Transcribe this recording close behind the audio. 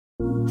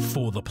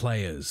For the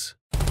players.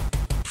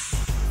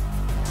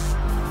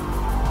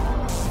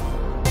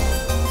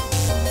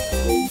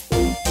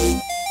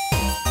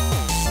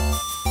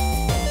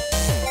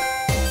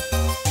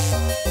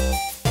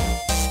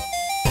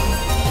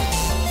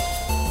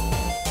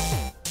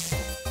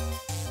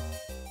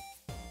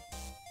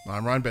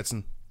 I'm Ryan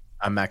Betson.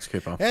 I'm Max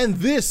Cooper. And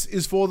this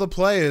is For the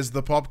Players,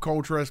 the pop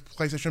culture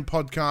PlayStation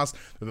podcast.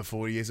 Over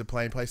 40 years of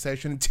playing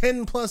PlayStation and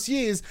 10 plus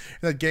years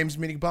in that games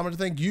meeting. Bummer to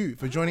thank you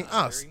for joining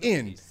us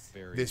in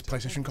this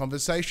PlayStation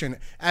conversation.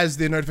 As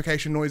the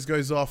notification noise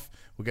goes off,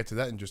 we'll get to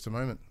that in just a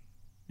moment.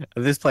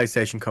 This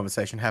PlayStation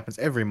conversation happens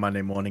every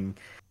Monday morning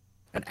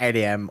at 8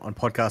 a.m. on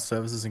podcast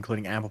services,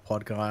 including Apple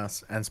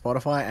Podcasts and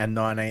Spotify, and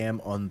 9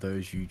 a.m. on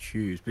those you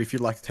choose. But if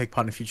you'd like to take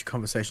part in future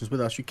conversations with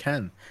us, you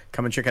can.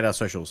 Come and check out our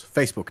socials: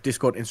 Facebook,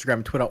 Discord,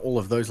 Instagram, Twitter. All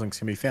of those links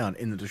can be found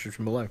in the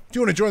description below. Do you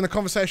want to join the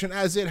conversation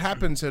as it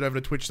happens? Head over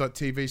to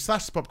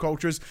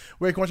twitch.tv/popcultures,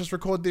 where you can watch us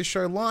record this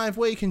show live,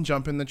 where you can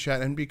jump in the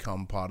chat and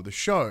become part of the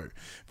show.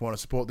 If you want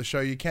to support the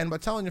show, you can by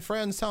telling your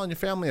friends, telling your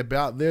family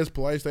about this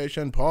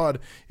PlayStation pod.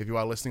 If you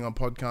are listening on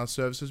podcast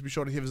services, be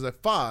sure to give us a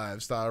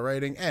 5-star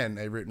rating and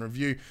a written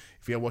review.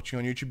 If you're watching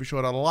on YouTube, be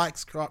sure to like,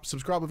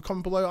 subscribe, with a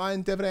comment below. I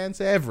endeavor to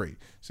answer every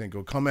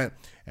single comment.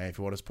 And if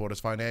you want to support us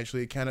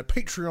financially, you can at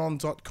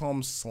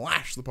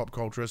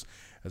patreon.com/thepopculturist,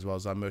 as well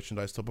as our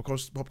merchandise to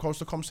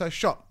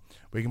popculture.com/shop,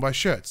 where you can buy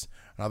shirts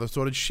and other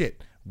sorted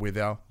shit with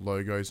our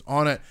logos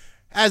on it.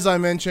 As I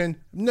mentioned,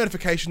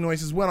 notification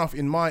noises went off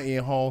in my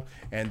ear hole,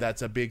 and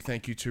that's a big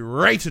thank you to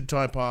Rated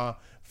Type R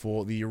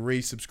for the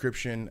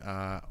resubscription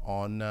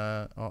on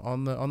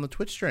the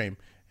Twitch stream.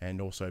 And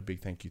also a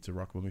big thank you to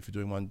Rock With Me for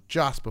doing one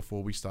just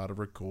before we started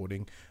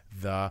recording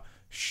the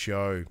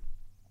show.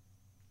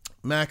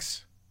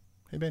 Max,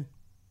 how you been?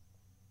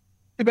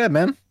 Too bad,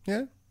 man.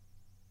 Yeah?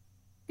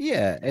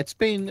 Yeah, it's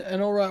been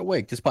an alright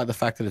week, despite the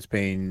fact that it's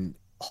been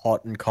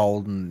hot and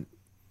cold and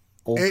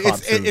all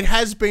types of... It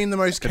has been the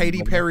most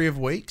Katy Perry of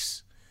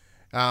weeks.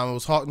 It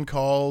was hot and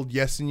cold,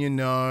 yes and you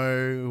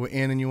know, you were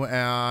in and you were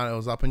out, it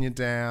was up and you're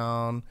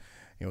down.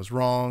 It was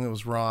wrong, it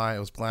was right, it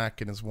was black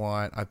and it's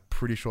white. I'm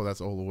pretty sure that's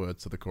all the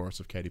words to the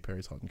chorus of Katy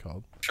Perry's Hot and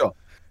Cold. Sure.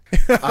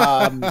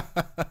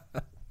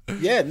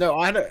 Yeah,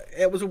 no,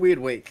 it was a weird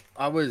week.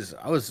 I was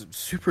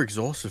super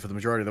exhausted for the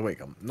majority of the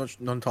week. I'm not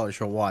entirely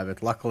sure why,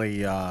 but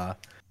luckily on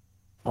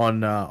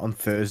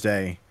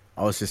Thursday,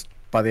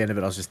 by the end of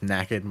it, I was just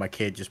knackered. My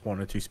kid just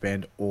wanted to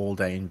spend all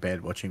day in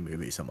bed watching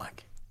movies. I'm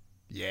like,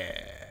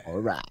 yeah. All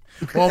right.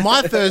 Well,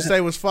 my Thursday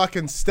was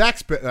fucking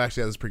stacks, but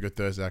actually, that was a pretty good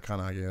Thursday. I can't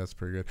argue. That's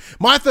pretty good.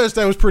 My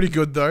Thursday was pretty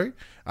good, though.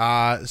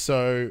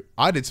 So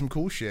I did some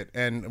cool shit,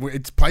 and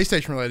it's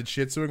PlayStation-related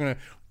shit, so we're going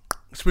to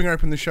swing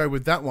open the show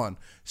with that one.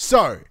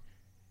 So,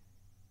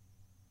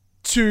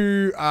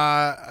 to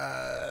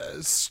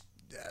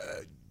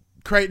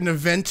create an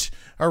event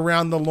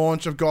around the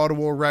launch of God of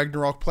War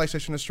Ragnarok,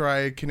 PlayStation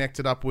Australia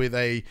connected up with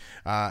a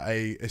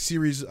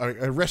series,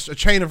 a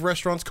chain of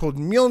restaurants called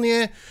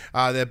Mjolnir.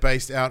 They're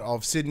based out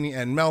of Sydney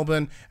and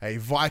Melbourne, a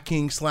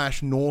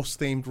Viking/Norse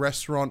themed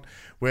restaurant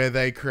where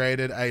they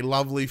created a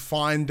lovely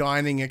fine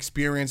dining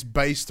experience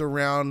based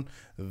around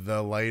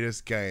the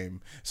latest game.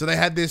 So they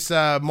had this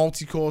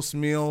multi-course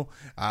meal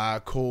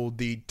called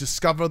the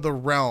Discover the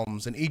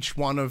Realms, and each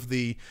one of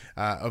the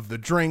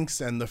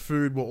drinks and the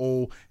food were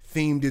all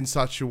themed in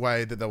such a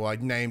way that they were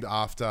like named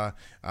after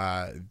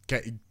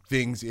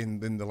things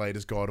in the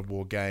latest God of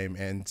War game,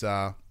 and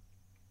it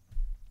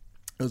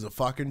was a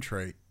fucking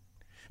treat.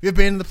 Have you ever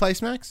been to the place,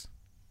 Max?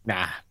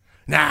 Nah.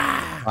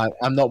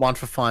 I'm not one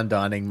for fine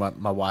dining.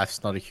 My wife's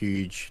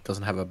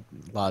doesn't have a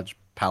large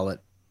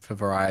palate for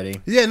variety.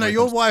 Yeah, no,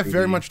 your wife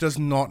very much does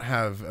not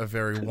have a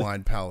very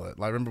wide palate.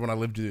 Like, I remember when I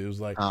lived with you, it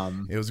was like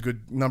it was a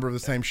good number of the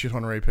same shit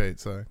on repeat.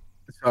 So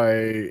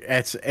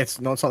it's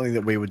not something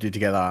that we would do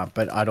together,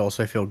 but I'd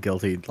also feel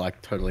guilty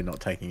like totally not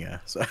taking her.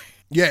 So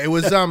yeah, it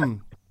was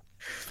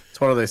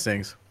it's one of those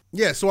things.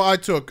 Yeah, so I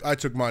took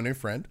my new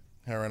friend,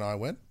 her and I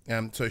went.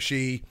 So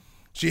she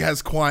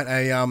has quite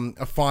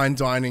a fine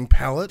dining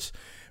palate,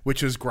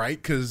 which is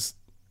great because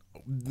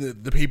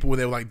the people were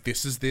there were like,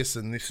 this is this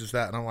and this is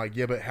that, and I'm like,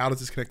 yeah, but how does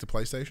this connect to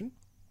PlayStation?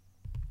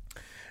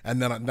 And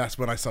then that's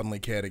when I suddenly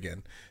cared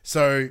again.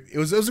 So it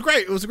was a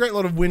great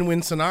lot of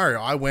win-win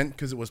scenario. I went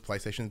because it was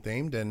PlayStation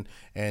themed,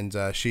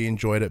 and she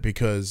enjoyed it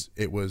because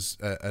it was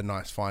a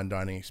nice fine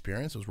dining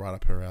experience. It was right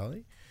up her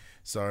alley.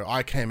 So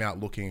I came out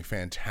looking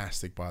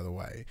fantastic, by the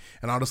way.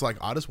 And I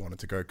just wanted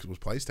to go because it was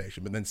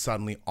PlayStation. But then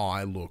suddenly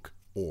I look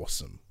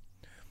awesome.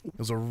 It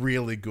was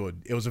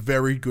a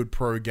very good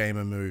pro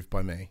gamer move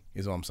by me,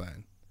 is what I'm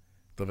saying.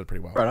 Delivered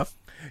pretty well. Right enough.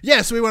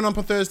 Yeah, so we went up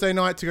on Thursday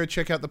night to go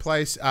check out the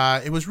place.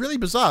 It was really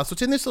bizarre. So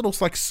it's in this little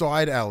like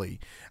side alley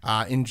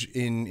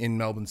in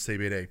Melbourne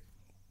CBD.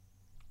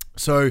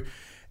 So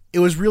it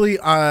was really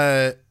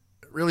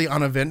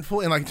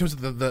uneventful, and like in terms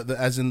of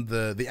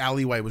the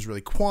alleyway was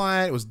really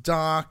quiet. It was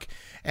dark,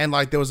 and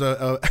like there was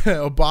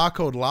a bar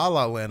called La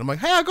La Land. I'm like,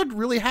 hey, I got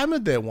really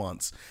hammered there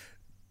once.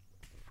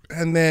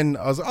 And then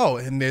I was like, oh,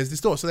 and there's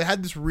this door. So they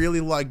had this really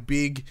like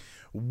big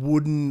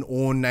wooden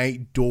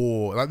ornate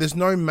door. Like there's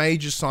no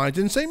major sign. It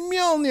didn't say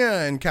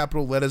Mjolnir in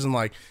capital letters and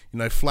like, you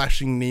know,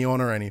 flashing neon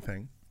or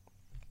anything.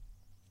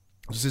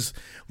 There's this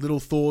little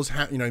Thor's,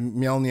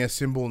 Mjolnir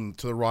symbol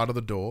to the right of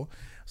the door.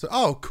 So,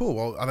 oh, cool.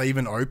 Well, are they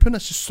even open?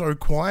 It's just so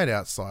quiet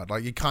outside.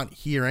 Like you can't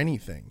hear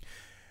anything.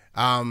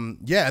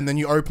 Yeah, and then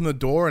you open the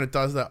door and it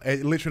does that.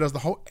 It literally does the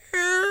whole.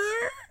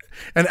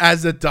 And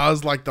as it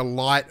does, like the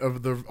light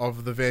of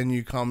the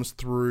venue comes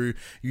through,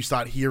 you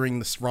start hearing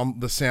the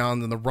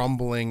sound and the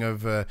rumbling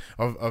of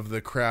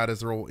the crowd as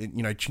they're all,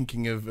 you know,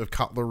 chinking of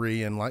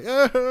cutlery and like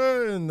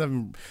and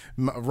the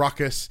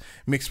ruckus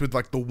mixed with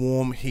like the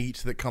warm heat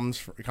that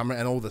comes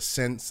and all the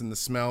scents and the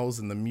smells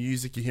and the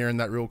music. You're hearing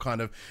that real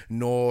kind of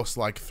Norse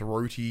like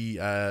throaty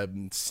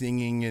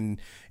singing, and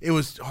it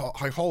was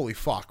like holy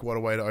fuck, what a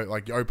way to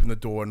like you open the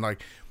door and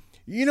like,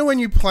 you know, when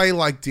you play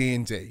like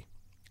D&D.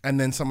 And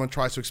then someone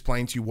tries to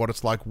explain to you what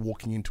it's like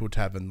walking into a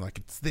tavern. Like,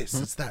 it's this,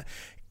 it's that.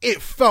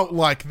 It felt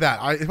like that.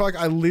 It felt like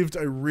I lived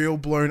a real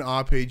blown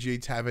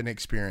RPG tavern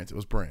experience. It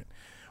was brilliant.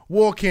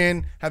 Walk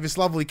in, have this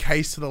lovely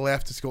case to the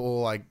left. It's got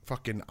all, like,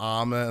 fucking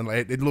armor. And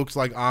like, it looks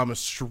like armor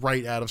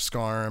straight out of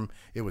Skyrim.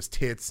 It was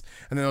tits.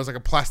 And then there was, like, a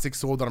plastic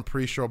sword that I'm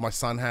pretty sure my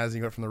son has. He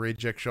got it from the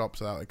reject shop.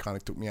 So that kind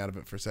of took me out of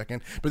it for a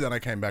second. But then I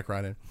came back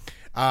right in.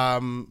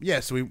 Yeah,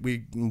 so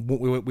we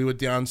were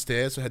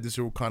downstairs. So I had this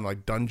real kind of,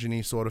 like,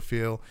 dungeony sort of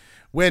feel.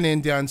 Went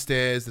in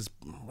downstairs, there's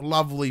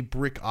lovely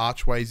brick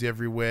archways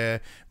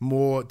everywhere,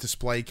 more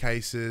display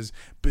cases,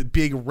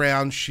 big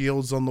round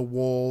shields on the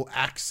wall,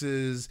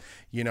 axes,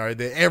 you know,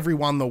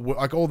 everyone,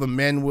 like all the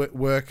men that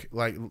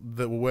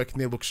were working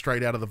there look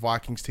straight out of the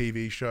Vikings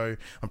TV show.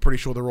 I'm pretty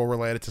sure they're all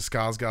related to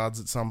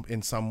Skarsgårds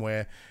in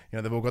somewhere. You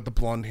know, they've all got the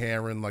blonde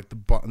hair and like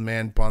the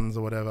man buns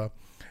or whatever.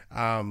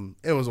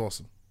 It was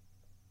awesome.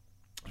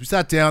 We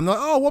sat down, like,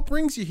 oh, what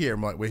brings you here?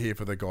 I'm like, we're here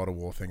for the God of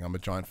War thing. I'm a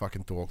giant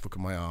fucking dork. Look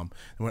at my arm.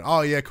 And went, oh,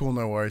 yeah, cool,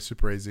 no worries,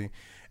 super easy.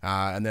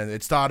 And then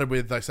it started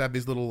with, they have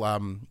these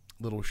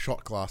little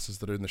shot glasses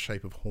that are in the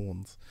shape of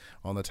horns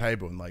on the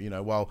table. And like, you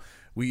know, well,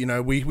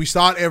 we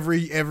start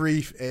every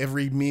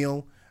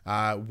meal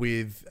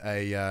with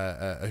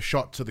a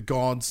shot to the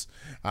gods.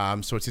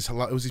 So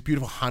it was this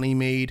beautiful honey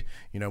mead.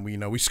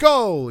 We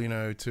skull,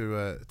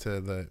 to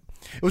the.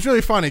 It was really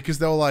funny because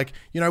they were like,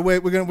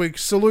 we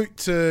salute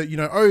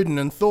to, Odin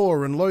and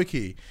Thor and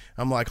Loki.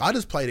 I'm like, I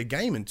just played a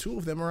game and two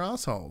of them are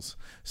assholes.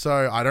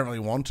 So I don't really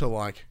want to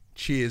like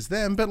cheers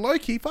them, but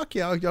Loki, fuck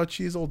yeah, I'll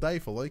cheers all day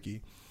for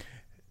Loki.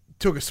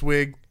 Took a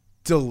swig,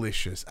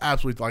 delicious.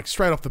 Absolutely, like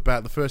straight off the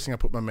bat, the first thing I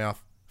put in my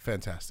mouth,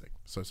 fantastic.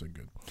 So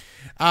good.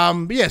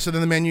 But yeah, so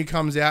then the menu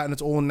comes out and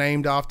it's all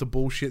named after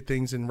bullshit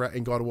things in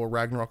God of War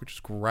Ragnarok, which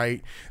is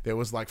great. There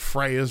was like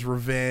Freya's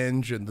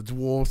Revenge and the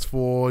Dwarf's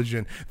Forge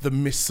and the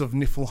Mists of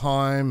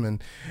Niflheim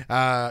and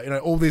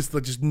all these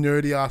like, just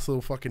nerdy ass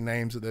little fucking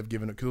names that they've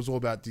given it, because it was all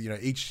about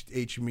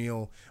each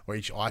meal or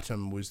each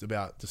item was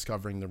about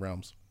discovering the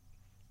realms,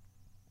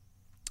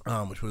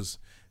 which was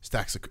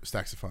stacks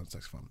of fun.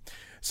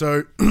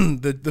 So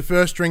the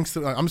first drinks,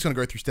 I'm just going to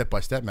go through step by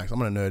step, Max. I'm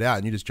going to nerd out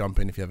and you just jump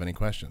in if you have any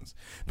questions.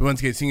 But once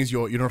again, seeing as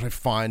you're not a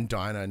fine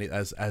diner,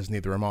 as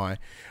neither am I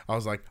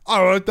was like, I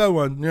like that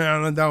one. Yeah, I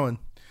like that one.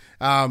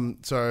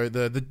 So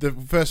the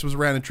first was a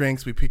round of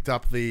drinks. We picked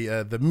up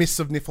the Mists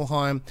of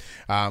Niflheim,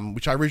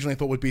 which I originally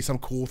thought would be some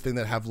cool thing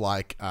that have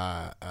like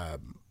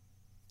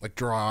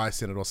dry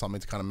ice in it or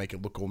something to kind of make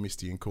it look all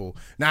misty and cool.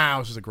 Nah, it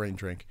was just a green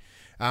drink.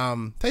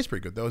 Tastes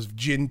pretty good. There was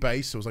gin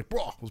base. It was like,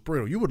 bro, it was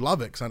brutal. You would love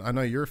it because I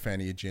know you're a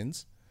fan of your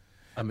gins.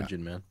 I'm a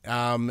gin man.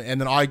 And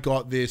then I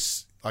got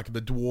this, like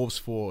the Dwarf's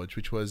Forge,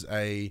 which was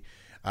a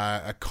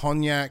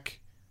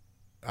cognac,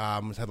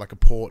 which had like a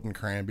port and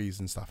cranberries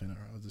and stuff in it.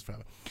 It was just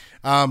flavor.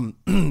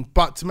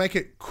 But to make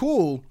it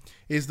cool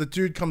is the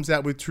dude comes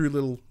out with two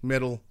little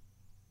metal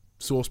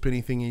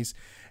saucepany thingies.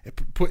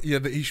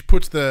 He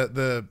puts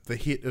the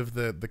hit of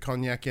the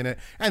cognac in it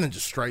and then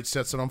just straight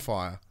sets it on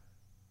fire.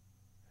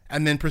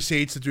 And then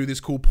proceeds to do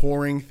this cool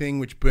pouring thing,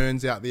 which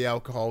burns out the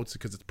alcohol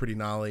because it's pretty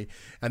gnarly.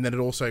 And then it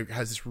also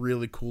has this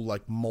really cool,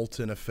 like,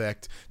 molten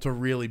effect to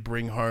really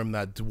bring home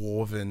that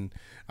dwarven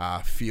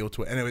feel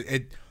to it.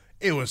 And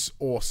it was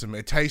awesome.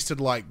 It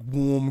tasted like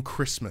warm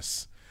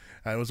Christmas.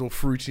 And it was all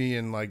fruity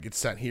and, like, it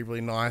sat here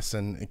really nice.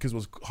 And because it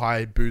was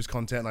high booze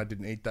content and I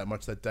didn't eat that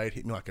much that day, it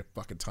hit me like a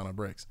fucking ton of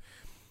bricks.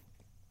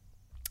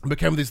 But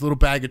came with this little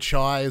bag of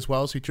chai as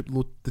well, so he tripped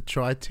the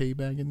chai tea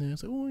bag in there.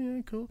 So, oh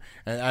yeah, cool.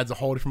 And it adds a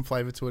whole different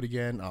flavor to it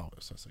again. Oh, it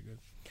was so good.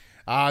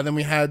 Then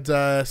we had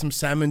some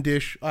salmon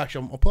dish.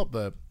 Actually, I'll pull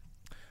up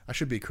I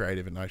should be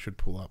creative and I should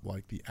pull up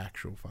like the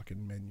actual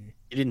fucking menu.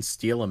 You didn't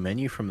steal a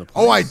menu from the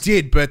place? Oh, I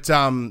did, but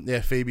yeah,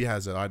 Phoebe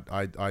has it.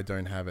 I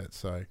don't have it,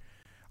 so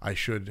I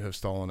should have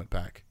stolen it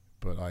back,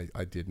 but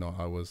I did not.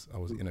 I was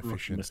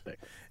inefficient. Mistake.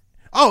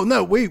 Oh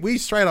no, we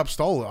straight up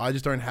stole it. I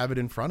just don't have it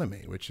in front of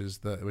me, which is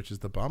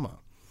the bummer.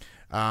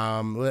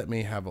 Let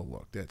me have a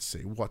look. Let's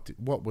see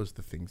what was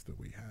the things that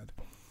we had.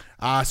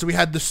 So we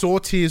had the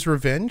Sortier's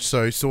Revenge.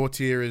 So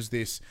Sortier is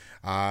this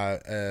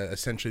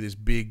essentially this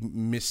big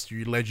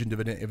mystery legend of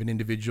an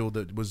individual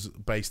that was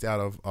based out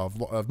of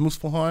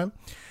Muspelheim,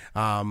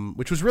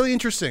 which was really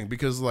interesting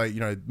because, like, you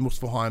know,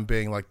 Muspelheim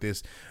being like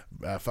this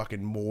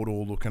fucking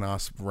mortal looking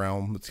ass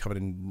realm that's covered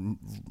in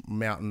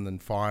mountain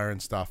and fire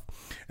and stuff.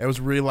 It was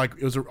really like,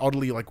 it was an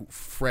oddly like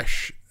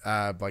fresh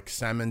like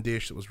salmon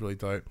dish that was really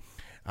dope.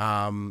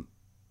 And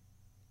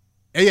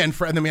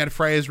then we had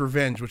Freya's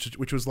Revenge,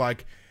 which was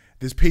like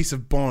this piece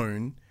of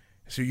bone.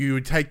 So you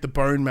would take the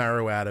bone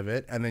marrow out of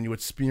it, and then you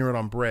would smear it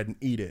on bread and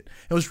eat it.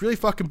 It was really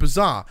fucking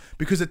bizarre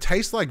because it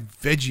tastes like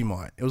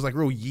Vegemite. It was like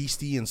real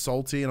yeasty and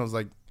salty, and I was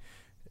like,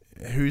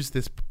 "Who's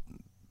this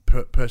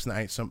person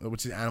that ate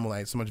which is animal that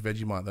ate so much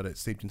Vegemite that it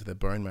seeped into their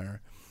bone marrow?"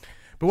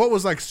 But what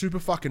was like super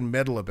fucking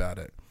metal about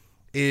it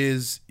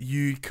is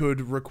you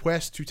could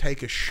request to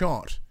take a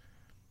shot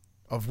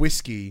of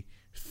whiskey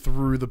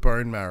through the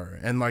bone marrow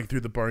and like through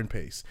the bone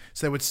piece.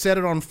 So they would set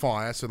it on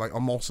fire, so like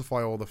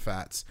emulsify all the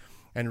fats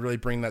and really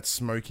bring that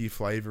smoky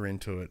flavor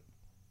into it,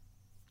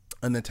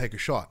 and then take a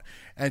shot.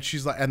 And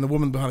she's like, and the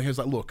woman behind her was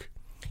like, "Look,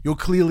 you're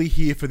clearly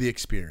here for the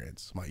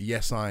experience." I'm like,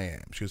 "Yes, I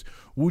am." She goes,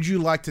 "Would you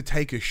like to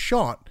take a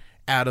shot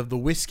out of the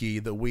whiskey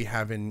that we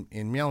have in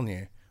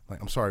Mjolnir?"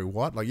 Like, "I'm sorry,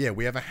 what?" Like, "Yeah,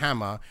 we have a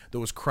hammer that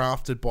was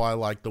crafted by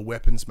like the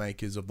weapons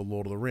makers of the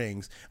Lord of the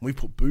Rings, and we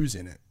put booze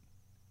in it."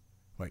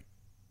 Like,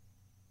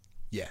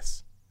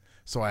 "Yes."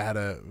 So I had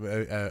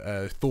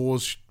a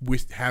Thor's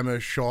hammer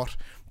shot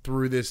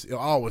through this.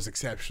 Oh, it was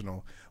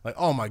exceptional. Like,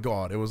 oh my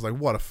god, it was like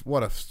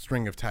what a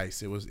string of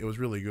tastes. It was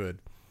really good.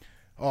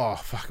 Oh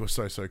fuck, it was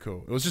so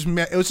cool. It was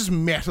just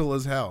metal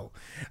as hell.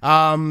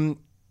 And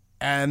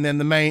then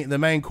the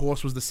main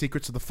course was the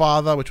Secrets of the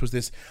Father, which was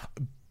this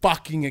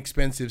fucking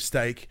expensive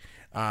steak.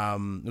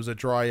 It was a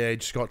dry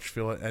aged Scotch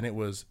fillet, and it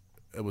was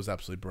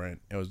absolutely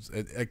brilliant. Was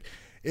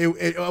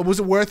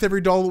it worth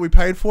every dollar we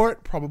paid for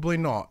it? Probably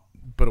not,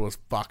 but it was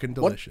fucking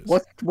delicious.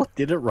 What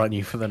did it run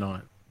you for the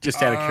night?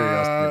 Just out of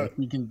curiosity,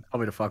 you can tell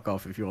me to fuck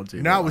off if you want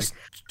to. No, it was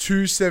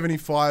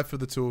 $275 for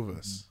the two of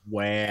us.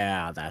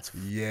 Wow, that's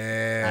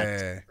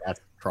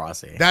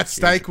pricey. That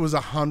steak was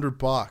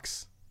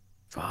 $100.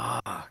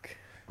 Fuck.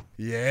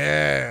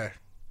 Yeah,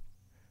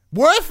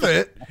 worth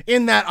it.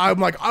 In that, I'm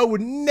like, I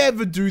would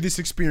never do this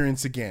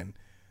experience again.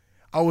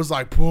 I was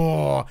like,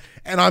 poor,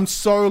 and I'm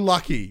so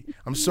lucky.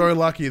 I'm so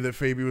lucky that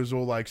Phoebe was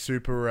all like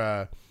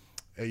super.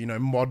 You know,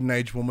 modern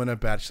age woman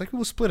about it. She's like,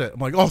 "We'll split it." I'm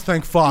like, "Oh,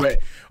 thank fuck.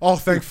 Oh,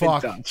 thank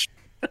fuck.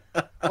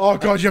 Oh,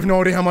 God, you have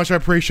no idea how much I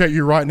appreciate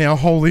you right now.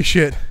 Holy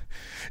shit."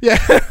 Yeah.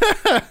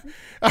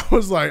 I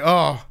was like,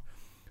 "Oh,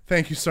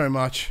 thank you so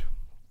much."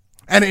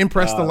 And it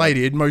impressed the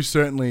lady. It most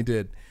certainly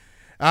did.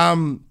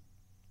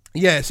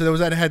 Yeah, so there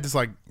was that. It had this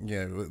like,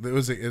 yeah, it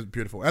was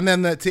beautiful. And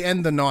then to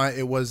end the night,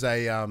 it was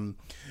a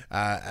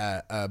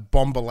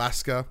bomb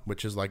Alaska,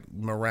 which is like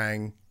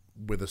meringue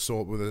with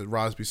a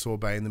raspberry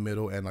sorbet in the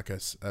middle and like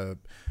a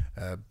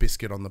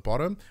biscuit on the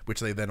bottom, which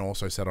they then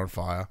also set on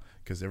fire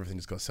because everything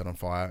just got set on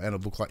fire, and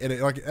it looked like, and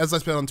it, like as I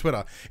said on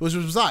Twitter, it was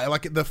bizarre.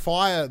 Like the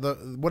fire,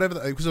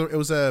 it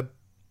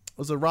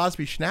was a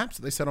raspberry schnapps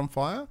that they set on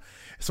fire,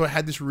 so it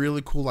had this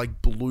really cool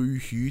like blue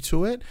hue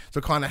to it. So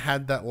it kind of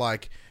had that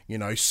like, you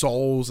know,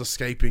 souls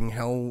escaping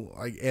hell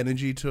like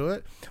energy to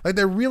it. Like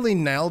they really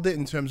nailed it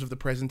in terms of the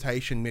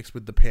presentation mixed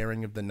with the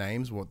pairing of the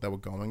names, what they were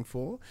going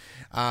for.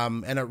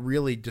 And it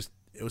really just,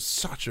 it was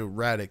such a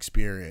rad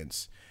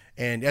experience.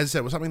 And as I said,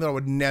 it was something that I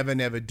would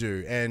never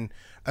do. And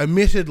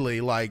admittedly,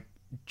 like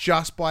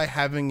just by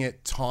having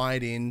it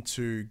tied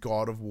into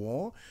God of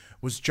War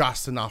was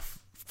just enough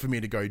for me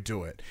to go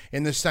do it.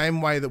 In the same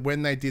way that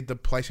when they did the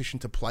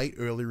PlayStation to Play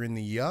earlier in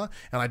the year,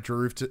 and I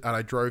drove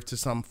to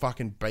some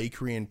fucking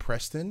bakery in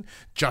Preston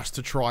just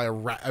to try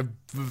a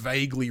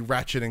vaguely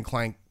Ratchet and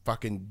Clank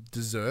fucking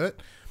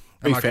dessert.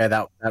 To be fair,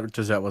 that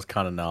dessert was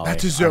kind of gnarly. That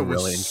dessert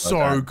was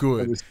so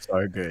good. It was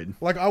so good.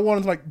 Like I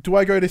wanted, like, do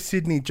I go to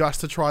Sydney just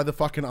to try the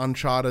fucking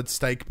Uncharted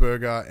steak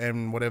burger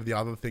and whatever the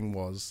other thing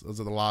was? It was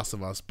the Last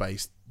of Us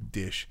based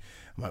dish.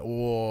 I'm like,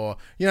 oh,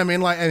 you know what I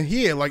mean? Like, and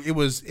here, like, it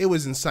was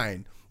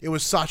insane. It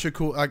was such a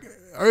cool, like,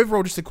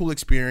 overall, just a cool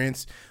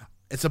experience.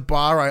 It's a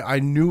bar I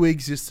knew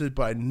existed,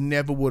 but I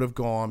never would have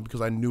gone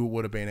because I knew it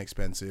would have been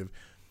expensive.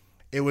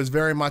 It was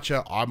very much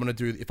if I'm going to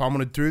do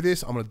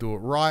this, I'm going to do it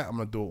right. I'm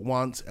going to do it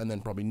once and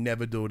then probably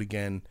never do it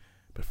again.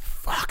 But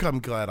fuck, I'm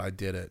glad I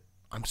did it.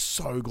 I'm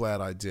so glad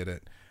I did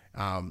it.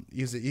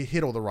 You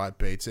hit all the right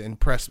beats. It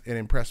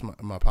impressed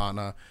my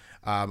partner.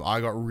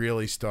 I got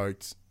really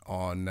stoked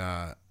on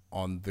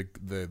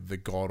the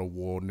God of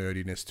War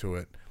nerdiness to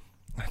it.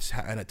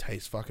 And it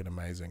tastes fucking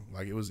amazing.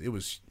 Like it was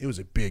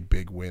a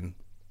big win.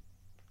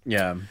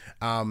 Yeah.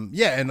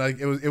 Yeah, and like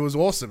it was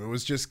awesome. It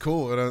was just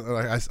cool.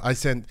 And I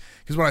sent,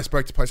 because when I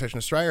spoke to PlayStation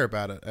Australia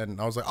about it, and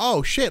I was like,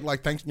 oh shit,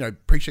 like thanks, you know,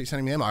 appreciate you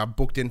sending me them. I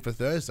booked in for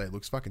Thursday. It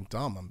looks fucking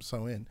dumb. I'm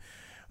so in.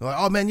 They're like,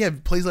 oh man, yeah,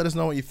 please let us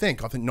know what you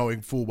think. I think knowing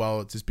full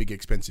well it's this big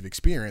expensive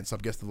experience, I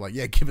guess they're like,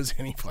 yeah, give us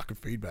any fucking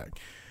feedback.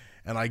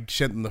 And I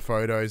sent them the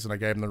photos and I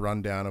gave them the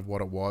rundown of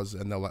what it was,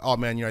 and they're like, oh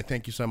man, you know,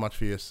 thank you so much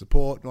for your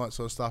support and all that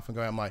sort of stuff. And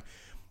I'm like,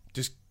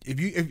 just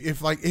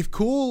if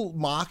cool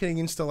marketing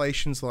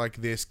installations like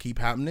this keep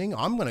happening,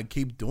 I'm gonna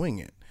keep doing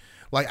it.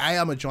 Like,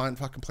 I'm a giant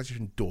fucking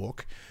PlayStation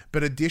dork,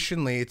 but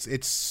additionally,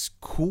 it's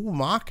cool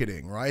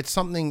marketing, right? It's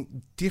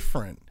something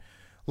different.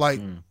 Like,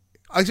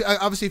 I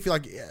obviously feel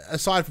like,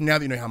 aside from now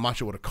that you know how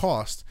much it would have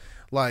cost,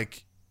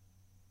 like,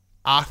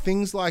 are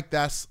things like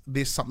this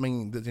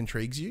something that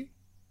intrigues you?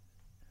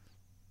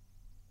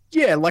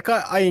 Yeah, like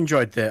I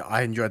enjoyed the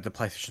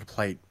PlayStation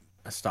Plate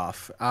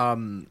stuff.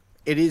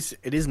 It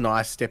is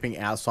nice stepping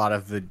outside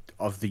of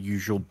the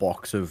usual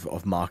box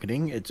of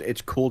marketing.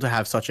 It's cool to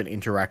have such an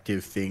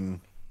interactive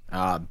thing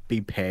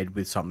be paired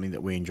with something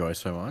that we enjoy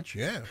so much.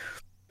 Yeah.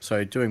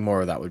 So doing more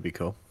of that would be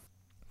cool.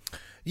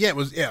 Yeah, it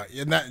was. Yeah,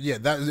 and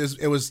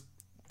it was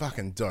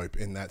fucking dope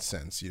in that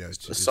sense. You know,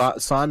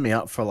 Sign me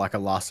up for like a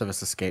Last of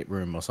Us escape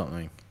room or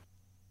something.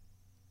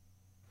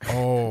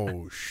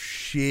 Oh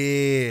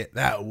shit,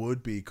 that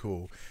would be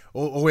cool.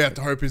 All we have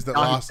to hope is that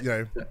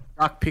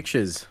Dark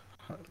Pictures.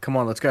 Come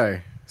on, let's go.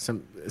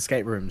 Some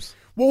escape rooms.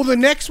 Well, the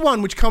next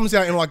one, which comes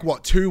out in like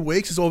 2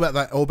 weeks, is all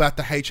about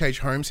the H.H.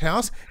 Holmes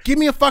house. Give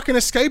me a fucking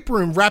escape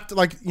room wrapped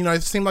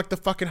it seemed like the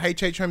fucking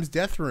H.H. Holmes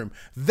death room.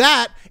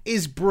 That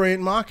is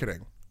brilliant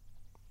marketing.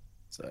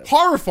 So,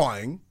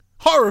 horrifying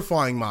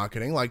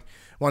marketing. Like,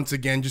 once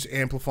again, just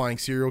amplifying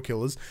serial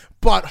killers.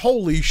 But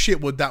holy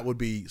shit, that would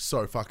be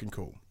so fucking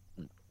cool.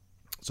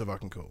 So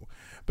fucking cool.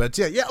 But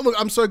yeah. Look,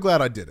 I'm so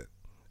glad I did it.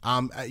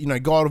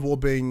 God of War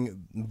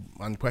being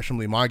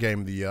unquestionably my game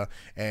of the year,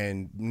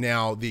 and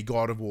now the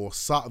God of War,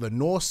 the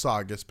Norse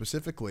saga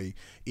specifically,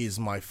 is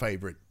my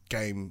favorite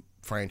game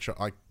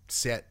franchise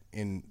set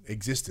in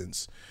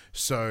existence.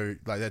 So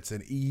that's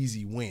an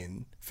easy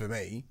win for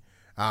me.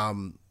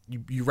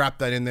 You wrap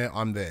that in there,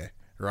 I'm there,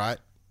 right?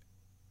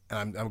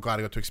 And I'm glad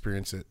I got to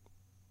experience it.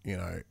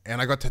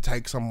 And I got to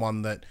take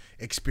someone that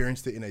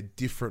experienced it in a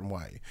different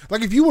way.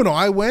 Like, if you and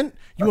I went,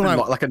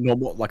 like a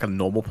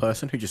normal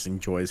person who just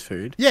enjoys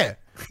food. Yeah,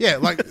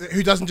 like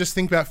who doesn't just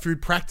think about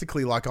food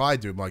practically like I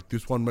do. Like,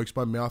 this one makes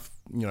my mouth,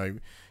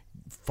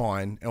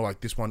 fine, or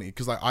like this one,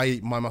 because like I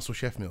eat my Muscle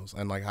Chef meals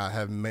and like I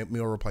have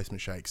meal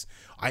replacement shakes.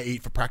 I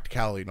eat for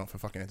practicality, not for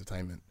fucking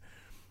entertainment.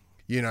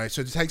 So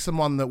to take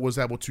someone that was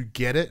able to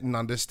get it and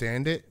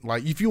understand it,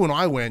 like if you and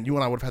I went, you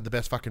and I would have had the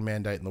best fucking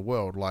mandate in the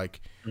world.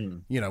 Like,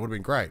 it would have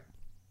been great.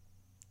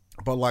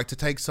 But like to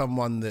take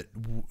someone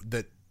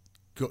that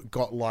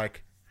got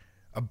like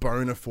a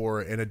boner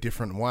for it in a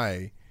different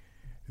way,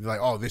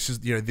 like, oh, this is,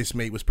 this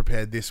meat was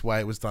prepared this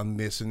way, it was done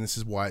this, and this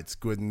is why it's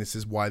good, and this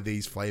is why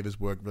these flavors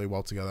work really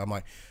well together. I'm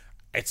like,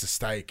 it's a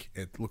steak.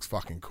 It looks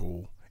fucking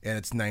cool, and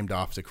it's named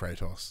after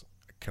Kratos.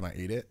 Can I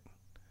eat it?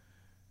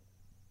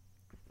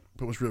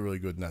 But it was really, really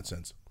good in that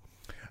sense.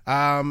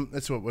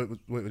 That's what we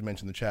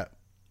mentioned in the chat.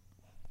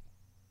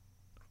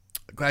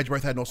 Glad you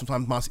both had an awesome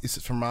time. Is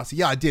it from Marcy?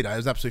 Yeah, I did. It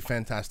was an absolutely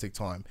fantastic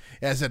time.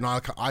 As I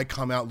said, I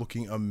come out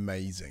looking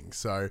amazing.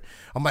 So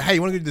I'm like, hey,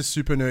 you want to go do this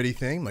super nerdy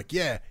thing? I'm like,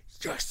 yeah,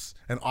 yes.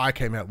 And I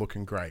came out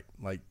looking great.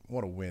 Like,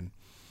 what a win.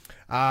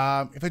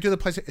 If they do the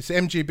PlayStation, it's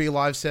MGB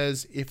Live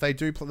says, if they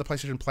do the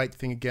PlayStation Plate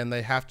thing again,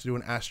 they have to do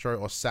an Astro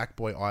or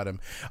Sackboy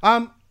item.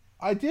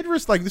 I did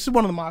this is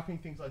one of the marketing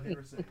things I did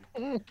receive.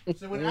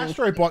 So when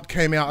Astrobot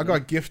came out, I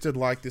got gifted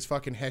like this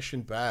fucking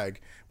Hessian bag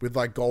with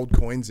like gold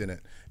coins in it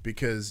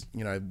because,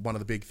 one of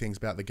the big things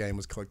about the game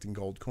was collecting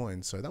gold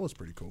coins. So that was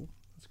pretty cool.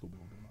 That's a cool bit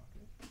of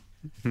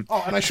marketing.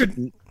 Oh, and I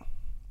should...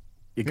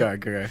 Go.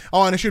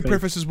 Oh, and I should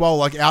preface as well,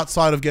 like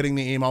outside of getting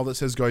the email that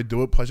says go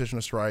do it, PlayStation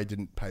Australia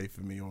didn't pay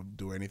for me or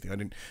do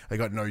anything. I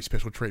got no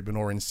special treatment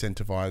or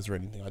incentivized or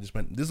anything. I just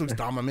went, this looks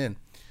dumb, I'm in.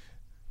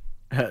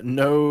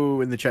 No,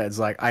 in the chat, it's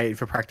like, I eat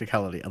for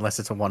practicality, unless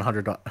it's a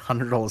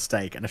 $100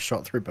 steak and a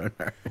shot through bone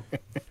marrow.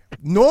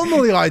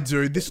 Normally I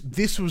do.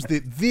 This was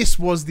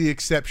the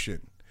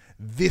exception.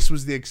 This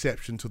was the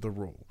exception to the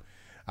rule.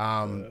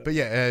 But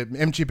yeah,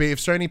 MGB, if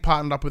Sony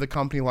partnered up with a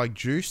company like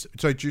Juice,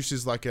 so Juice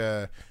is like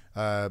a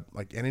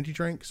like energy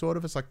drink, sort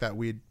of. It's like that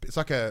weird, it's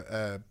like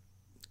a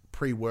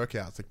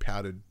pre-workout. It's like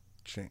powdered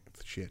shit.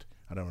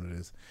 I don't know what it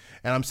is.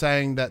 And I'm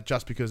saying that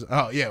just because,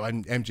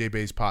 and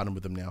MGB's partnered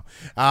with them now.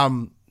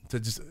 So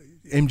just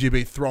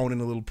MGB thrown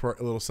in a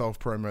little self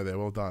promo there.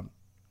 Well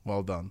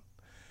done.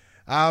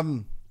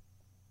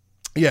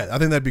 Yeah, I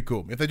think that'd be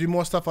cool. If they do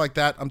more stuff like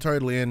that, I'm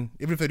totally in.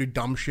 Even if they do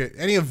dumb shit,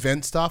 any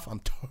event stuff, I'm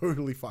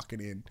totally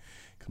fucking in.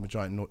 Cause I'm a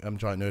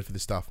giant nerd for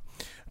this stuff.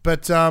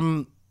 But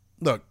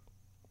look,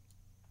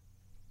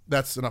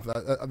 that's enough.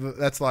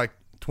 That's like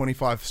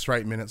 25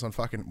 straight minutes on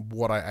fucking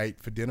what I ate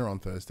for dinner on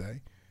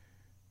Thursday.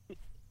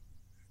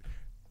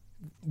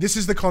 This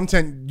is the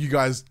content you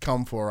guys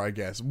come for, I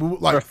guess.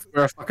 Like,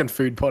 we're a fucking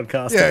food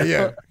podcast.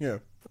 Yeah.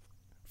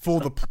 For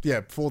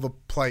the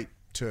plate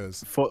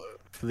tours. For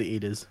the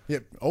eaters.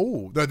 Yep.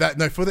 Oh,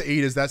 no, for the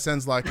eaters. That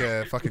sounds like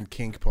a fucking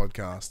kink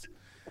podcast,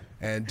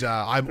 and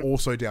I'm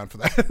also down for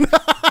that.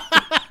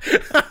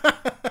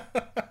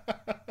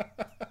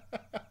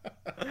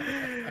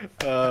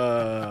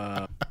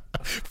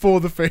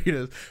 For the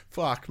feeders.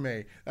 Fuck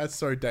me. That's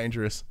so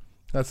dangerous.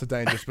 That's so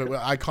dangerous. But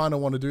I kind of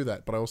want to do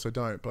that, but I also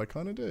don't. But I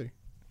kind of do.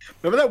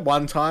 Remember that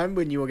one time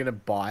when you were gonna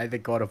buy the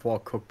God of War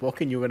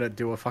cookbook and you were gonna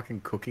do a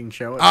fucking cooking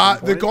show? At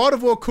some The point? God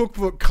of War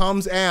cookbook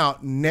comes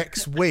out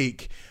next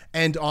week,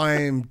 and I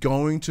am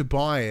going to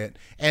buy it.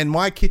 And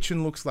my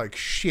kitchen looks like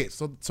shit,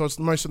 so it's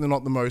most certainly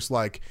not the most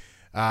like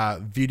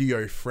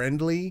video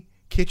friendly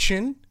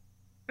kitchen.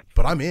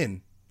 But I'm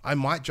in. I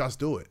might just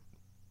do it.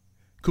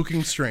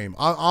 Cooking stream.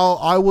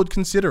 I would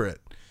consider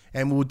it,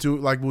 and we'll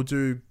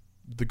do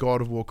the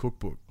God of War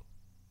cookbook.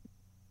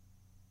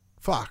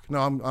 Fuck no,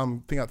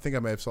 I think I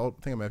may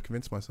have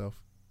convinced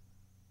myself.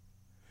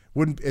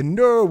 Wouldn't be an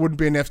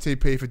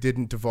FTP if it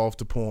didn't devolve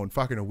to porn.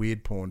 Fucking a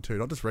weird porn too,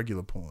 not just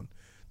regular porn.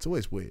 It's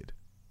always weird.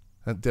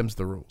 And them's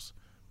the rules.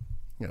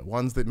 You know,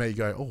 ones that may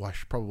go, oh, I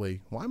should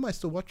probably. Why am I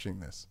still watching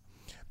this?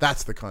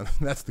 That's the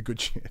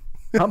good shit.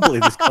 I can't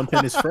believe this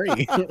content is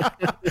free.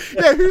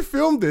 Yeah, who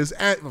filmed this?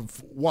 And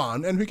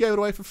who gave it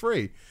away for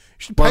free? You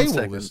should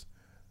paywall this.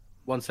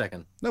 1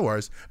 second. No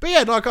worries. But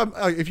yeah, like,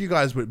 if you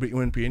guys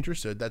wouldn't be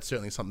interested, that's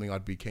certainly something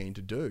I'd be keen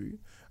to do.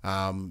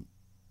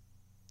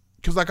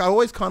 Because like I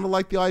always kind of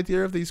like the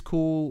idea of these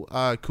cool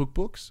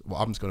cookbooks.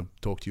 Well, I'm just going to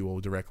talk to you all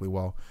directly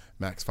while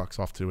Max fucks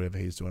off to do whatever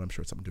he's doing. I'm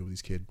sure it's something to do with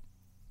his kid.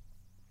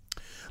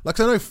 Like,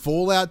 I know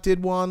Fallout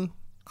did one.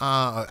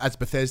 As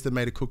Bethesda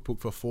made a cookbook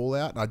for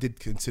Fallout, and I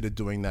did consider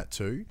doing that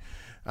too.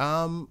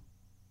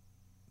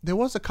 There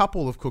was a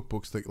couple of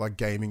cookbooks that like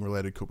gaming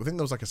related cookbooks. I think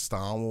there was like a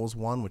Star Wars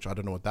one, which I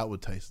don't know what that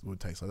would taste like.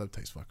 That would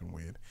taste fucking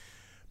weird.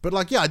 But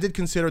like, yeah, I did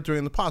consider it doing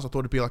in the past. I thought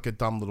it'd be like a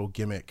dumb little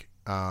gimmick.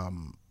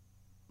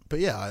 But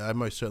yeah, I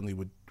most certainly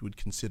would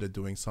consider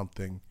doing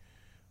something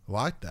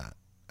like that.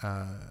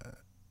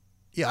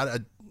 Yeah,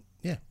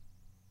 yeah,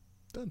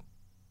 done.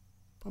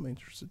 I'm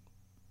interested.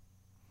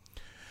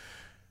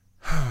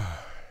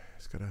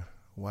 Just gotta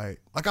wait.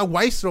 Like, I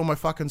wasted all my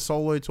fucking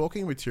solo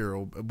talking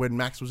material when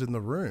Max was in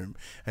the room,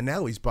 and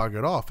now he's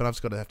buggered off, and I've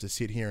just got to have to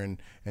sit here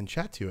and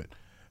chat to it.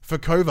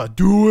 Fakova,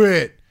 do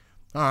it.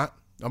 All right,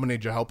 I'm gonna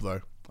need your help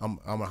though. I'm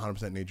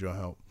 100% need your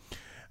help.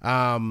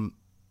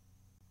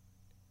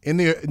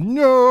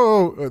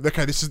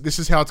 Okay, this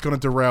is how it's going to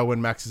derail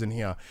when Max is in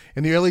here.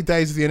 In the early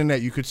days of the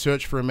internet, you could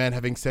search for a man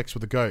having sex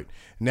with a goat.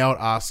 Now it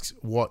asks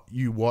what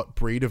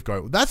breed of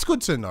goat. That's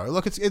good to know.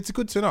 Look, it's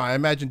good to know. I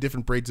imagine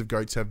different breeds of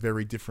goats have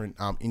very different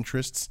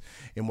interests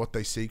in what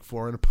they seek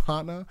for in a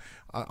partner,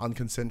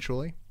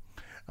 unconsensually.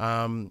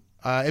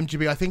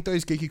 MGB, I think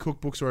those geeky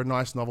cookbooks are a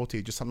nice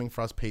novelty, just something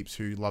for us peeps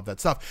who love that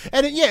stuff.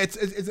 And it's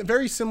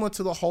very similar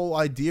to the whole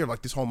idea of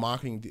like this whole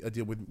marketing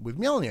deal with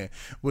Mjolnir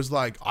was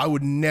like, I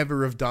would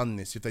never have done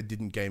this if they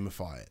didn't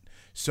gamify it.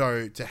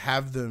 So to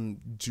have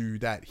them do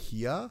that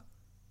here,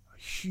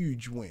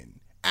 huge win,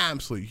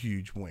 absolute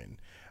huge win.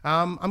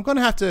 I'm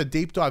gonna have to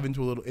deep dive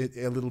into a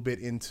little bit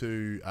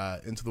into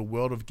the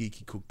world of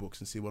geeky cookbooks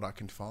and see what I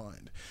can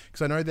find,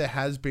 because I know there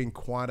has been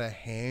quite a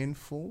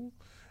handful.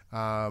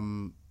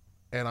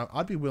 And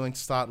I'd be willing to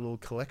start a little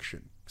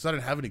collection because I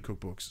don't have any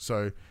cookbooks.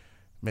 So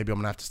maybe I'm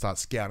going to have to start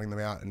scouting them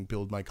out and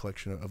build my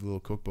collection of little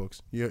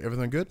cookbooks.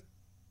 Everything good?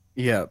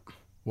 Yeah.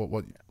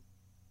 What?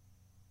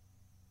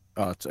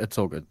 Oh, it's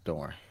all good. Don't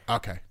worry.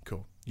 Okay,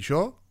 cool. You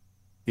sure?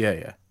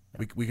 Yeah.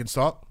 We can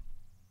stop?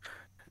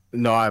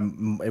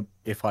 No,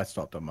 if I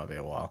stopped, it might be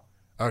a while.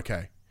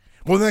 Okay.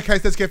 Well, in that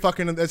case, let's get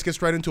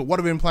straight into it. What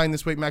have we been playing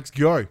this week, Max?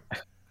 Go.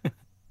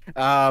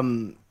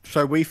 So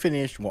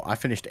I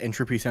finished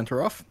Entropy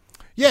Center off.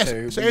 Yes,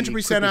 so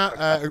Entropy Center,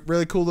 a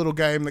really cool little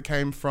game that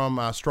came from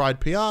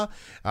Stride PR.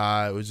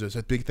 It was just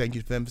a big thank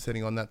you to them for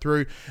sending on that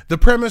through. The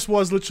premise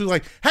was literally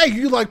like, hey,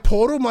 you like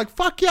Portal? I'm like,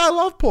 fuck yeah, I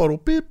love Portal,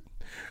 beep.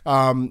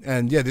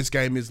 And yeah, this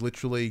game is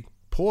literally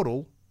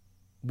Portal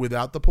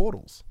without the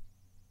portals.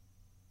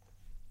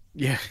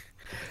 Yeah.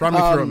 Run me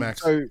through it,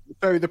 Max. So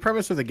the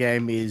premise of the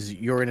game is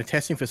you're in a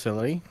testing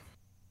facility,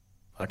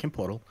 like in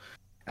Portal,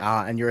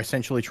 and you're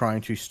essentially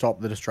trying to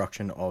stop the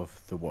destruction of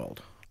the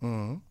world.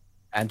 Mm-hmm.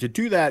 And to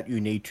do that, you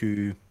need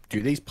to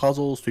do these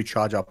puzzles to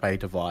charge up a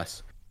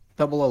device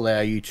that will allow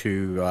you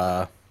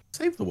to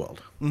save the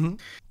world. Mm-hmm.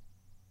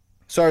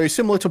 So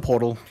similar to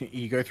Portal,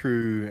 you go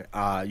through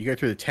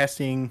the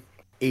testing.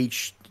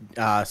 Each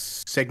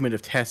segment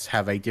of tests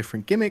have a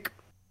different gimmick.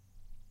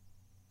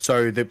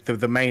 So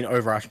the main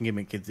overarching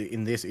gimmick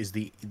in this is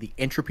the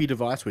entropy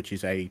device, which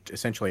is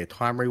essentially a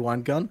time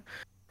rewind gun.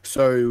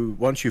 So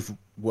once you've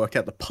worked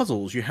out the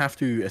puzzles, you have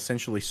to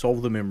essentially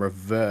solve them in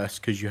reverse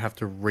because you have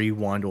to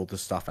rewind all the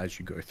stuff as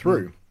you go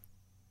through. Mm.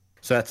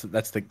 So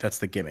that's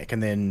the gimmick.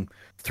 And then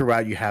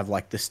throughout you have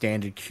like the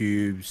standard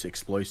cubes,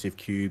 explosive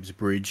cubes,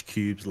 bridge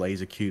cubes,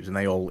 laser cubes, and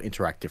they all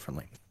interact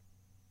differently.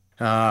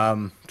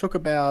 Took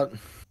about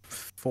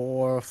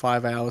 4 or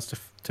 5 hours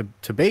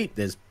to beat.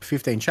 There's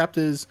 15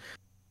 chapters.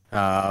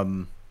 Yeah,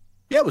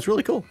 it was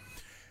really cool.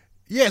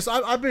 Yes,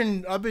 I've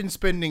been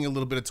spending a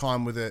little bit of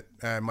time with it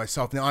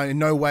myself. Now, in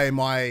no way am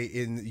I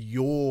in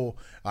your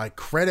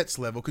credits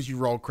level because you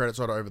rolled credits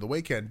right over the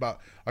weekend. But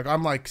like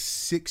I'm like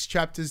 6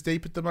 chapters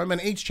deep at the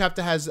moment. Each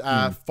chapter has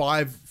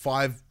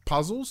five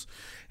puzzles,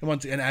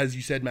 and as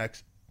you said,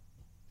 Max,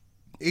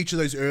 each of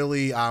those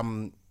early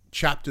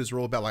chapters are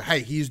all about like,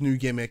 hey, here's new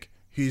gimmick,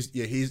 here's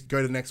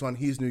go to the next one.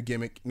 Here's new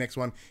gimmick. Next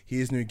one.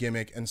 Here's new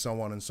gimmick, and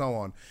so on and so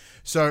on.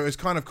 So it's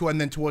kind of cool. And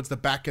then towards the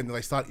back end,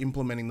 they start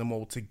implementing them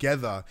all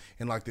together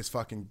in like this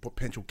fucking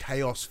potential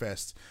chaos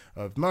fest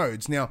of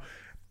modes. Now,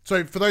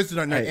 so for those that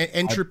don't know,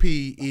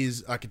 entropy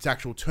is like its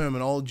actual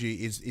terminology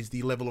is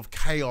the level of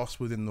chaos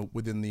within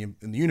the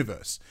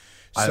universe.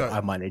 So I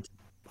might need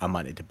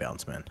to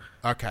bounce, man.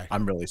 Okay,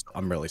 I'm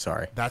really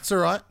sorry. that's all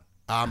right.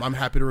 I'm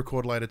happy to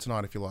record later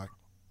tonight if you like.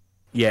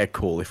 Yeah,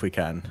 cool. If we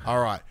can. All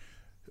right.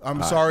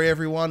 I'm sorry,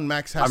 everyone.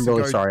 Max has I'm to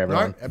really go. sorry,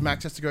 everyone. No,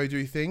 Max has to go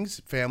do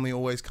things. Family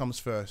always comes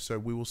first. So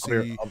we will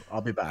see.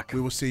 I'll be back. We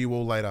will see you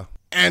all later.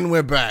 And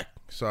we're back.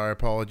 Sorry,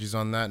 apologies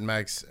on that.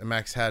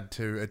 Max had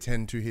to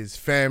attend to his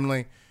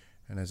family,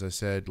 and as I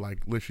said, like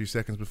literally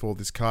seconds before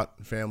this cut,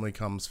 family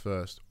comes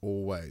first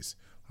always.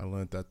 I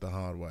learned that the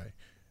hard way.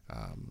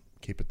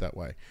 Keep it that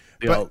way.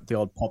 The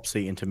old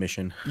Popsy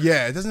intermission.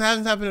 Yeah, it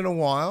hasn't happened in a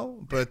while,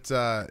 but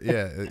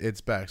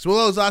it's back. So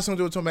that was last time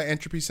we were talking about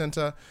Entropy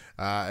Center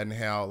and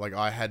how like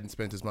I hadn't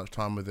spent as much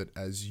time with it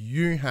as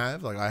you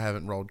have. Like I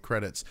haven't rolled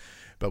credits,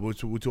 but we're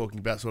talking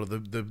about sort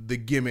of the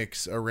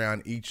gimmicks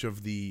around each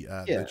of the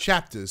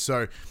chapters.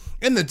 So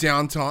in the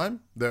downtime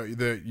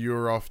that you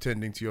were off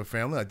tending to your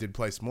family, I did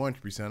play some more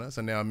Entropy Center.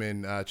 So now I'm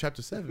in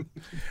chapter 7,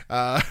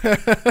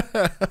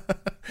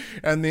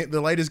 and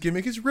the latest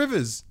gimmick is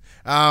Rivers.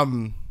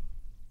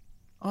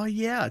 Oh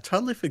yeah, I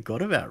totally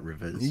forgot about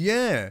Rivers.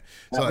 Yeah,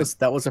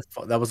 that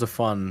was a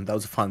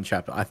fun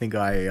chapter. I think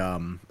I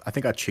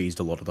cheesed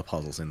a lot of the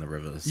puzzles in the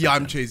Rivers. Yeah,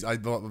 I'm cheese.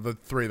 The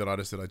 3 that I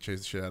just said, I cheesed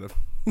the shit out of.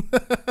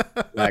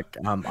 Like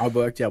I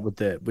worked out with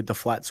the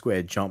flat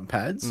square jump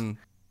pads.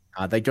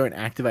 They don't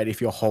activate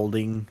if you're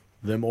holding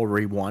them or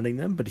rewinding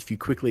them, but if you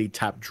quickly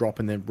tap drop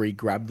and then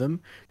re-grab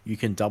them, you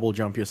can double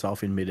jump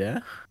yourself in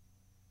midair.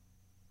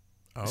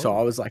 Oh. So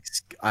I was like,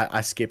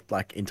 I skipped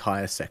like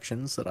entire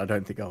sections that I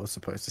don't think I was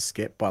supposed to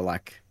skip by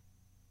like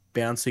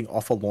bouncing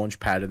off a launch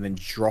pad and then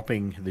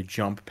dropping the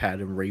jump pad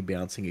and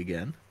rebouncing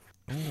again.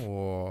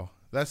 Oh,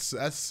 that's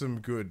some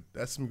good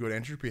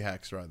entropy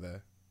hacks right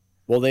there.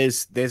 Well,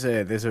 there's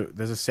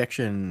a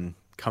section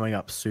coming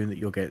up soon that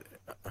you'll get,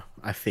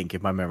 I think,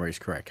 if my memory is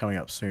correct, coming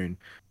up soon,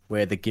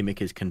 where the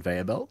gimmick is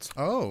conveyor belts.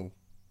 Oh.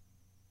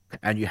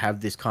 And you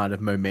have this kind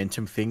of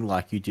momentum thing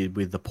like you did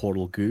with the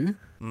portal goo.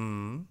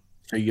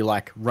 So you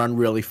like run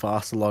really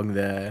fast along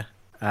the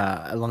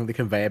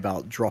conveyor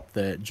belt, drop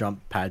the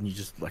jump pad, and you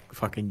just like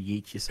fucking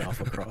yeet yourself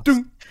across.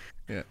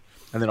 Yeah.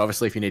 And then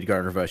obviously if you need to go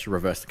in reverse, you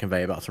reverse the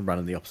conveyor belts and run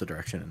in the opposite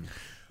direction. And,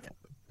 yeah.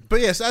 But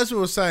yes, as we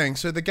were saying,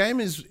 so the game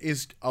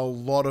is a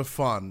lot of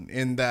fun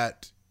in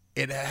that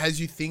it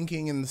has you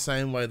thinking in the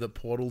same way that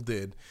Portal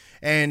did.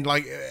 And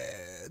like,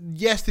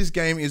 yes, this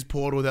game is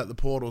Portal without the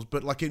portals,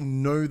 but like it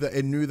knew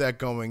that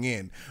going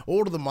in.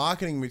 All of the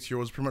marketing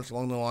material was pretty much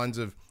along the lines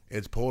of,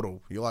 it's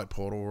Portal. You like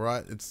Portal,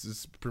 right?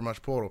 It's pretty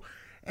much Portal.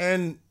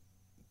 And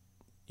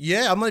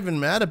yeah, I'm not even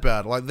mad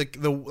about it.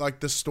 Like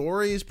the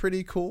story is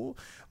pretty cool.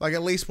 Like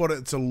at least what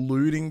it's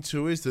alluding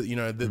to is that, you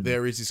know, that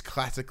there is this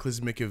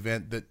cataclysmic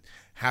event that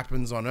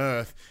happens on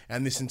Earth,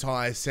 and this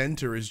entire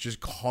center is just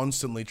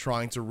constantly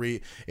trying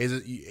to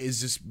is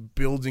just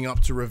building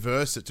up to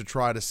reverse it, to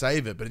try to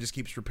save it, but it just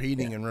keeps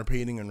repeating and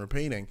repeating and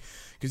repeating.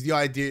 Because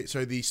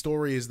the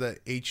story is that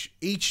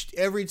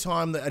every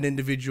time that an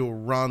individual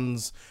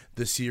runs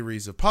the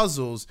series of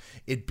puzzles,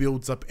 it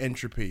builds up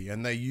entropy,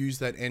 and they use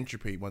that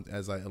entropy,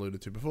 as I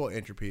alluded to before.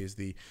 Entropy is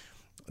the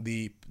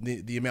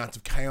amount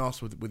of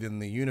chaos within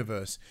the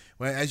universe.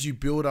 Where as you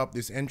build up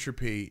this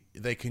entropy,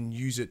 they can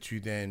use it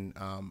to then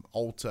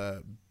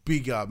alter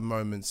bigger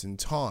moments in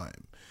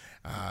time.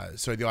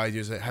 So the idea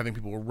is that having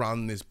people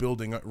run these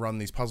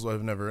puzzles over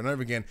and over and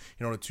over again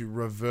in order to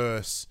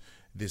reverse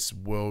this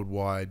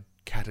worldwide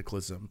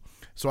cataclysm.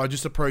 So I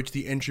just approached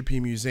the Entropy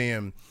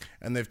Museum,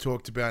 and they've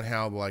talked about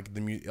how like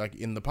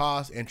in the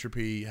past,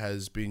 entropy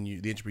has been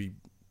the Entropy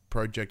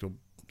Project or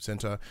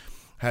Center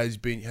has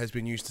been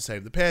used to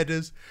save the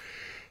pandas,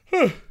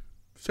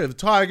 save the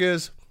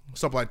tigers,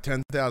 stop like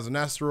 10,000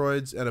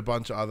 asteroids, and a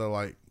bunch of other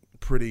like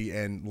pretty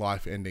and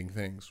life-ending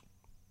things.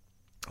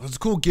 It's a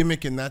cool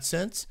gimmick in that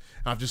sense.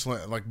 I've just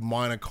like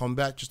minor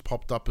combat just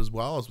popped up as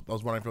well. I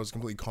was wondering if it was a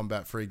completely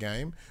combat-free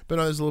game, but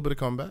no, there's a little bit of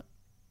combat.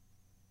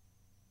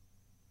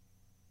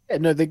 Yeah,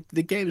 no, the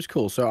game is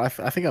cool. So I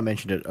think I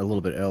mentioned it a little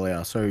bit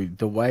earlier. So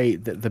the way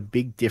the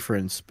big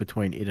difference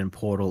between it and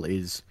Portal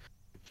is,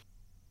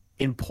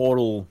 in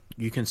Portal,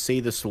 you can see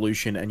the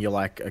solution and you're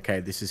like,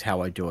 okay, this is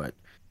how I do it.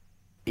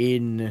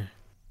 In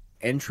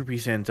Entropy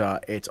Center,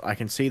 I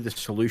can see the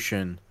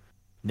solution.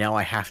 Now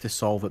I have to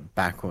solve it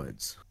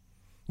backwards.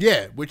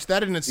 Yeah, which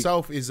that in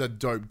itself is a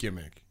dope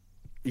gimmick.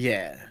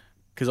 Yeah,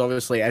 because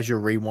obviously as you're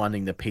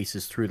rewinding the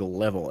pieces through the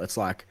level, it's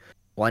like,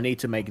 well, I need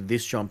to make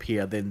this jump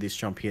here, then this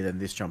jump here, then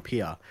this jump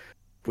here,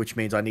 which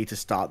means I need to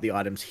start the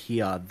items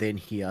here, then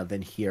here,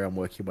 then here, and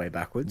work your way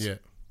backwards. Yeah.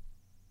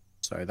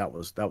 So that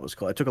was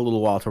cool. It took a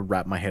little while to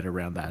wrap my head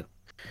around that.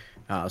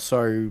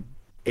 So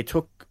it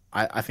took,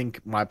 I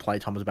think my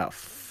playtime was about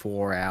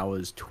 4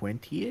 hours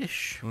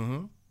 20-ish.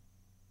 Mm-hmm.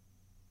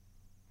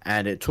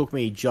 And it took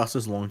me just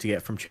as long to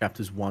get from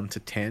chapters 1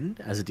 to 10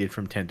 as it did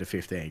from 10 to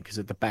 15, because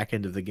at the back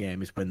end of the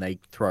game is when they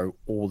throw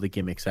all the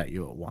gimmicks at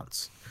you at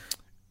once.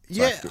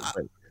 So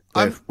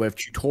we've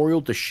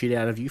tutorialed the shit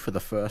out of you for the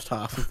first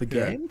half of the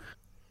game.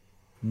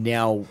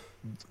 Now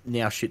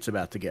shit's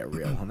about to get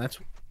real. And that's,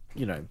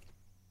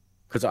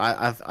 because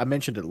I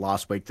mentioned it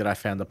last week that I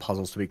found the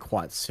puzzles to be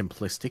quite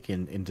simplistic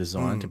in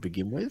design to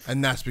begin with,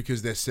 and that's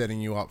because they're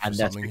setting you up for and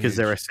something. That's because huge.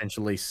 they're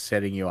essentially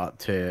setting you up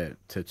to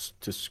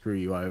screw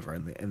you over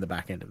in the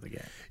back end of the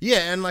game.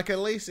 Yeah, and like at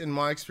least in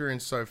my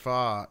experience so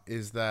far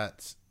is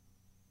that,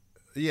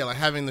 like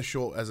having the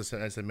short, as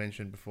I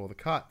mentioned before the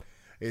cut,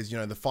 is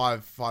the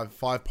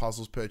five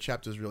puzzles per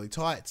chapter is really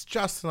tight. It's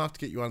just enough to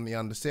get you on the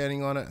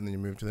understanding on it, and then you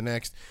move to the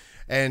next.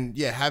 And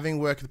having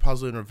worked the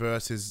puzzle in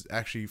reverse is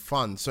actually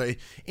fun. So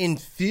in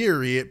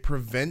theory, it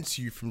prevents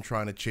you from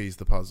trying to cheese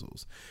the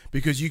puzzles,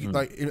 because you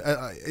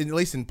at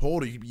least in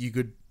Portal, you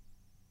could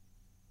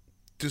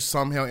just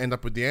somehow end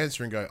up with the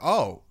answer and go,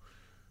 oh,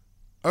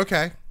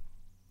 okay,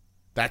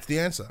 that's the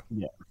answer.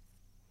 Yeah.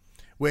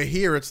 Where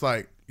here it's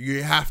like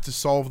you have to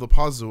solve the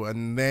puzzle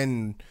and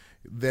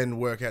then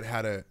work out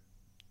how to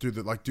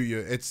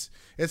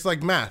it's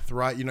like math,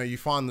 right? You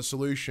find the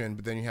solution,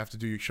 but then you have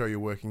to show your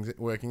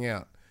working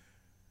out.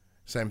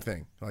 Same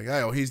thing. Like,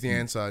 hey, here's the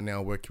answer.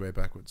 Now work your way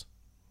backwards.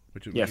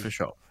 Which for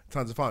sure.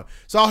 Tons of fun.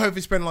 So I'll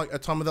hopefully spend like a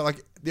time with that.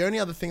 Like the only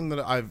other thing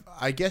that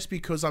I guess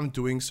because I'm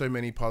doing so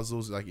many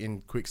puzzles like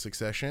in quick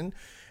succession,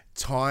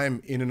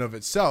 time in and of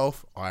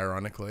itself,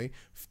 ironically,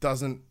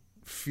 doesn't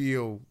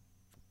feel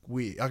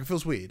weird. Like it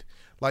feels weird.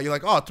 Like you're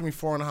like, oh, it took me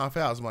 4.5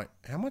 hours. I'm like,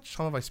 how much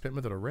time have I spent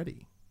with it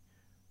already?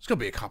 It's gonna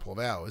be a couple of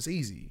hours,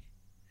 easy.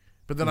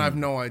 But then I have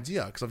no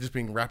idea because I've just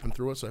been rapping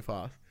through it so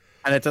fast.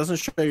 And it doesn't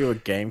show you a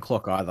game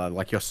clock either.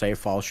 Like your save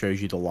file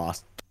shows you the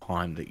last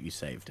time that you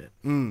saved it.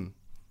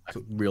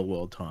 Like real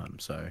world time.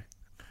 So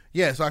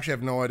yeah, so I actually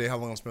have no idea how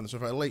long I spent this so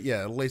far. At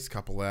least a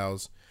couple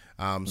hours.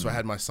 So I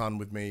had my son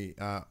with me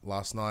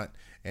last night,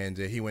 and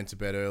he went to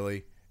bed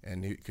early,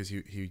 and because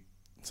he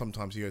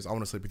sometimes he goes, I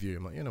want to sleep with you.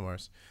 I'm like, yeah, no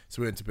worries.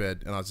 So we went to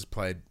bed, and I just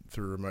played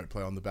through remote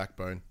play on the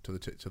Backbone to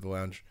the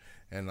lounge.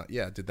 And I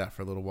did that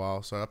for a little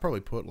while. So I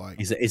probably put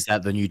like... Is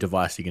that the new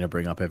device you're going to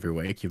bring up every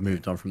week? You've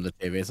moved on from the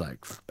TV. It's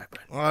like,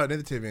 Backbone. Oh, I don't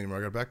need the TV anymore.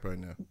 I got a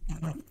Backbone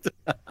now.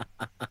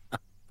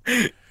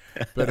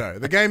 But no,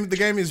 the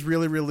game is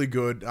really, really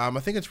good. I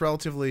think it's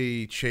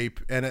relatively cheap.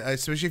 And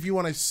especially if you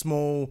want a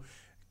small,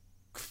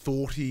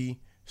 thoughty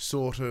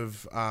sort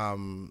of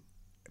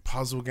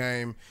puzzle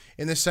game.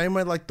 In the same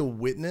way like The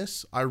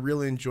Witness, I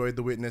really enjoyed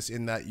The Witness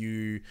in that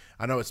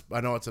I know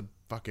it's a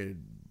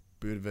fucking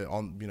bit of it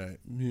on,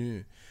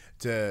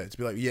 to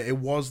be like, it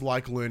was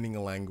like learning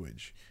a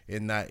language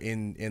in that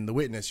in The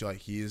Witness, you're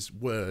like, here's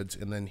words,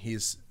 and then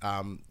here's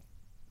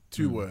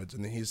two words,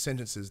 and then here's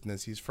sentences, and then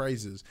here's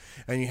phrases,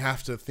 and you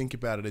have to think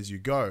about it as you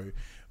go.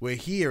 Where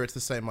here, it's the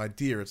same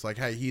idea. It's like,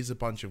 hey, here's a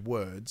bunch of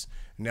words.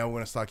 Now we're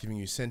going to start giving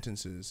you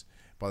sentences,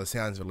 by the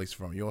sounds of it, at least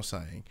from what you're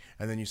saying,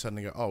 and then you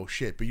suddenly go, oh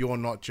shit, but you're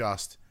not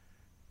just...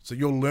 So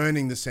you're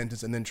learning the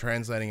sentence and then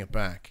translating it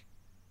back.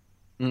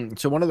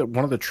 So one of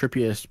the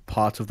trippiest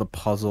parts of the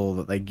puzzle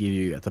that they give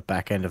you at the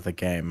back end of the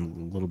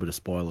game, a little bit of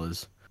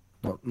spoilers,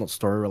 not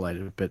story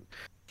related, but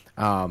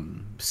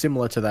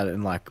similar to that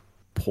in like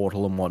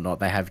Portal and whatnot,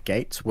 they have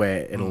gates where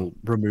it'll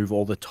remove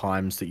all the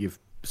times that you've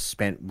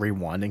spent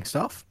rewinding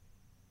stuff.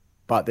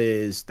 But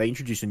they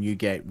introduce a new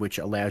gate which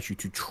allows you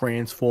to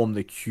transform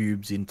the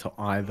cubes into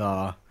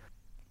either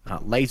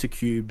laser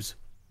cubes,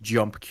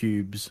 jump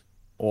cubes,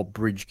 or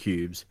bridge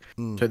cubes.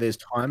 So there's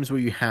times where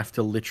you have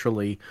to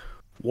literally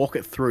walk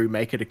it through,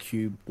 make it a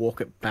cube, walk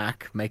it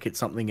back, make it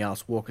something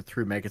else, walk it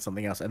through, make it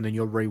something else, and then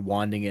you're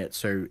rewinding it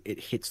so it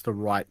hits the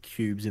right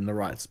cubes in the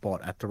right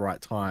spot at the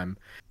right time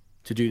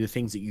to do the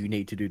things that you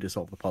need to do to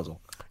solve the puzzle.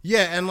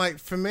 Yeah, and like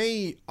for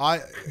me,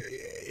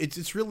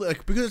 it's really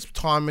like, because it's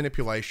time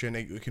manipulation,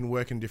 it can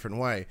work in a different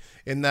way.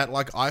 In that,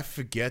 like, I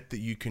forget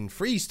that you can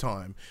freeze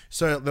time.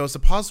 So there was a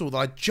puzzle that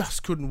I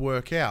just couldn't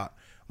work out.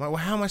 I'm like,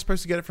 well, how am I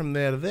supposed to get it from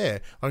there to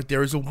there? Like,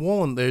 there is a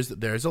wall and there's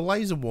a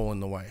laser wall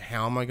in the way.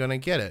 How am I going to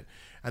get it?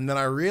 And then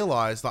I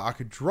realized that I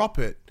could drop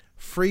it,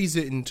 freeze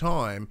it in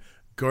time,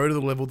 go to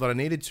the level that I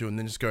needed to, and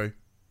then just go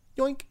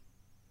yoink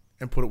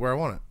and put it where I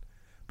want it.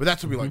 But that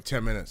took me like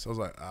 10 minutes. I was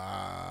like,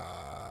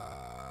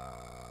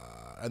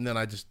 and then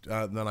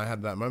then I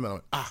had that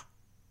moment. I went,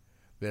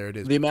 there it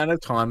is. The amount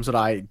of times that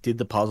I did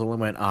the puzzle and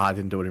went, I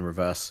didn't do it in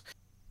reverse.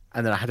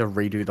 And then I had to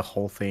redo the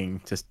whole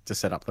thing to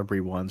set up the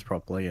rewinds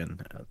properly.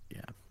 And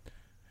yeah.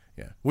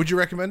 Would you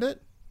recommend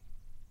it?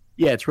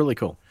 Yeah, it's really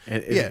cool.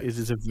 It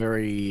is a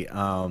very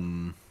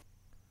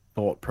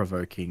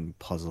thought-provoking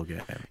puzzle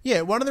game.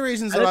 Yeah, one of the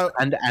reasons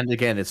and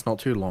again, it's not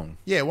too long.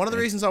 Yeah, one of the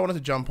reasons I wanted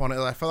to jump on it,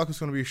 I felt like it was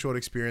going to be a short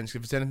experience.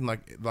 If it's anything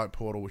like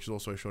Portal, which is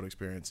also a short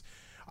experience,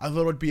 I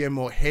thought it would be a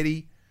more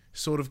heady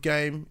sort of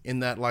game.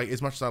 In that, like,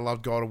 as much as I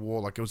loved God of War,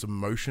 like, it was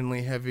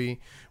emotionally heavy.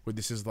 Where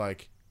this is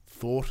like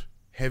thought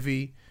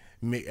heavy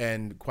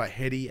and quite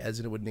heady, as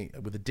it would need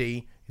with a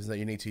D, is that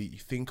you need to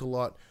think a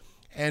lot,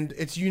 and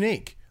it's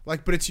unique.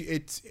 Like, but it's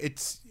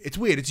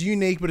weird. It's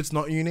unique, but it's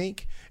not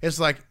unique. It's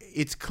like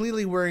it's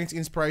clearly wearing its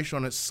inspiration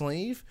on its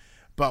sleeve,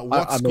 but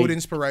what's good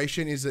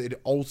inspiration is that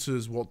it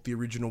alters what the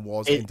original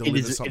was and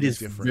delivers something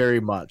different. It is very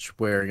much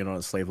wearing it on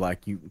its sleeve.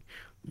 Like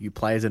you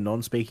play as a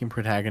non-speaking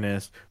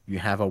protagonist. You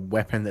have a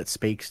weapon that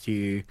speaks to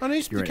you. Oh, no,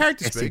 the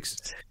character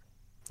speaks.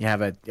 You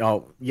have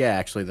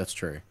actually that's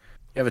true.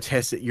 You have a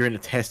test. You're in a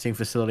testing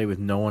facility with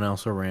no one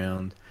else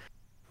around.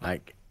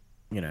 Like,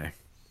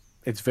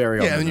 it's very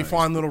and then you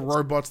find little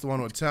robots, the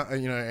one with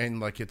and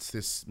like it's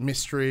this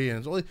mystery and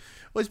it's all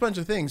these bunch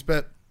of things.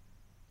 But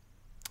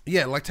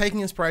yeah, like taking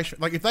inspiration,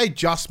 like if they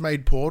just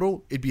made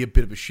Portal, it'd be a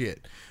bit of a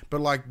shit.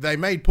 But like they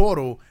made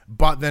Portal,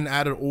 but then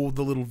added all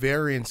the little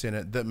variants in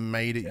it that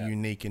made it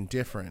unique and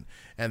different,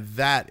 and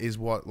that is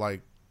what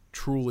like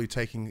truly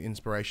taking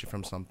inspiration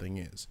from something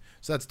is.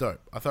 So that's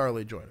dope. I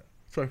thoroughly enjoyed it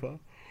so far.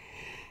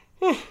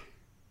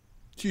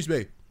 Excuse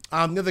me. The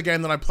other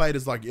game that I played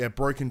is like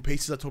Broken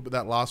Pieces. I talked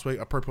about that last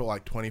week. I probably put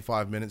like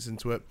 25 minutes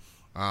into it.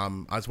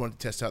 I just wanted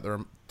to test out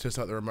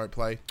the remote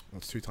play.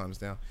 That's 2 times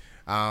now.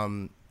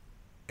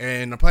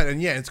 And I played it,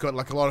 and it's got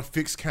like a lot of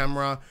fixed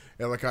camera.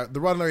 The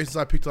one of the reasons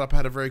I picked it up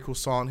had a very cool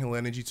Silent Hill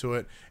energy to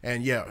it.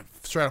 And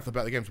straight off the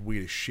bat, the game's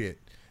weird as shit.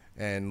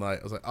 And like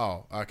I was like,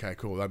 oh, okay,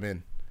 cool, I'm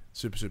in.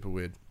 Super, super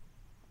weird.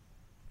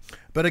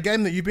 But a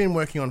game that you've been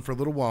working on for a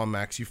little while,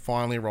 Max, you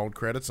finally rolled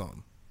credits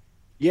on.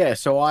 Yeah,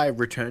 so I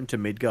returned to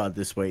Midgard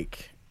this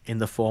week in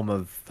the form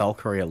of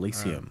Valkyrie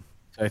Elysium.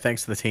 So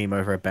thanks to the team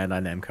over at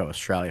Bandai Namco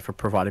Australia for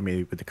providing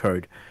me with the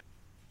code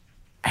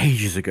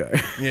ages ago.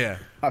 Yeah.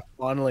 I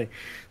finally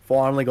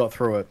got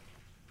through it.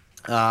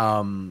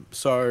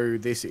 So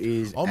this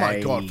is oh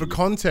my god, for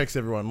context,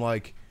 everyone,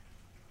 like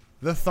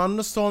the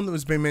thunderstorm that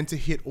was being meant to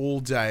hit all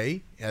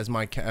day as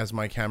my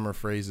camera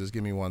freezes.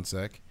 Give me 1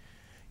 sec.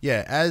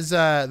 Yeah, as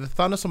the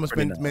thunderstorm has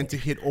been meant to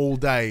hit all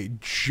day,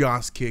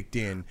 just kicked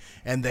in,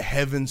 and the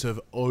heavens have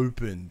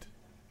opened.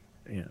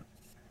 Yeah.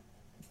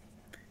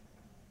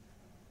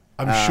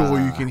 I'm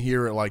sure you can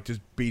hear it, like, just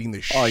beating the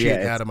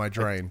shit out of my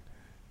drain.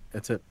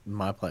 It's at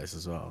my place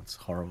as well. It's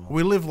horrible.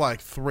 We live,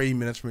 like, 3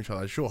 minutes from each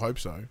other. I sure hope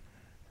so.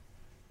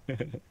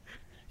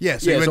 Yeah,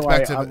 so you went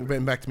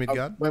back to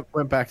Midgard?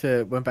 Went back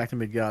to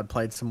Midgard,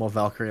 played some more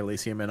Valkyrie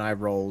Elysium, and I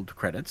rolled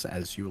credits,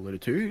 as you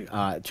alluded to.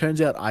 It turns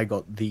out I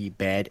got the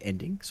bad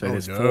ending. So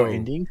there's 4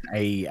 endings,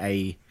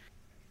 a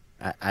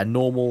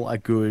normal, a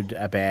good,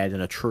 a bad,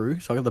 and a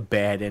true. So I got the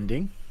bad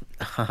ending.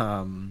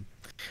 So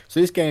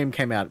this game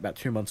came out about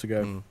 2 months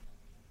ago.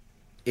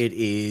 It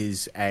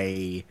is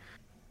a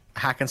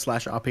hack and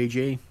slash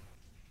RPG.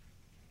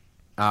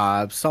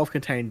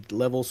 Self-contained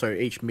level, so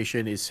each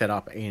mission is set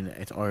up in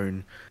its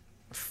own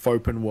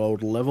open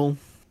world level,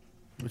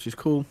 which is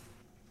cool.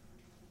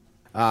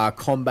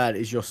 Combat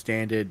is your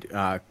standard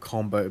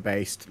combo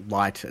based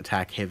light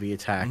attack, heavy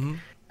attack,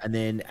 and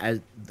then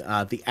as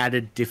the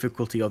added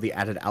difficulty or the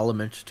added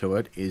element to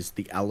it is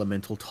the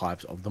elemental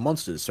types of the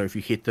monsters. So if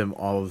you hit them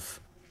of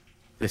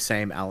the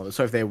same element,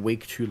 so if they're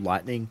weak to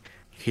lightning,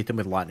 you hit them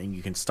with lightning,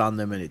 you can stun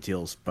them and it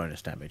deals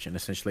bonus damage. And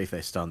essentially, if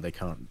they're stunned, they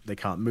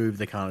can't move,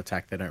 they can't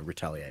attack, they don't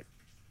retaliate.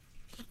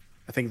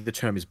 I think the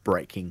term is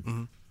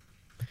breaking.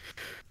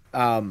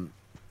 And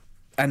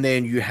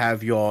then you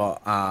have your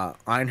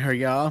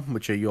Einherjar,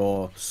 which are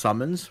your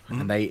summons,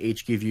 and they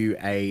each give you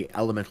a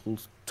elemental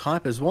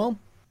type as well.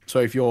 So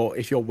if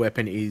your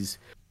weapon is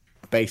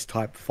base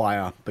type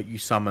fire, but you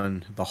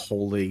summon the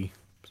Holy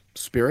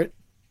Spirit,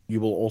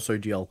 you will also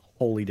deal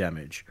holy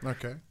damage.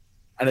 Okay.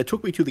 And it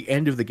took me to the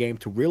end of the game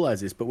to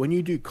realize this, but when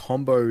you do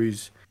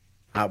combos,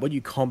 when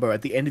you combo,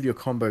 at the end of your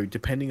combo,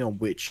 depending on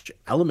which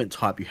element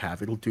type you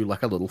have, it'll do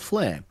like a little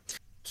flare.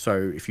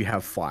 So if you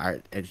have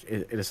fire,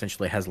 it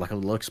essentially has like a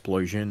little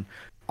explosion.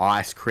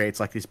 Ice creates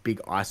like this big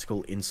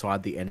icicle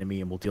inside the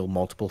enemy and will deal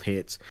multiple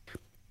hits.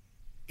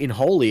 In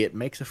Holy, it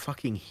makes a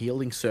fucking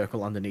healing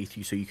circle underneath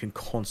you so you can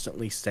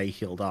constantly stay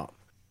healed up,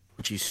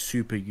 which is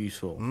super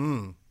useful.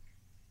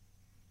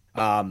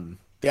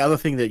 The other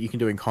thing that you can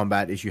do in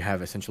combat is you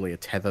have essentially a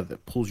tether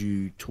that pulls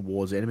you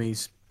towards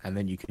enemies, and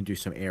then you can do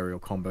some aerial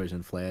combos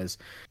and flares.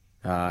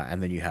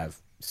 And then you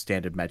have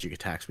standard magic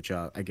attacks, which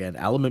are, again,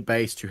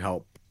 element-based to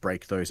help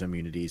break those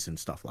immunities and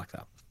stuff like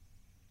that.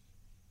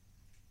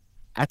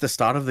 At the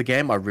start of the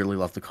game, I really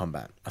loved the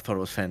combat. I thought it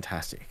was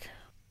fantastic.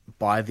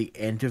 By the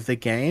end of the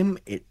game,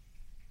 it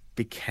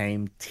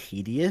became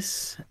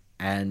tedious,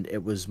 and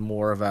it was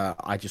more of a,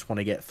 I just want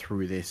to get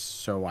through this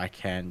so I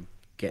can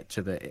get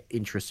to the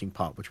interesting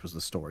part, which was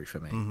the story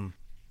for me.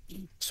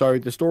 So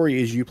the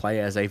story is you play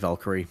as a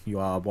Valkyrie. You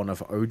are one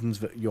of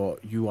Odin's.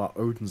 You are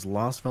Odin's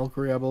last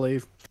Valkyrie, I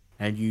believe,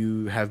 and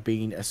you have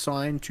been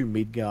assigned to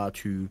Midgard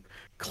to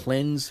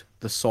cleanse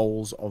the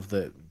souls of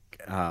the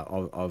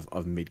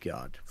of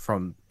Midgard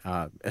from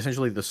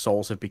essentially the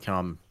souls have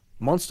become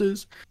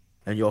monsters,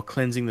 and you're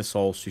cleansing the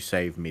souls to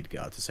save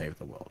Midgard, to save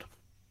the world.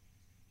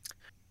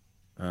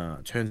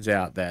 Turns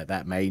out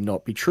that may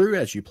not be true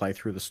as you play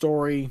through the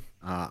story.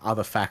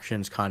 Other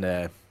factions kind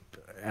of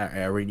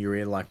are in your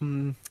ear like,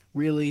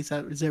 really? Is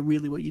that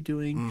really what you're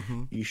doing?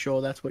 Mm-hmm. Are you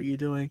sure that's what you're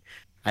doing?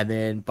 And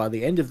then by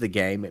the end of the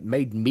game, it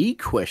made me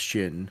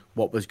question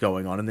what was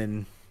going on. And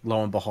then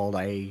lo and behold,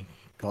 I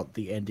got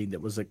the ending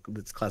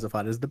that's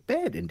classified as the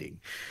bad ending.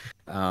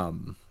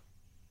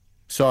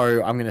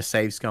 So I'm gonna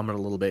save Scum it a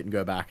little bit and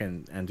go back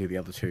and do the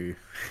other two,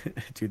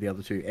 do the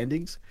other two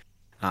endings,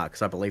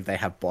 because I believe they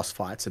have boss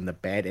fights and the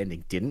bad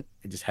ending didn't.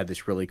 It just had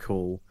this really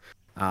cool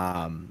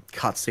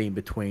cutscene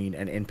between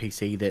an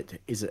NPC that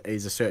is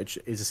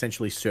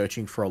essentially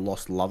searching for a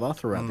lost lover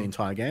throughout the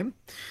entire game.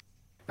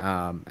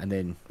 And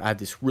then I had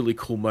this really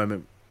cool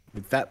moment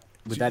with that.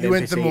 With that you NPC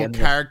went the more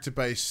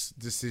character-based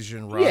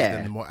decision rather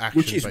than the more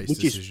action-based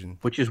decision.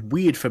 Which is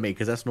weird for me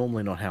because that's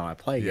normally not how I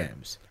play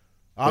games.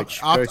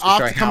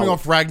 After coming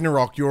off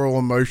Ragnarok, you're all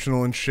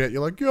emotional and shit.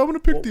 You're like, yeah, I'm going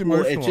to pick the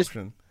emotional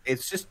option.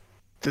 It's just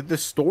the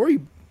story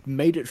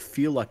made it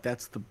feel like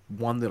that's the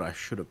one that I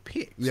should have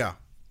picked. Yeah.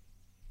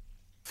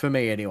 For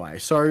me, anyway.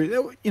 So,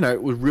 you know,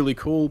 it was really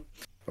cool.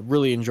 I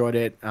really enjoyed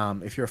it.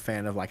 If you're a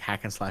fan of like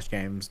hack and slash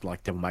games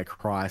like Devil May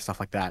Cry, stuff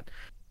like that,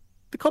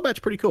 the combat's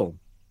pretty cool.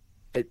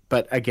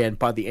 But again,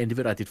 by the end of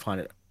it, I did find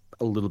it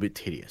a little bit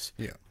tedious.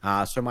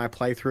 Yeah. So my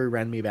playthrough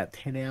ran me about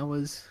 10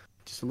 hours,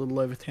 just a little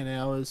over 10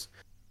 hours.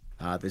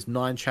 There's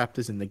 9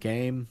 chapters in the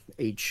game.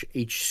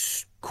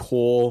 Each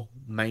core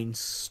main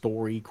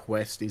story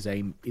quest is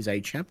a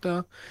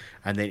chapter,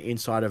 and then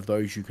inside of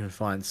those you can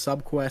find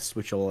subquests,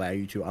 which will allow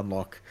you to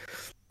unlock.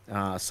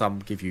 Some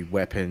give you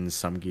weapons,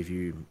 some give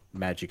you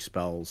magic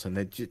spells, and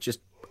they're just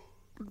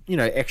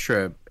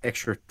extra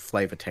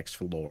flavor text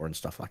for lore and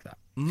stuff like that.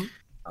 Mm-hmm.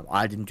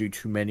 I didn't do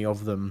too many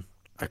of them.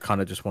 I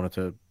kind of just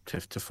wanted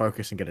to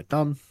focus and get it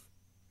done.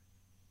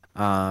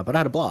 But I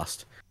had a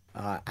blast.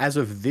 As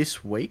of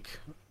this week,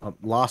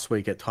 last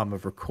week at time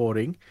of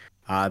recording,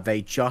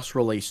 they just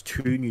released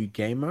 2 new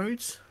game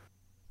modes.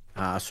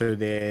 So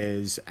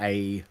there's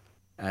an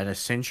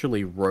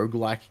essentially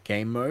roguelike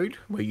game mode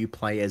where you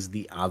play as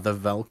the other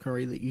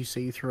Valkyrie that you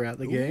see throughout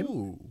the game.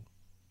 Ooh.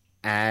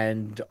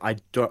 And I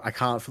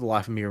can't for the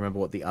life of me remember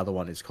what the other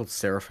one is. It's called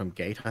Seraphim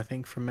Gate, I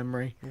think, from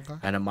memory. Okay.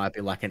 And it might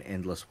be like an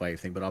endless wave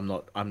thing, but I'm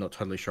not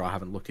totally sure. I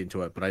haven't looked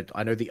into it, but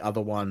I know the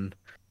other one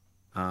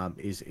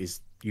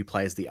is you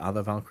play as the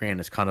other Valkyrie, and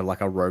it's kind of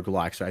like a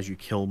roguelike. So as you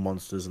kill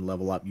monsters and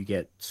level up, you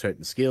get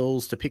certain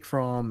skills to pick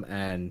from,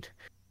 and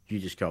you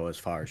just go as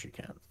far as you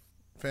can.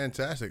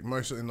 Fantastic.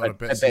 Mostly not a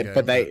Betsy game.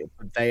 But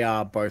they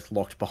are both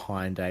locked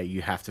behind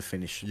you have to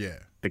finish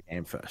the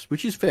game first,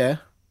 which is fair.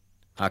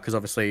 Because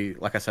obviously,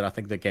 like I said, I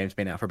think the game's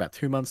been out for about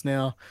 2 months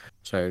now.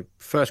 So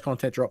first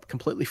content drop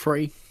completely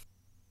free,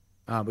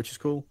 which is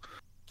cool.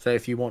 So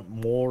if you want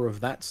more of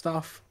that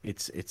stuff,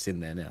 it's in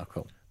there now.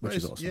 Cool. Which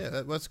is awesome.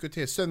 Yeah, that's good to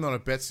hear. It's certainly not a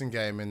Betson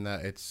game in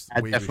that it's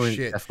weird as definitely,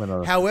 shit.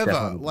 definitely However,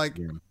 definitely like,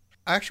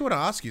 I actually want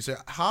to ask you, so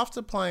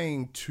after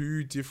playing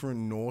 2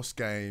 different Norse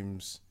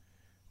games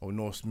or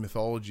Norse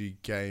mythology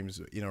games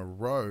in a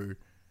row,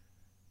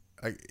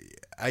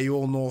 are you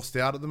all Norsed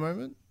out at the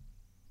moment?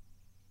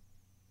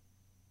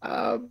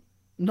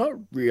 Not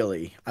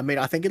really. I mean,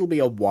 I think it'll be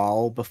a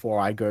while before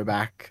I go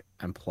back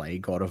and play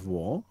God of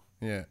War.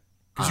 Yeah.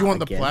 Because you want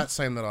the again, plat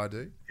same that I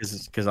do.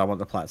 Because I want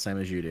the plat same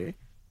as you do.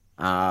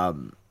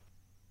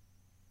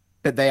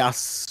 But they are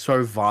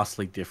so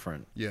vastly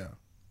different. Yeah.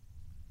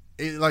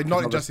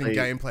 Not just in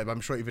gameplay, but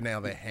I'm sure even now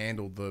they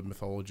handle the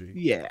mythology.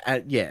 Yeah,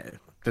 yeah.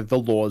 The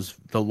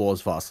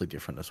law's vastly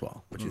different as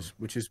well,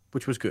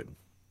 which was good.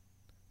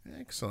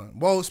 Excellent.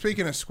 Well,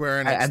 speaking of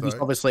Square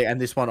Enix,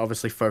 and this one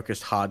obviously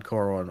focused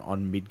hardcore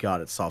on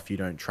Midgard itself. You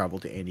don't travel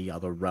to any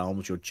other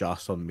realms. You're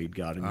just on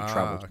Midgard, and you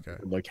travel to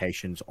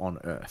locations on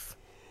Earth.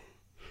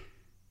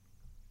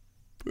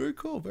 Very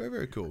cool. Very,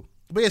 very cool.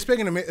 But yeah,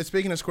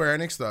 speaking of Square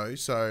Enix though,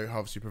 so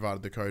obviously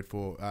provided the code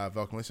for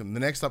Vulcanism.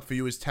 The next up for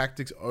you is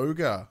Tactics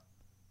Ogre.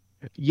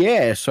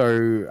 Yeah,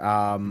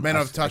 so Man,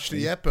 I've touched it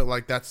yet, but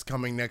like that's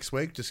coming next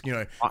week. Just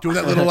doing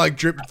that little like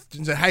drip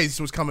and say, hey, this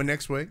was coming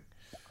next week.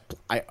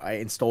 I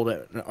installed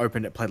it and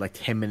opened it, played like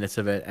 10 minutes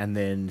of it, and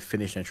then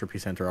finished Entropy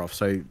Center off.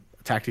 So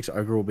Tactics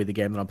Ogre will be the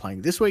game that I'm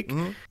playing this week.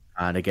 Mm-hmm.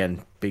 And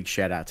again, big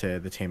shout out to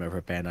the team over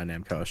at Bandai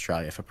Namco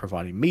Australia for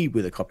providing me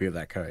with a copy of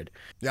that code.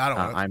 Yeah,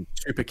 I'm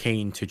super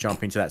keen to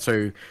jump into that.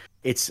 So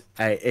it's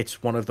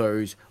one of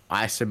those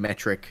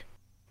isometric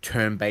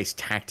turn-based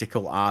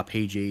tactical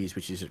RPGs,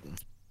 which is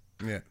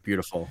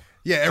beautiful.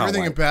 Yeah,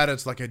 everything about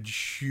it's like a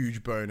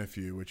huge boner for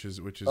you, which is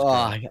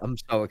great. I'm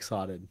so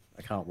excited.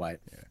 I can't wait.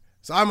 Yeah.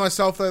 So I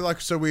myself though, I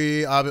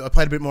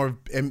played a bit more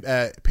of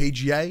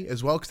PGA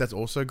as well because that's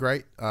also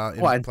great.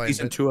 And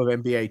season 2 of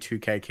NBA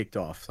 2K kicked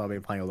off, so I've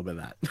been playing a little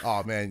bit of that.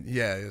 Oh man,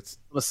 yeah,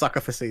 I'm a sucker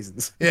for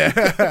seasons.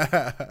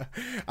 Yeah.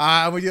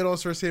 We did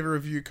also receive a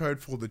review code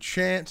for The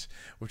Chant,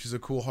 which is a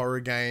cool horror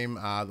game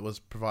that was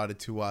provided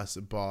to us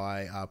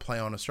by Play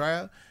On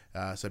Australia.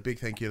 So big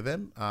thank you to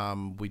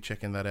them. We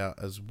checking that out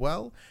as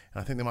well.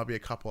 And I think there might be a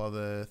couple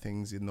other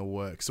things in the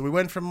works. So we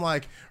went from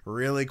like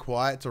really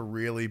quiet to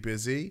really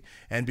busy.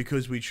 And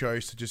because we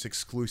chose to just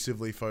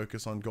exclusively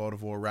focus on God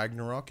of War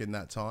Ragnarok in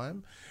that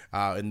time,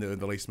 in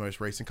the least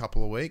most recent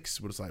couple of weeks,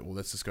 we're just like, well,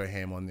 let's just go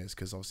ham on this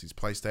because obviously it's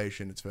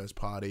PlayStation, it's first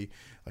party.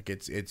 Like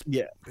this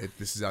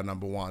is our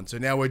number one. So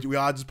now we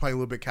are just playing a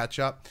little bit catch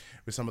up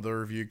with some of the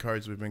review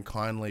codes we've been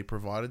kindly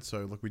provided.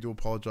 So look, we do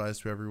apologize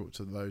to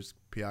those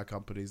PR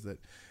companies that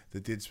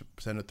did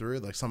send it through.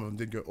 Like some of them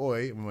did go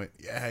oi, and we went,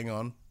 yeah, hang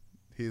on,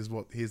 here's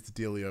the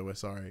dealio. We're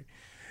sorry.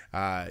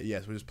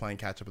 Yes, we're just playing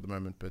catch up at the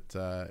moment, but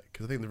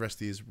because I think the rest of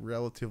the year is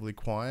relatively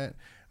quiet.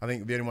 I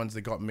think the only ones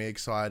that got me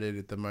excited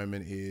at the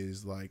moment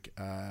is like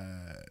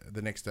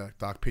the next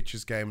Dark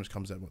Pictures game, which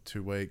comes out in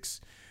 2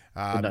 weeks.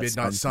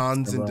 Midnight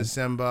Suns in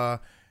December.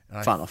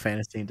 Final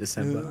Fantasy in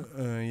December.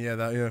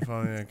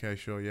 Okay,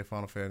 sure. Yeah,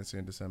 Final Fantasy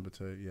in December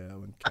too. Yeah, that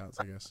one counts,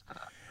 I guess.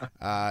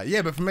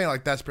 But for me,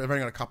 like I've only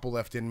got a couple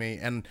left in me,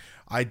 and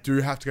I do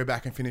have to go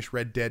back and finish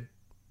Red Dead,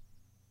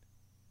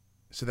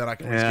 so that I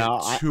can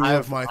get 2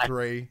 of my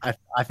 3.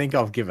 I think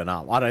I've given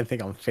up. I don't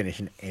think I'm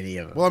finishing any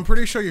of them. Well, I'm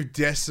pretty sure you've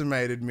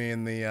decimated me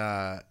in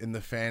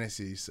the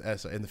fantasies,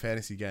 in the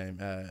fantasy game,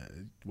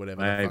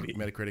 whatever the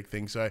Metacritic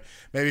thing. So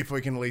maybe if we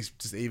can at least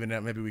just even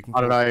out, maybe we can.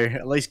 I don't know.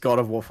 At least God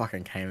of War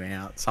fucking came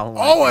out.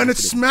 And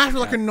it's smashed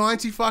like a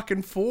 90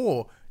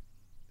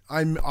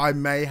 I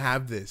may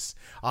have this.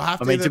 I'll have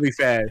to. To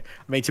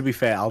be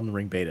fair, Elden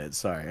Ring beat it.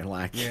 So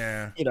like,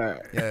 yeah, yeah.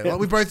 Like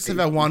we both have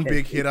our one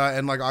big hitter,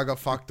 and like I got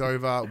fucked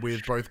over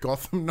with both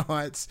Gotham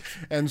Knights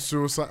and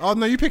Suicide. Oh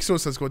no, you picked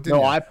Suicide Squad, didn't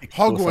you? I picked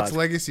Hogwarts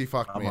Legacy.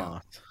 Fucked me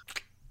up.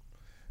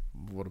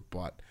 What a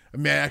butt.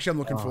 Man, actually, I'm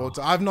looking forward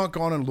to. I've not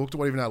gone and looked at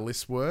what even our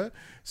lists were,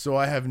 so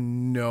I have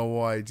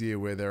no idea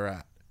where they're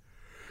at.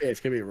 Yeah, it's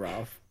gonna be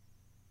rough.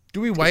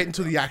 Do we wait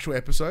until the actual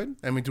episode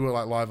and we do it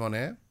like live on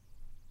air?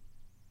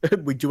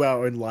 We do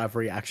our own live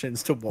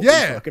reactions to what we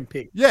fucking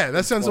pick. Yeah,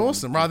 that sounds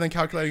awesome. Rather than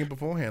calculating it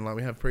beforehand like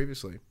we have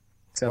previously.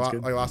 Sounds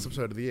good. Like last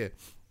episode of the year.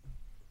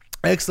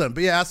 Excellent.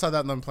 But yeah, outside that,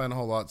 I'm not playing a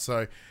whole lot.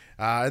 So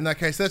in that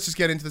case, let's just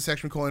get into the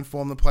section we call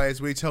Inform the Players.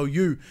 We tell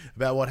you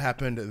about what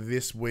happened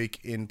this week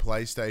in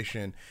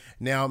PlayStation.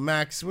 Now,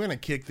 Max, we're going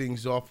to kick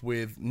things off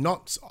with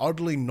not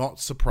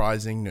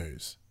surprising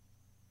news.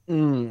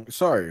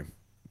 So,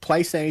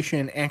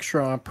 PlayStation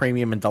Extra,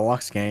 Premium, and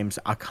Deluxe games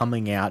are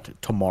coming out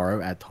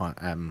tomorrow at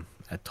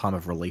time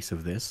of release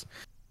of this,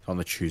 on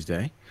the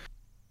Tuesday.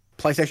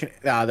 PlayStation,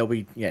 there'll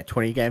be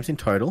 20 games in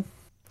total.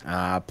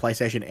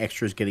 PlayStation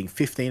Extra is getting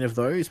 15 of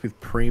those, with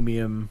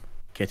Premium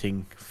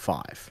getting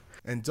 5.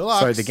 And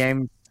Deluxe.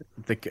 So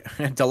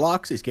the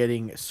Deluxe is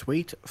getting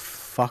sweet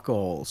fuck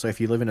all. So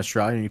if you live in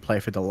Australia and you play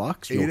for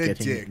Deluxe, you're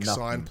getting nothing.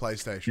 Sign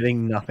PlayStation.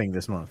 Getting nothing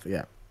this month.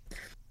 Yeah.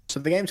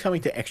 So the games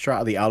coming to Extra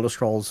are the Elder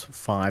Scrolls V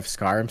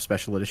Skyrim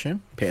Special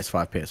Edition,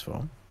 PS5,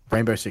 PS4,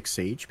 Rainbow Six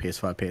Siege,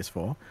 PS5,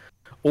 PS4.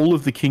 All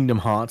of the Kingdom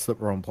Hearts that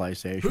were on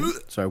PlayStation.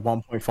 So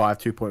 1.5,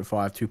 2.5,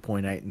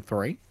 2.8, and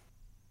 3.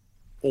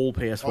 All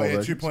PS4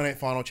 versions. 2.8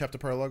 Final Chapter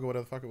Prologue or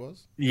whatever the fuck it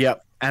was.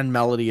 Yep. And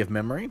Melody of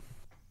Memory.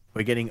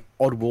 We're getting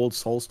Oddworld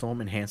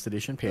Soulstorm Enhanced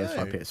Edition,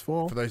 PS5,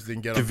 PS4. For those that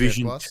didn't get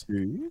Division on PS Plus.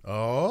 2.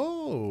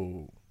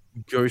 Oh.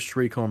 Ghost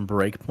Recon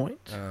Breakpoint.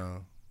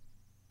 Oh.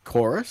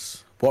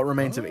 Chorus. What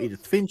Remains of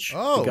Edith Finch.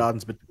 The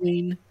Gardens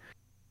Between.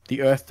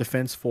 The Earth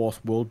Defense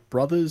Force World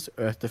Brothers,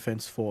 Earth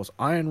Defense Force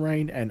Iron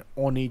Rain, and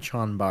Oni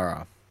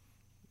Chanbara.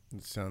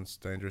 It sounds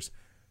dangerous.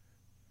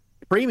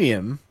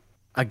 Premium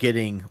are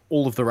getting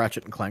all of the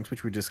Ratchet and Clanks,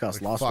 which we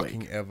discussed last week.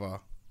 Fucking ever.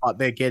 But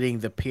they're getting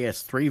the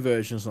PS3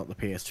 versions, not the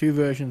PS2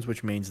 versions,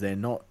 which means they're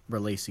not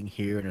releasing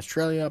here in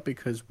Australia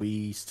because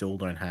we still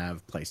don't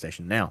have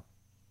PlayStation Now.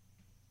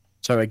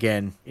 So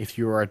again, if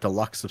you are a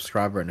deluxe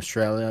subscriber in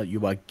Australia,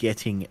 you are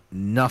getting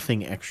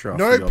nothing extra.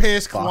 No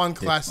PS1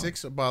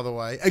 classics, by the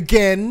way.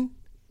 Again.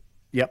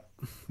 Yep.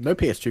 No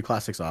PS2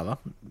 classics either.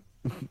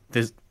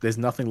 There's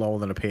nothing lower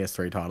than a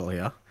PS3 title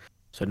here.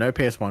 So no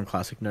PS1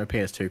 classic, no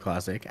PS2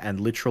 classic, and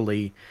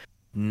literally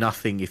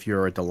nothing if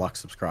you're a deluxe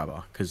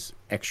subscriber, because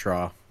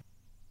Extra,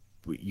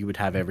 you would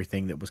have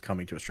everything that was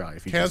coming to Australia.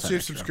 If you cancel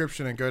your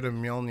subscription and go to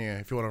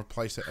Mjolnir if you want to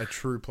replace a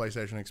true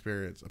PlayStation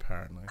experience,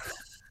 apparently.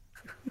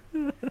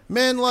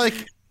 Man,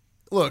 like,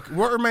 look,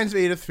 What Remains of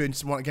Edith Finch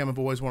is one game I've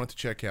always wanted to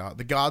check out.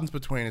 The Gardens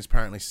Between is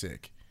apparently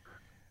sick.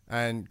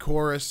 And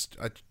Chorus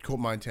caught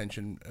my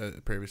attention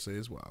previously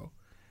as well.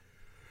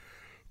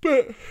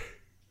 But,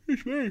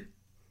 it's me.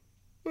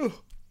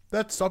 Oh,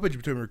 that stoppage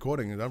between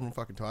recording, I'm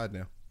fucking tired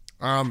now.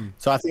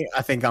 So I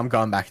think I'm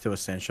going back to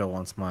Essential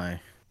once my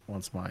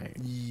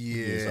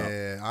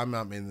yeah, I'm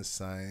not in the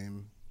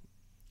same.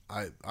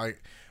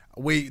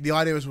 The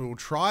idea is we'll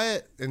try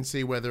it and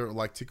see whether it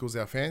like tickles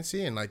our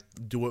fancy and like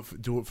do it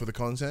for the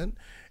content.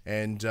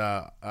 And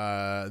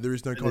there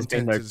is no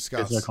content to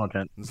discuss. There's no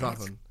content. There's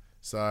nothing.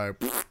 So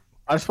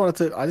I just wanted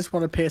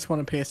PS1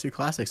 and PS2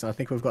 classics, and I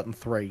think we've gotten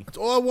 3. That's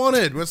all I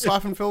wanted was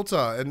Siphon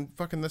Filter, and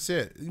fucking that's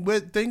it.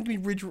 Then give me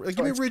Ridge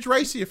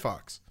Racer, you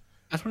fucks.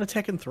 I just want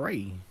a Tekken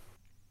 3.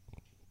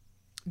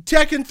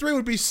 Tekken 3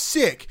 would be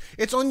sick.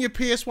 It's on your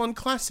PS1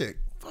 Classic.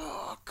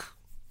 Fuck.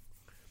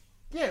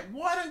 Yeah,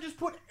 why don't you just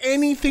put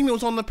anything that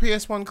was on the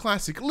PS1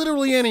 Classic?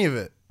 Literally any of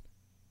it.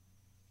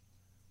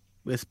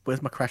 Where's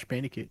my Crash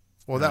Bandicoot?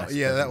 Well,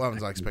 that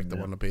one's I expect the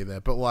one to be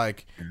there. But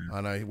like,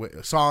 I know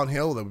Silent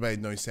Hill,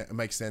 that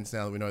makes sense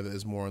now that we know that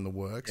there's more in the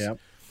works. Yep.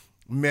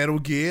 Metal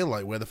Gear,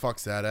 like where the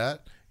fuck's that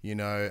at? You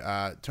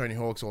know, Tony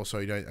Hawk's also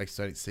you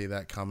don't see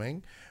that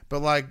coming.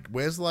 But like,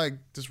 where's like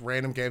just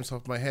random games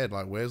off my head?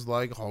 Like, where's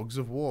like Hogs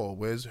of War?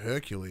 Where's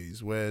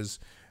Hercules? Where's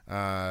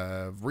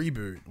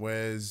Reboot?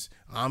 Where's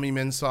Army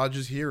Men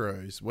Sarge's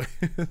Heroes?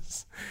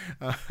 Where's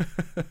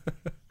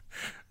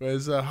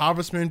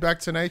Harvest Moon Back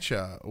to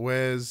Nature?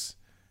 Where's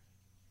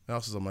what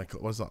else is on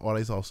what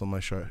is also on my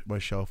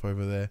shelf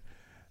over there?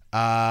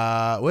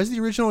 Where's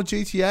the original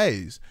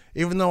GTAs?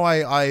 Even though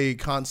I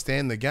can't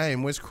stand the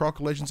game, where's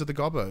Croc Legends of the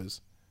Gobbos?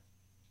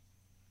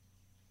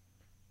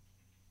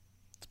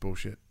 It's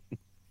bullshit.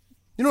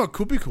 You know what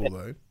could be cool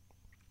though?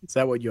 Is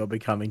that what you're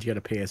becoming to get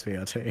a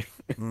PSVR 2?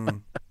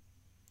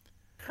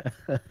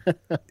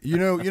 You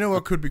know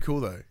what could be cool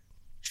though?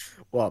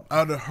 What?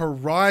 The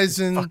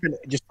Horizon.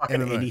 Just fucking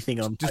MMO. anything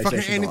on Just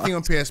fucking anything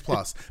on PS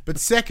Plus. But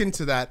second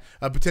to that,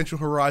 a potential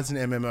Horizon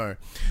MMO.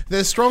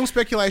 There's strong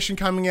speculation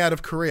coming out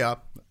of Korea.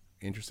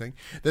 Interesting.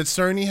 That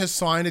Sony has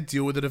signed a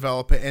deal with the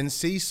developer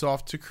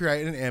NCSoft to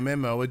create an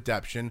MMO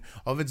adaptation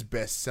of its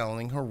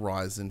best-selling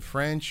Horizon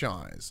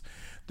franchise.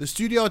 The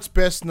studio is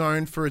best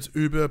known for its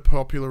uber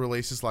popular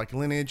releases like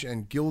Lineage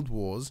and Guild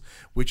Wars,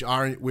 which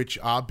are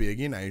big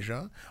in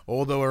Asia,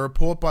 although a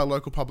report by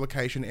local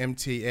publication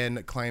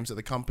MTN claims that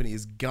the company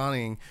is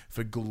gunning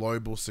for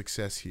global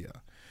success here.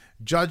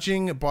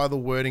 Judging by the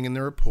wording in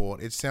the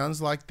report, it sounds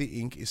like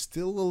the ink is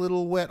still a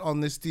little wet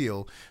on this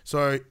deal,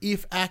 so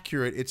if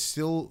accurate, it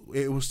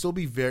will still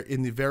be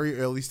in the very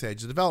early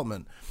stage of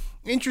development.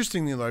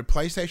 Interestingly though,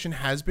 PlayStation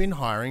has been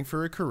hiring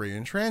for a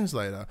Korean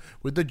translator,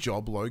 with the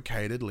job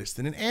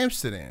listed in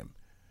Amsterdam.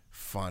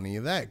 Funny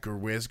that.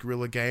 Where's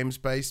Guerrilla Games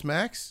based,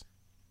 Max?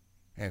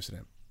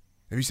 Amsterdam.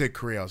 If you said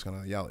Korea, I was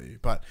going to yell at you.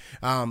 But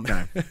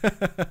No.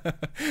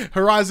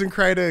 Horizon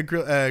Creator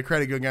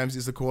Guerrilla Games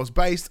is, of course,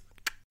 based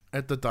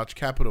at the Dutch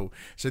capital,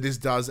 so this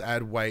does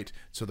add weight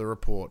to the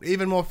report.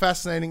 Even more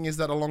fascinating is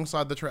that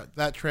alongside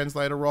that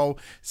translator role,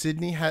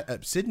 Sony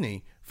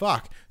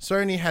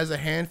has a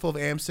handful of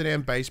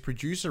Amsterdam-based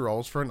producer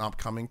roles for an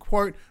upcoming,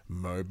 quote,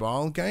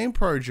 mobile game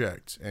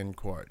project, end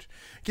quote.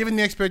 Given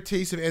the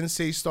expertise of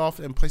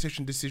NCSoft and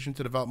PlayStation's decision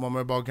to develop more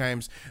mobile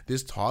games,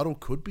 this title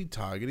could be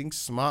targeting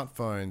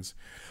smartphones.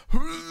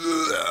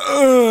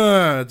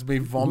 It's me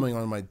vomiting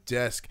on my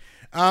desk.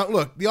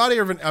 Look, the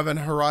idea of an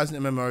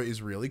Horizon MMO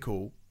is really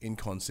cool in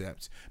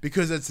concept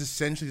because it's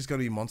essentially just going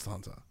to be Monster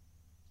Hunter.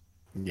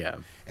 Yeah.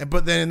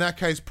 But then in that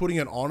case, putting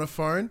it on a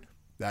phone,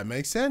 that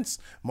makes sense.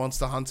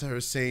 Monster Hunter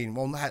has seen,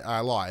 well, I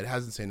lied, it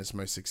hasn't seen its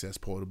most success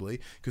portably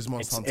because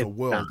Monster Hunter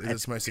World is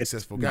its most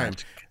successful game.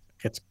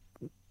 It's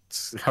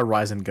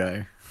Horizon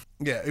Go.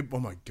 Yeah, oh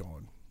my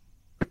God.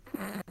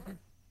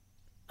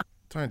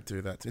 Don't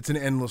do that. It's an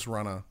endless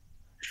runner.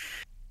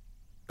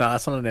 No,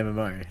 that's not an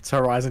MMO. It's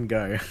Horizon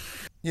Go.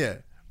 Yeah.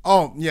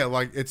 Oh, yeah,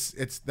 like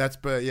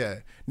but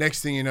yeah.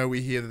 Next thing you know,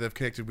 we hear that they've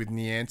connected with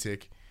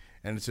Niantic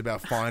and it's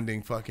about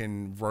finding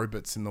fucking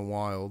robots in the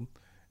wild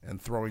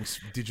and throwing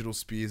digital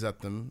spears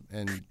at them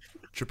and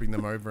tripping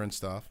them over and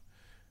stuff.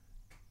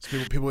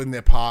 So people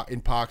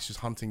in parks just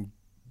hunting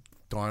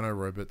dino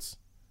robots.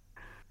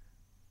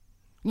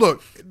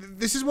 Look,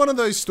 this is one of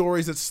those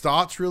stories that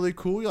starts really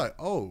cool. You're like,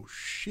 oh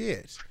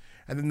shit.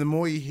 And then the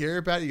more you hear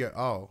about it, you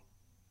go,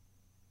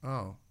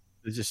 oh.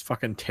 There's just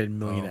fucking 10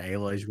 million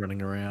Aloys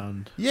running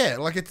around. Yeah,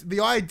 like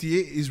the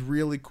idea is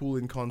really cool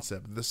in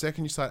concept. The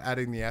second you start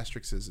adding the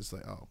asterisks, it's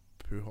like, oh,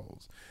 poo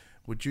holes.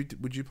 Would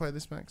you play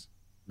this, Max?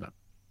 No.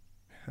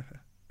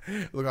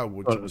 Look, I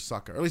would. It was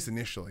sucker, or at least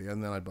initially,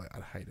 and then I'd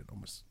hate it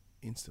almost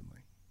instantly.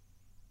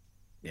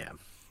 Yeah.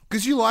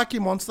 Because you like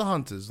your Monster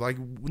Hunters, like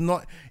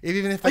not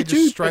even if they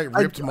just straight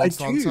ripped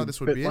Monster Hunter, this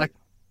would be it.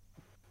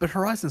 But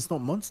Horizon's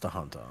not Monster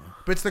Hunter.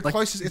 But it's the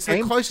closest. It's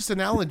the closest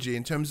analogy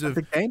in terms of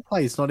the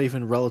gameplay is not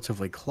even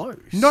relatively close.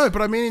 No,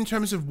 but I mean in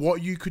terms of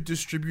what you could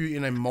distribute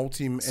in a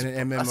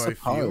MMO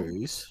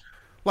feel.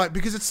 Like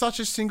because it's such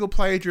a single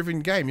player driven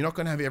game, you're not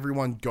going to have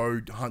everyone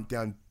go hunt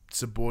down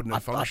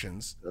subordinate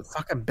functions. I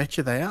fucking bet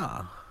you they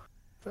are.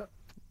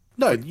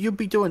 No, you'll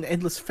be doing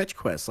endless fetch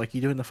quests like you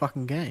do in the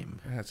fucking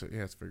game. Yeah, that's a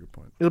very good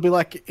point. It'll be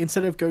like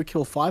instead of go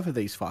kill 5 of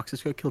these fucks,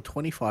 just go kill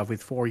 25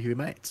 with 4 of your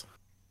mates.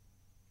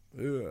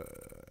 Ugh.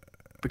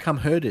 Become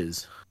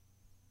herders.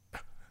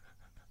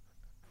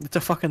 It's a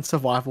fucking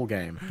survival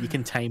game. You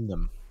can tame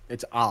them.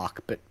 It's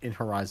Ark, but in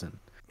Horizon.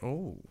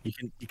 Oh.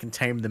 You can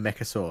tame the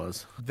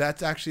mechasaurs.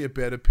 That's actually a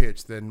better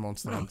pitch than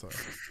Monster Hunter.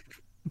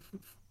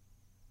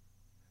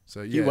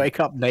 So yeah. You wake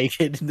up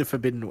naked in the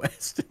Forbidden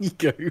West and you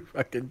go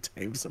fucking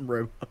tame some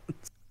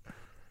robots.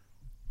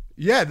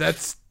 Yeah,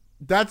 that's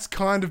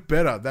kind of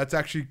better. That's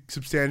actually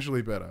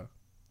substantially better.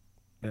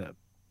 Yeah.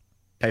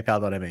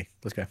 PayPal.me.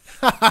 Let's go.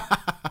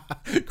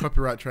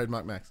 Copyright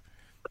trademark Max.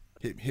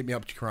 Hit me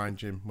up to crying,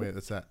 Jim. Where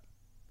that's at.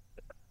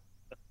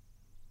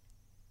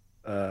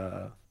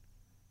 Alright.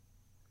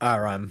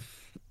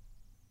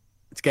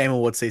 It's Game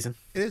Awards season.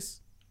 It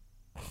is.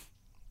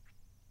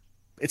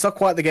 It's not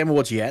quite the Game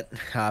Awards yet.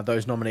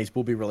 Those nominees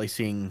will be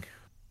releasing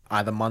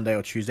either Monday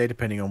or Tuesday,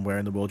 depending on where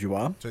in the world you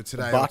are. So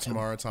today or But-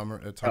 tomorrow, time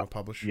of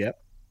publish.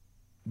 Yep.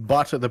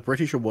 But the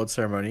British Awards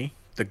ceremony,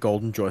 the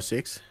Golden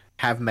Joysticks,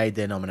 have made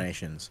their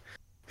nominations.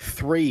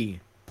 3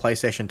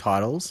 PlayStation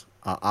titles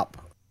are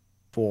up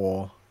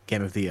for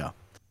Game of the Year.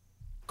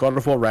 God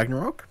of War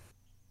Ragnarok,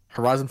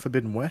 Horizon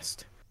Forbidden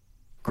West,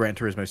 Gran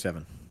Turismo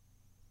 7.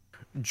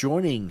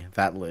 Joining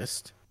that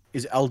list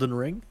is Elden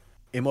Ring,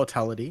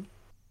 Immortality,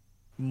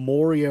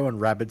 Morio and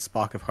Rabbids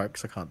Spark of Hope,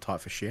 because I can't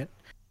type for shit,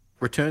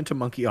 Return to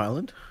Monkey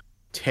Island,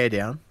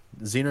 Teardown,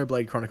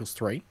 Xenoblade Chronicles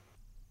 3,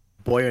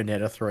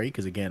 Bayonetta 3,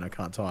 because again I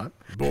can't type,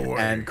 Boy.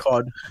 and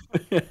COD,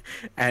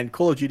 and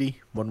Call of Duty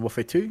Modern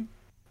Warfare 2,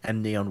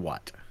 and Neon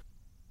White.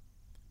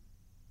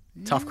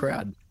 Tough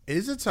crowd. It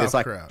is a tough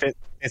crowd.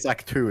 It's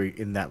like 2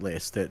 in that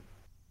list that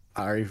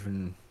are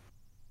even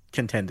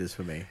contenders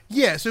for me.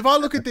 Yeah, so if I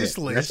look at this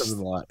The rest of list,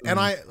 them are and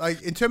I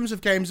like in terms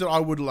of games that I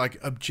would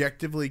like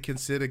objectively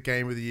consider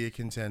Game of the Year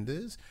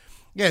contenders,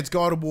 yeah, it's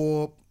God of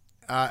War,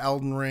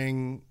 Elden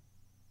Ring.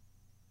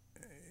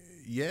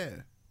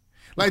 Yeah,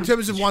 like in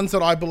terms of ones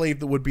that I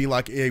believe that would be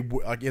like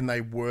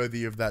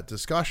worthy of that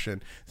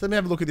discussion. So let me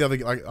have a look at the other.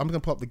 Like, I'm going to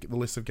pull up the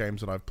list of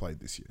games that I've played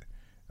this year,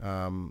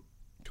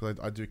 because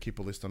I do keep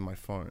a list on my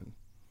phone.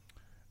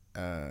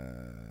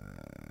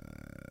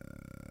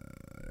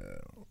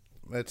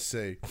 Let's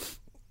see.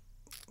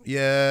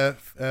 Yeah,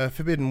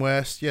 Forbidden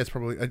West. Yeah, it's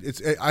probably.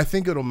 I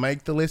think it'll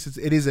make the list.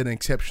 It is an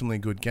exceptionally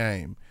good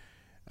game.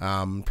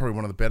 Probably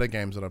one of the better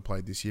games that I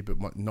played this year.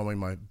 But knowing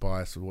my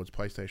bias towards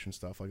PlayStation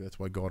stuff, like that's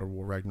why God of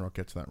War Ragnarok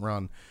gets that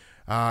run.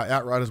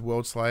 Outriders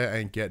World Slayer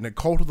ain't getting it.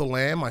 Cult of the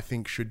Lamb, I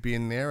think, should be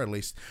in there at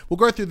least. We'll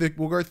go through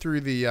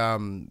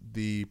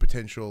the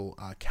potential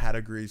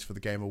categories for the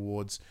Game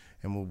Awards,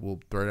 and we'll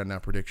throw down our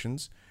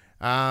predictions.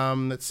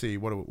 Let's see,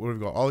 what have we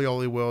got? Oli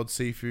Oli World,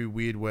 Sifu,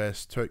 Weird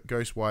West,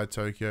 Ghostwire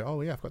Tokyo.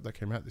 Oh yeah, I forgot that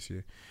came out this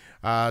year.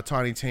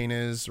 Tiny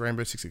Tina's,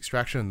 Rainbow Six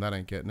Extraction, that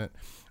ain't getting it.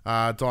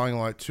 Dying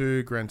Light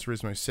 2, Gran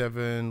Turismo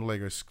 7,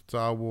 Lego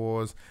Star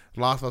Wars,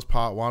 Last of Us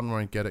Part 1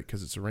 won't get it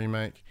because it's a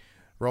remake.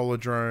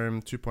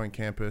 Rollerdrome, 2 Point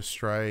Campus,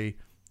 Stray,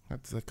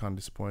 that's kind of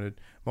disappointed.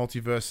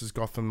 Multiverses,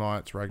 Gotham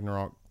Knights,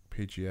 Ragnarok,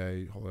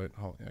 PGA, Hollow,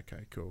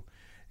 okay, cool.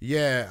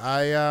 Yeah,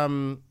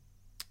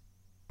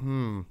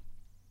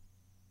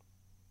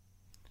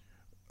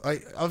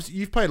 obviously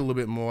you've played a little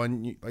bit more,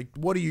 and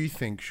what do you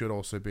think should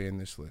also be in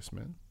this list,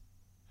 man?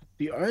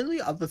 The only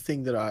other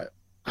thing that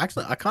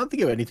I can't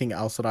think of anything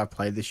else that I've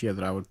played this year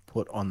that I would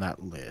put on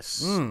that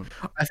list.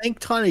 I think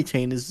Tiny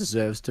Tina's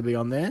deserves to be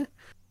on there.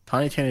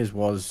 Tiny Tina's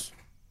was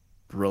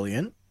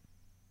brilliant,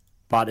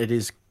 but it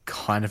is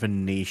kind of a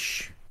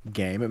niche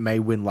game. It may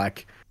win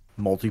like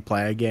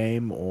multiplayer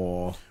game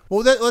or.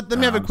 Well, let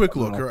me have a quick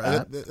look.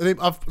 Like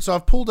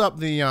I've pulled up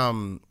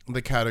the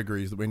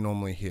categories that we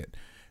normally hit.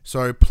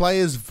 So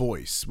player's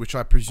voice, which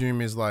I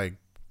presume is like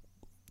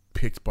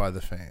picked by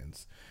the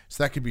fans.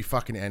 So that could be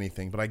fucking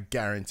anything, but I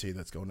guarantee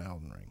that's going to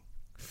Elden Ring.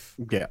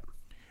 Yeah.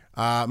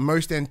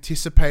 Most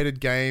anticipated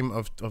game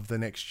of the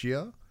next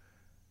year.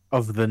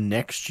 Of the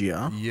next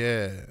year?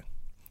 Yeah.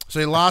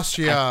 So last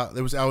year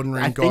there was Elden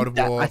Ring, God of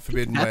War,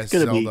 Forbidden West,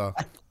 Zelda.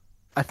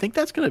 I think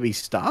that's going to be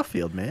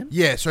Starfield, man.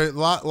 Yeah, so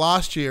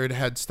last year it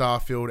had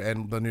Starfield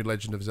and the new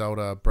Legend of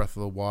Zelda, Breath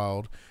of the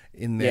Wild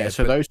in there. Yeah,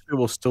 so those two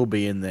will still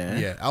be in there.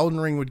 Yeah, Elden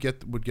Ring would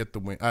get the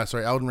win.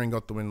 Elden Ring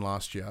got the win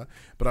last year,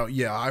 but I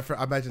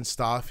imagine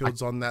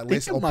Starfield's on that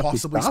list, or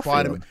possibly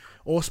Spider-Man.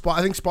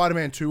 I think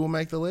Spider-Man 2 will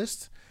make the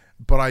list,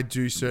 but I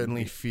do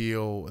certainly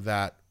feel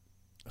that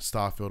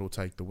Starfield will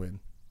take the win.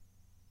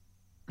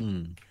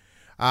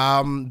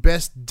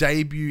 Best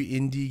debut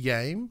indie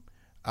game.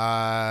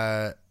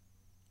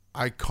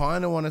 I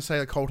kind of want to say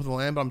the Cult of the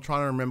Lamb, but I'm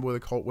trying to remember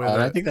where I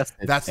don't think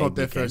that's not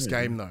their first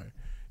game though.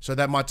 So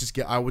that might just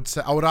get. I would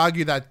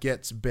argue that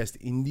gets best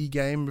indie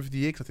game of the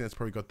year, because I think that's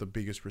probably got the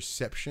biggest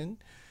reception.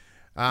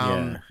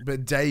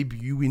 But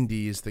debut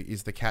indie is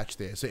the catch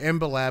there. So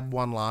Ember Lab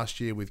won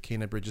last year with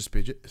Kena Bridges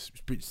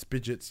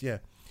Spidgets. Yeah,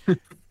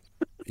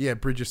 yeah,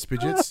 Bridges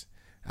Spidgets.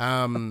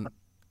 And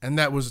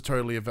that was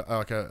totally that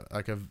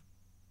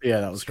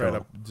was straight cool.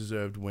 up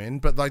deserved win.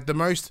 But like the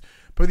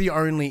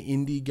only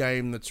indie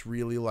game that's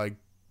really like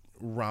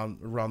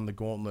run the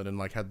gauntlet and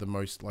like had the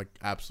most like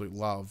absolute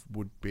love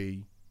would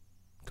be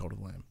Cult of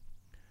the Lamb.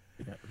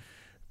 Yeah.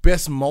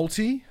 Best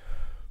multi.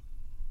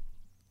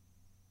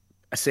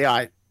 See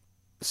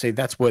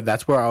that's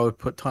where I would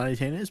put Tiny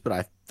Tina's, but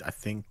I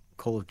think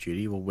Call of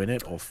Duty will win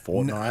it, or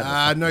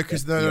Fortnite. No,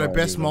 because the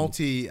best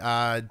multi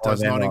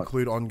does not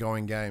include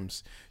ongoing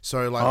games.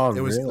 So like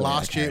it was really?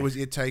 last year. It was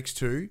It Takes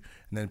Two,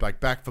 and then like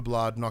Back for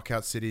Blood,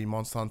 Knockout City,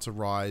 Monster Hunter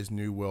Rise,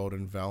 New World,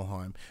 and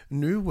Valheim.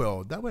 New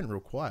World, that went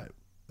real quiet.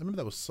 I remember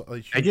that was a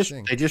huge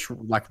thing. They just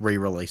like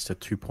re-released a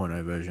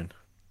 2.0 version.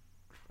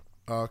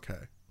 Okay.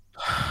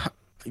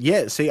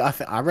 Yeah, see,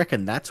 I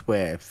reckon that's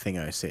where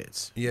Thingo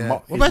sits. Yeah.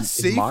 What about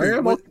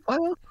Mario Sifu?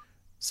 multiplayer?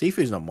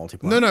 Sifu's not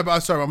multiplayer. No, but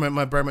sorry,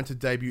 my brain went to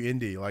debut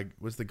indie. Like,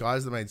 was the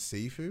guys that made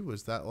Sifu,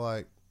 was that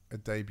like a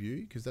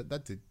debut? Because that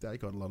got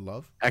a lot of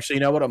love. Actually,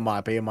 you know what it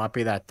might be? It might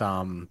be that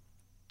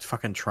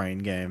fucking train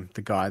game.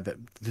 The guy that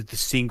the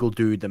single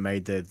dude that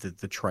made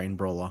the train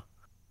brawler,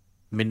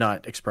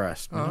 Midnight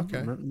Express. Oh,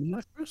 okay.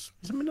 Midnight Express?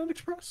 Is it Midnight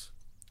Express?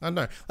 I don't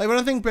know. Like, when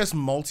I think best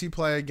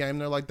multiplayer game,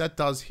 though, like, that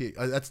does hit.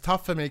 That's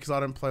tough for me because I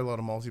don't play a lot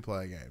of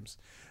multiplayer games.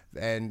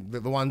 And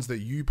the ones that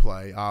you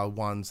play are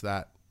ones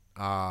that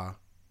are...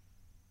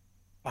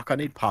 Fuck, I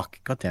need Puck.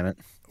 God damn it.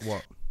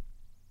 What?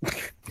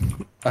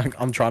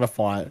 I'm trying to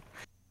find...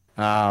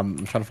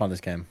 I'm trying to find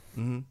this game.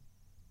 Mm-hmm.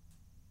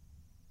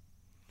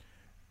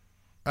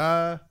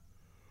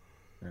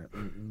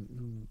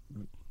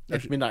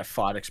 It's Midnight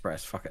Fight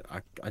Express. Fuck it.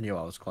 I knew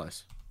I was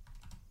close.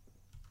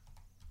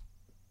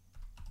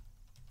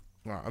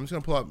 All right, I'm just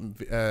going to pull up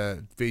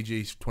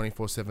VG's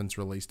 24/7's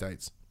release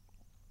dates.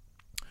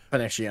 For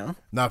next year?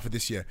 No, for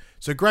this year.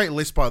 So great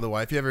list, by the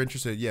way. If you're ever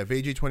interested, yeah,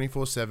 VG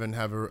 24/7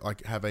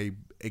 have a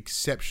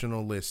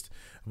exceptional list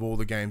of all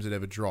the games that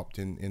ever dropped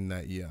in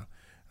that year.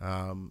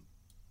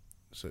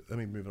 So let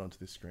me move it onto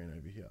this screen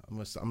over here. I'm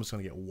just going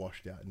to get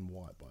washed out in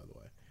white, by the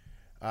way.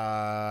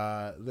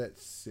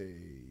 Let's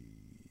see.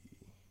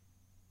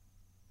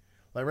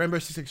 Like Rainbow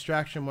Six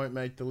Extraction won't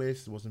make the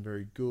list. It wasn't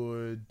very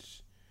good.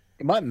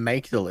 It might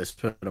make the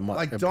list, but it might.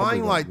 Like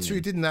Dying Light 2,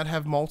 didn't that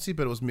have multi,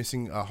 but it was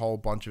missing a whole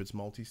bunch of its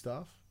multi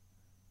stuff?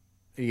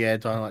 Yeah,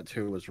 Dying Light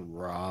 2 was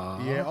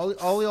rough. Yeah,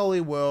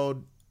 Ollie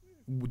World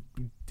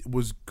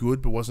was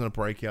good, but wasn't a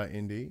breakout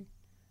indie.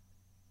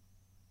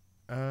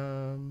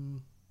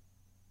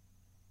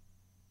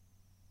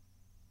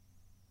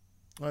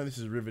 Oh, this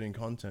is riveting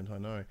content, I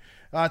know.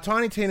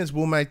 Tiny Tina's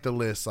will make the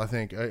list, I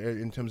think,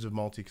 in terms of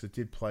multi, because it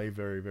did play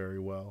very, very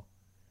well.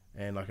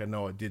 And, like, I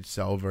know it did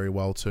sell very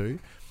well, too.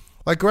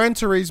 Like, Gran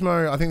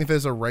Turismo, I think if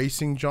there's a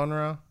racing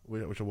genre,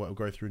 which I'll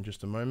go through in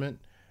just a moment.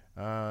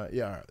 Yeah,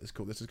 all right, that's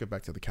cool. Let's just go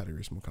back to the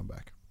categories and we'll come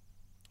back.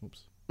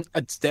 Oops.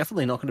 It's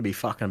definitely not going to be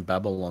fucking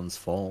Babylon's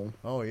Fall.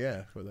 Oh,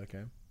 yeah, for that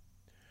game.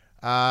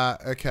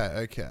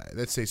 Okay.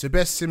 Let's see. So,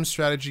 best sim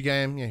strategy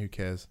game. Yeah, who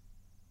cares?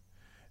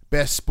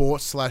 Best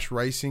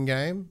sports/racing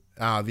game.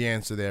 The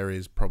answer there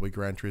is probably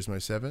Gran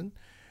Turismo 7.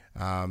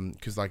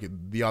 Because, like,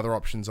 the other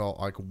options are,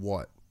 like,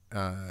 what?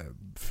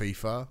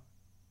 FIFA?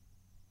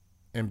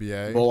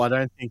 NBA? Well, I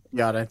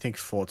don't think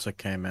Forza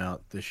came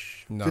out this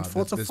No, Did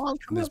Forza 5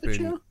 come out this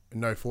year?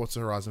 No,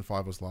 Forza Horizon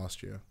 5 was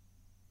last year.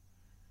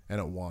 And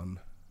it won.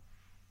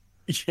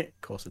 Yeah,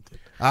 of course it did.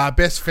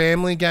 Best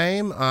family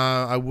game.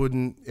 I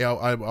wouldn't.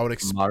 I would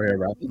expect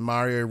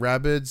Mario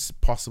Rabbids,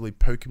 possibly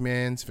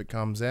Pokemans if it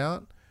comes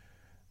out.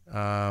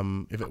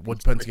 If it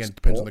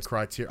depends on the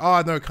criteria.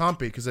 Oh no, it can't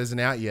be because there's an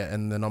out yet,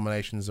 and the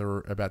nominations are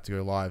about to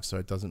go live, so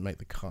it doesn't make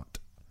the cut.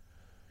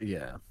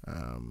 Yeah.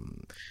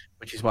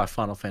 Which is why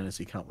Final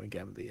Fantasy can't win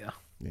Game of the Year.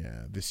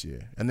 Yeah, this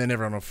year, and then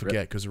everyone will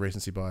forget because of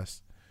recency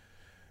bias.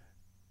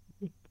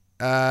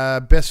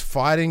 Best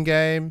fighting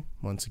game.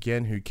 Once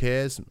again, who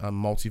cares?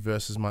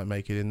 Multiverses might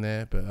make it in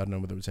there, but I don't know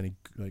whether it's any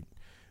like.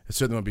 It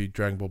certainly won't be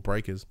Dragon Ball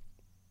Breakers.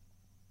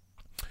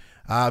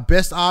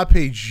 Best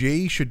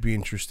RPG should be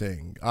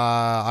interesting.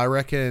 I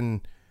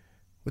reckon.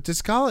 What did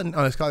Scarlet?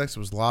 Oh, Scarlet Nexus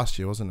was last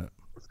year, wasn't it?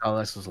 Scarlet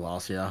Nexus was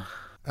last year.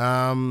 Do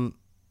you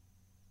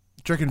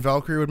reckon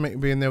Valkyrie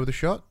would be in there with a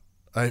shot?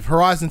 If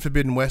Horizon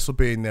Forbidden West will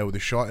be in there with a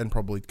shot and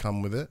probably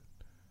come with it.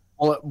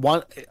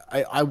 Well,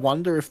 I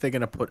wonder if they're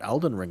going to put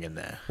Elden Ring in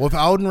there. Well, if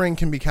Elden Ring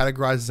can be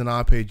categorized as an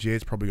RPG,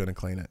 it's probably going to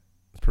clean it.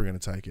 It's probably going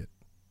to take it.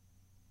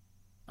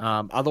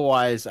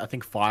 Otherwise, I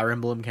think Fire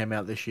Emblem came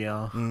out this year.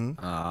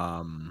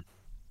 Mm-hmm.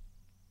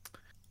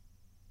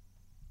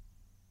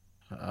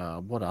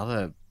 What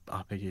other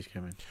RPGs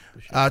came in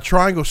this year?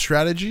 Triangle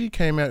Strategy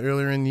came out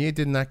earlier in the year.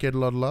 Didn't that get a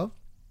lot of love?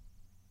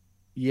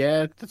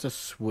 Yeah, that's a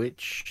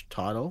Switch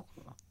title.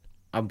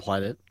 I haven't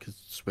played it because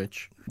it's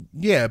Switch.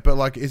 Yeah, but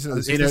like, isn't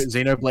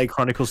Xenoblade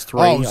Chronicles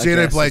 3? Oh,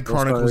 Xenoblade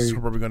Chronicles is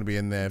probably going to be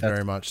in there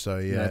very much. So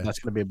yeah, that's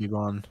going to be a big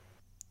one.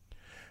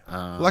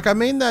 Like, I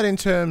mean that in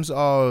terms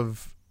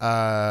of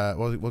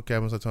what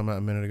game was I talking about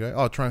a minute ago?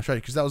 Oh, Triangle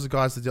Strategy, because that was the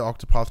guys that did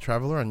Octopath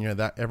Traveler, and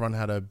that everyone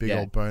had a big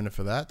old boner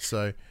for that.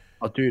 So,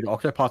 oh, dude,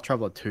 Octopath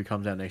Traveler 2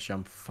 comes out next year.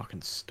 I'm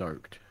fucking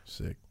stoked.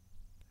 Sick.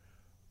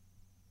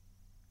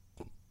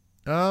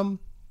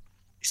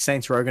 Is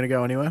Saints Row going to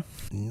go anywhere?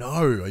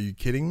 No, are you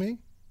kidding me?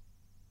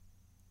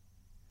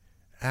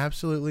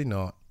 Absolutely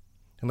not.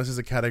 Unless there's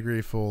a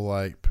category for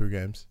like poo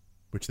games,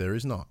 which there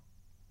is not,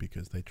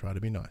 because they try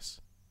to be nice.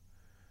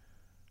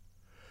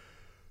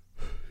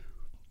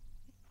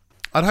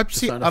 I'd hope to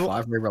see. Persona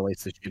 5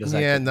 re-release this year. Does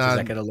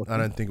that get a look I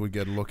don't think we'd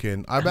get a look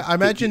in. I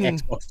imagine.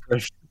 Xbox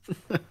version.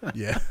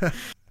 Yeah,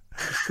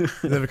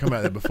 never come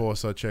out there before,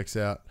 so it checks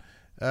out.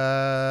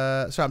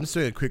 So I'm just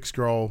doing a quick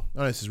scroll. I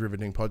know this is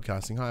riveting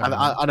podcasting. Hi,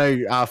 I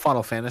know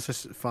Final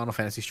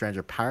Fantasy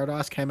Stranger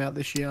Paradise came out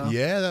this year.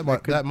 Yeah,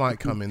 that might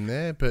come in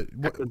there. But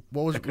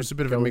what was a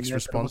bit of a mixed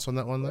response on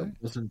that one though?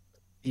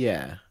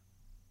 Yeah.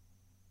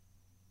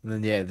 And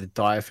then the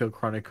Direfield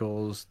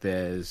Chronicles.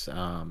 There's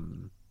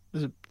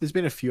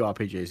been a few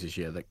RPGs this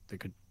year that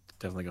could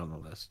definitely go on the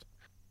list.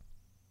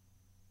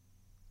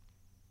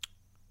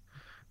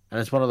 And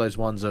it's one of those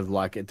ones of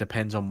like it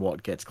depends on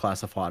what gets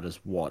classified as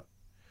what.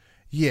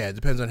 Yeah, it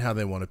depends on how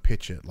they want to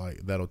pitch it. Like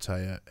that'll tell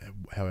you.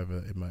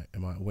 However, it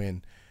might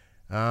win.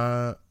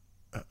 Yeah,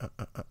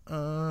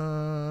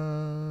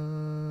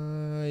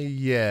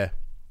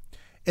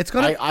 it's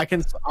gonna. I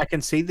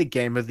can see the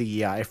game of the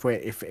year if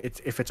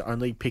it's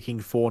only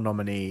picking 4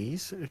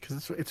 nominees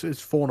because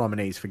it's 4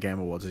 nominees for Game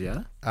Awards,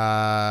 yeah.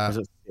 Or is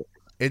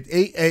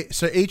it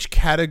So each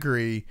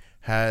category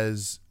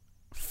has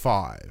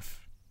 5.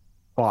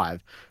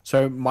 5.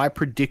 So my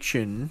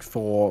prediction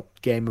for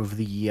Game of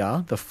the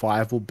Year, the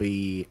 5 will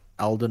be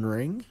Elden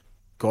Ring,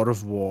 God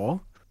of War,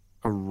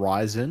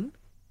 Horizon.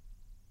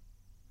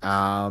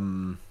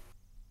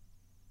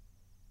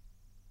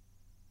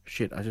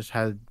 Shit, I just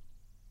had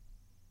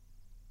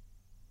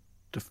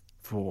the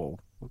 4.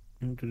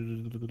 I don't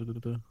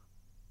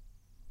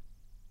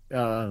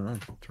know,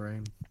 3.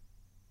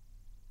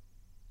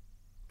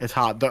 It's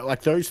hard.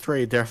 Like those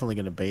 3 are definitely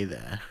going to be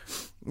there.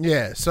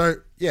 Yeah. So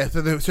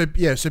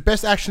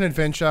best action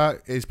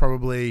adventure is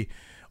probably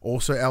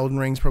also Elden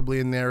Ring's probably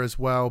in there as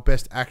well.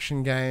 Best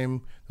action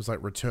game there's like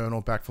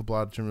Returnal, Back 4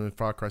 Blood,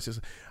 Far Cry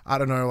 6. I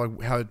don't know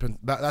like how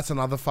that's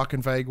another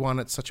fucking vague one.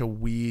 It's such a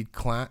weird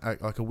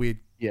like a weird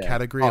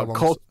category.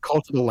 Cult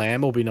of the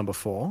Lamb will be number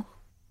 4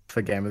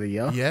 for Game of the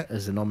Year. Yeah,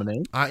 as a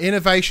nominee.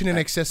 Innovation and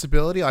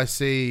accessibility. I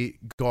see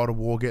God of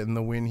War getting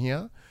the win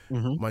here.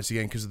 Mm-hmm. Once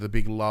again, because of the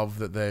big love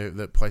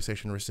that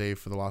PlayStation received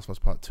for The Last of Us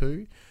Part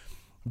 2.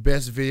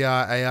 Best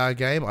VR AR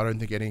game. I don't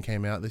think any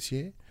came out this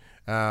year.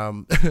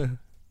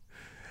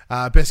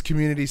 Best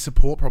community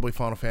support. Probably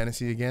Final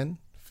Fantasy again.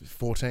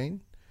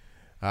 14.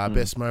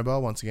 Best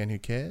mobile. Once again, who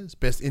cares?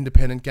 Best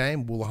independent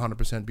game will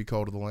 100% be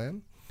Cult of the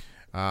Lamb.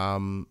 I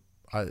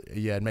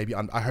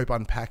hope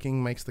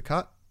Unpacking makes the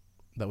cut.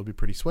 That would be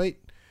pretty sweet.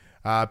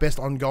 Best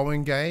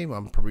ongoing game.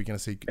 I'm probably going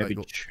to see maybe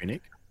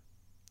Tunic.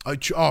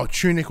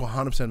 Tunic will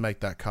 100% make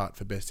that cut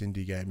for best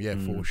indie game. Yeah,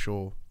 for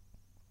sure.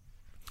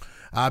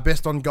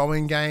 Best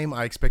ongoing game,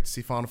 I expect to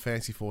see Final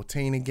Fantasy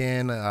 14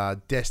 again.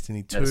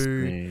 Destiny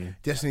 2.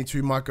 Destiny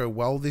 2 might go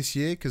well this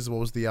year because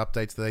what was the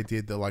updates that they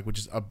did? That like, which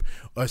is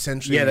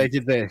essentially they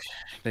did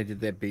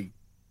their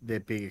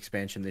big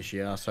expansion this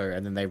year. So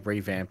and then they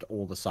revamped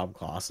all the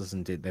subclasses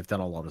and they've done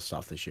a lot of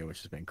stuff this year,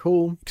 which has been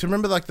cool. Because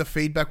remember, like the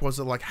feedback was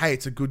that like, hey,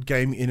 it's a good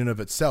game in and of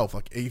itself.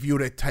 Like if you were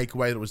to take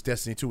away that it was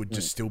Destiny 2, it would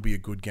just still be a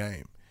good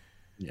game.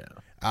 Yeah.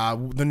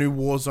 The new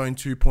Warzone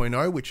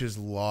 2.0, which is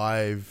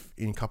live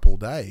in a couple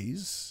of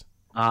days.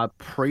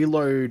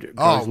 Preload.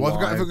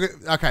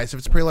 Okay. So if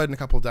it's preload in a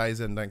couple of days,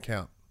 then don't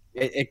count.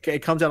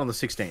 It comes out on the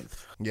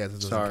 16th. Yeah,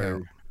 that doesn't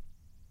count.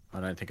 I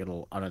don't think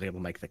it'll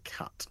make the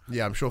cut.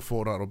 Yeah, I'm sure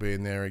Fortnite will be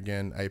in there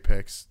again.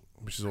 Apex,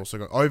 which is also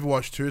got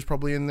Overwatch 2 is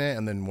probably in there,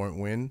 and then won't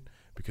win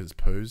because it's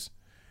poos.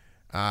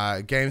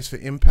 Games for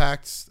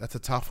Impact, that's a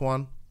tough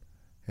one.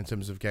 In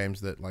terms of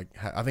games that like,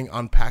 I think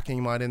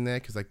Unpacking might in there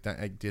because like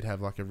it did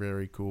have like a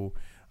very cool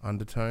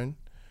undertone.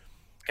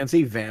 I can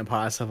see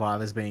Vampire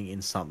Survivors being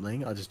in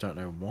something. I just don't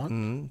know what.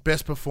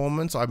 Best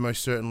performance, I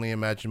most certainly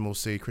imagine we'll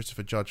see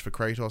Christopher Judge for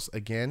Kratos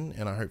again,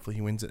 and hopefully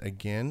he wins it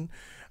again.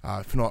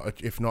 If not,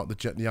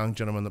 the young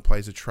gentleman that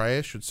plays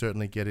Atreus should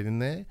certainly get it in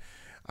there.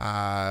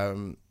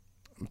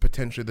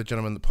 Potentially the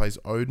gentleman that plays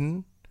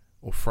Odin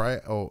or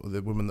Freya, or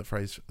the woman that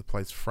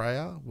plays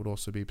Freya would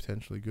also be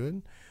potentially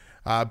good.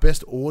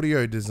 Best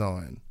audio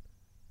design.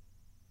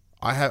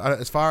 I have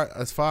as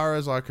far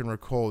as I can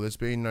recall, there's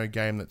been no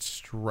game that's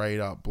straight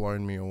up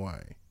blown me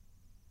away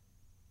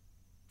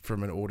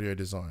from an audio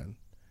design.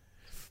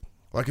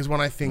 Like, as when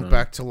I think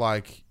back to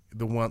like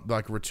the one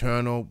like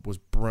Returnal was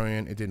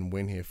brilliant. It didn't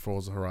win here.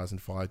 Forza Horizon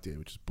 5 did,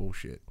 which is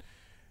bullshit.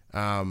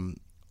 Forza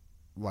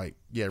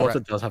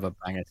does have a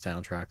banger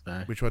soundtrack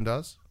though. Which one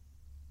does?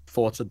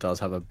 Forza does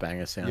have a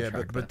banger soundtrack.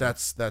 Yeah, but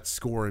that's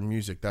score and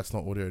music. That's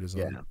not audio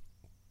design.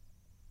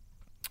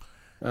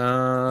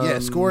 Yeah.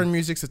 Score and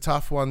music's a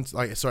tough one.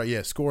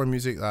 Score and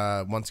music.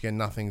 Once again,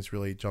 nothing's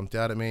really jumped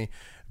out at me.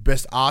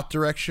 Best art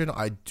direction,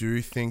 I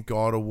do think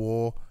God of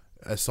War,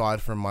 aside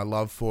from my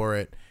love for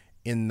it,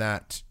 in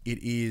that it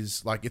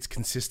is like it's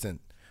consistent.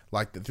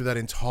 Like through that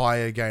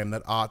entire game,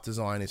 that art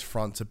design is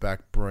front to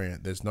back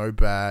brilliant. There's no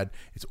bad.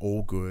 It's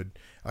all good.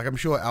 Like I'm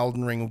sure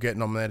Elden Ring will get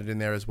nominated in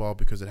there as well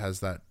because it has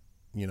that,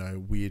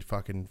 weird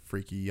fucking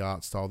freaky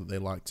art style that they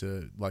like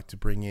to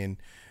bring in.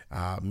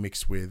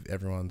 Mixed with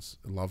everyone's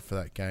love for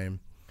that game.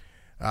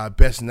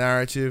 Best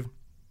narrative,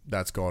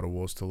 that's God of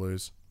War's to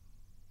lose.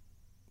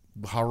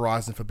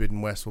 Horizon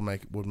Forbidden West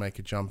would make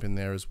a jump in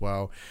there as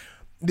well.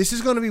 This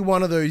is going to be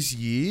one of those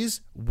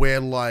years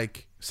where,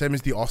 like, same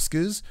as the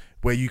Oscars,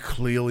 where you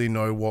clearly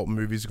know what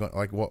movies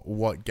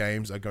what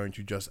games are going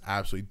to just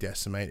absolutely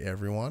decimate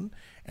everyone,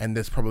 and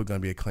there's probably going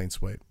to be a clean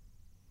sweep.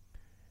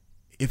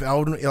 If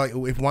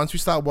once we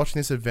start watching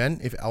this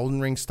event, if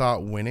Elden Ring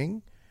start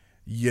winning,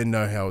 you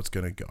know how it's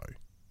going to go.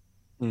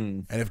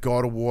 And if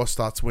God of War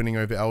starts winning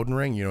over Elden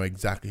Ring, you know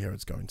exactly how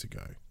it's going to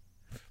go.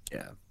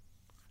 Yeah.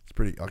 It's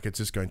pretty, it's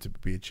just going to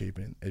be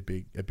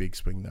a big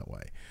swing that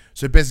way.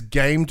 So best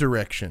game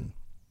direction.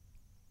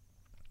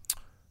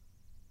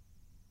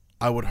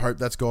 I would hope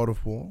that's God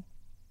of War,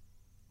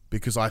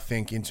 because I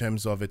think in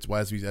terms of its,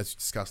 as we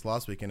discussed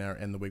last week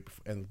and the week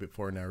before, and the bit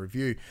before in our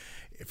review,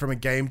 from a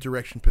game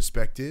direction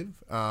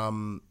perspective,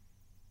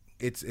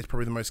 it's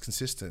probably the most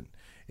consistent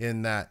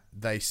in that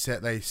they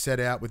set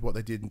out with what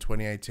they did in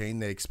 2018,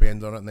 they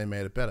expanded on it and they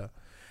made it better.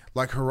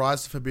 Like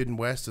Horizon Forbidden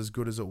West, as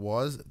good as it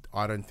was,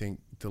 I don't think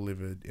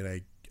delivered in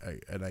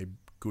a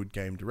good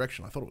game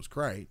direction. I thought it was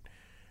great,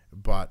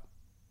 but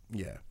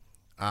yeah.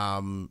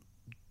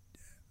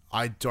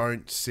 I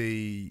don't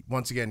see,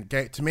 once again,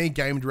 to me,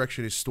 game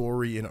direction is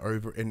story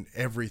in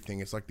everything.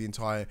 It's like the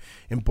entire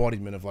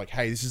embodiment of like,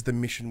 hey, this is the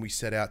mission we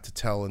set out to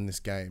tell in this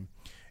game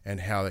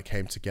and how it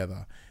came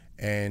together.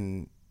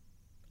 And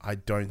I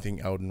don't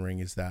think Elden Ring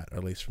is that,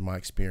 at least from my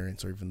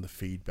experience or even the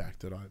feedback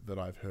that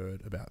I've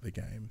heard about the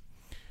game.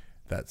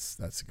 That's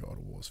God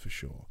of War's for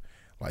sure.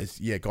 Like,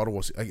 yeah, God of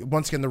War.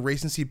 Once again, the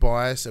recency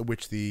bias at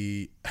which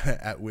the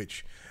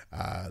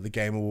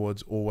Game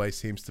Awards always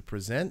seems to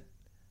present,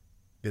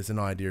 there's an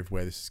idea of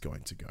where this is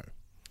going to go.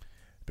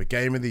 But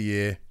Game of the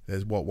Year,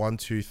 there's what, 1,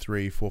 2,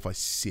 3, 4, 5,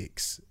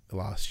 6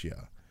 last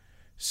year.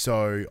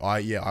 So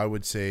I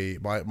would say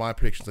my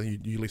predictions.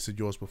 You listed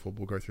yours before.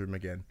 We'll go through them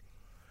again.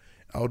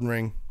 Elden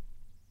Ring.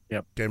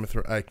 Yep. Game of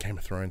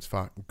Thrones.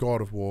 Fuck.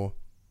 God of War.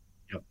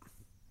 Yep.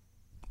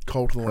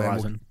 Cult of the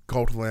Horizon.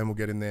 Lamb will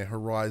get in there.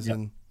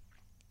 Horizon. Yep.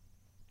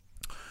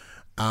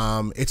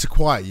 It's a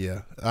quiet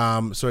year.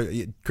 So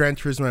Gran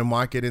Turismo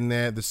might get in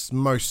there. There's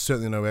most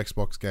certainly no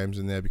Xbox games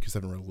in there because they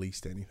haven't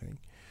released anything.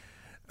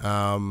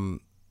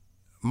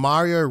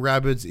 Mario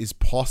Rabbids is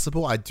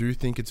possible. I do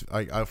think it's,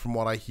 from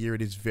what I hear,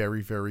 it is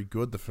very, very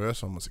good. The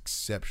first one was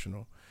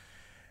exceptional.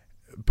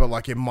 But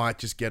like it might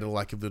just get a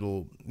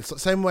little. It's the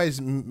same way as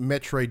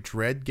Metroid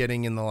Dread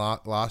getting in the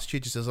last year.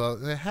 Just as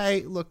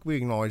hey, look, we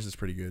acknowledge it's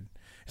pretty good.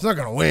 It's not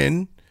going to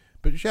win,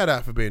 but shout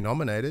out for being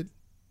nominated.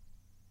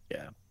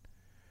 Yeah.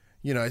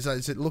 You know, is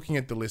it looking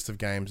at the list of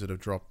games that have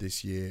dropped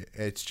this year?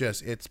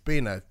 This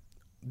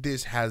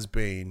has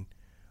been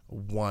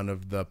one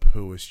of the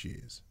poorest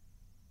years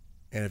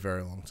in a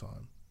very long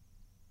time.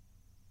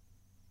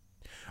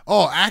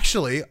 Oh,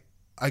 actually,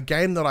 a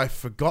game that I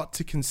forgot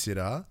to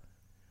consider.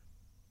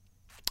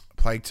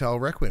 Plague Tale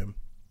Requiem.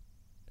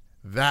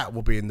 That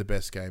will be in the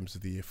best games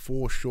of the year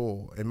for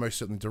sure, and most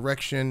certainly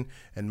direction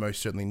and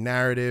most certainly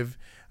narrative.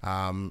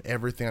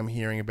 Everything I'm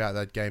hearing about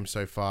that game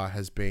so far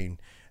has been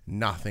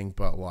nothing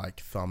but like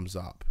thumbs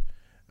up.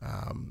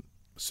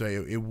 So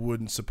it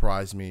wouldn't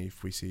surprise me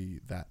if we see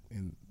that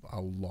in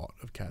a lot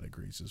of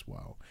categories as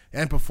well,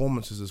 and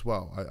performances as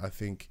well. I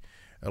think,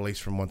 at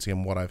least from once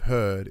again what I've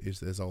heard, is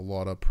there's a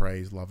lot of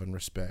praise, love, and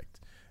respect.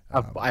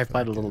 I've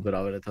played a little bit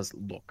of it. It does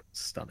look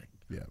stunning.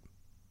 Yeah.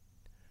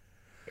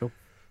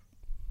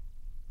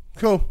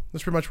 Cool.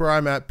 That's pretty much where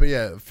I'm at. But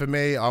yeah, for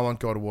me, I want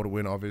God of War to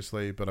win,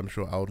 obviously, but I'm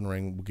sure Elden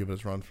Ring will give it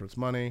its run for its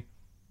money.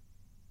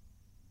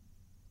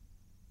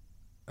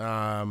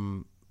 Yeah,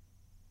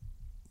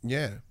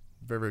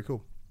 very, very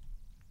cool.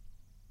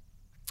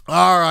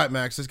 All right,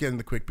 Max, let's get into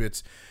the quick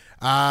bits.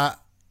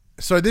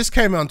 So this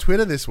came on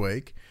Twitter this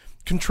week.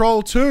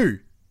 Control 2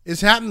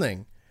 is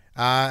happening,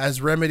 as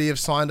Remedy have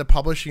signed a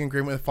publishing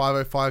agreement with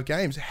 505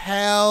 Games.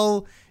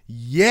 Hell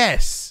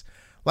yes!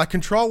 Like,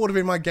 Control would have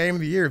been my game of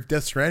the year if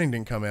Death Stranding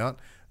didn't come out.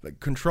 Like,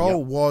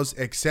 Control was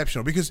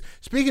exceptional. Because,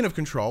 speaking of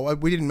Control,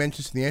 we didn't mention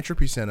this in the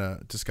Entropy Center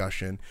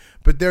discussion,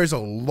 but there is a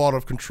lot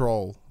of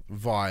Control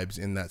vibes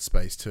in that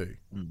space too,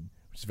 which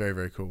is very,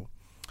 very cool.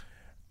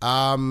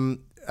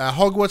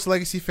 Hogwarts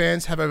Legacy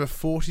fans have over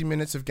 40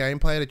 minutes of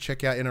gameplay to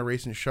check out in a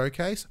recent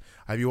showcase.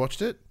 Have you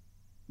watched it?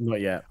 Not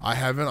yet. I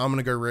haven't. I'm going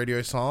to go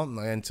radio silent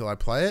until I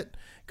play it.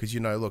 Because, you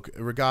know, look,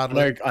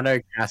 regardless... I know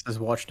Cass has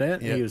watched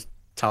it. Yeah. He was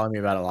telling me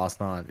about it last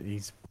night.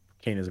 He's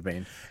keen as a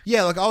bean.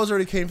 Yeah, like I was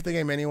already keen for the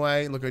game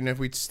anyway. Look, you know, if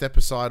we step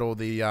aside all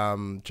the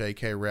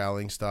J.K.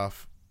 Rowling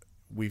stuff,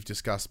 we've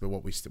discussed about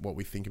what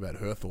we think about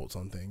her thoughts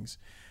on things.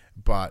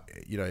 But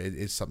you know,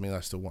 it's something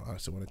I still want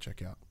to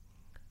check out.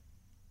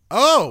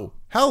 Oh,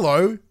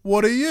 hello.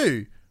 What are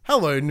you?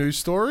 Hello, news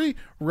story.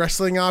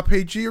 Wrestling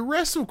RPG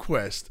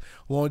WrestleQuest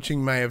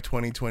launching May of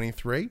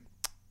 2023.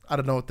 I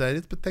don't know what that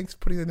is, but thanks for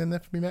putting that in there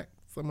for me, Mac.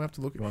 So I'm gonna have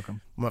to look. You're welcome.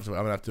 I'm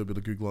gonna have to do a bit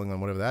of googling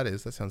on whatever that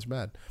is. That sounds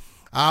bad.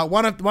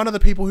 One of the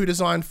people who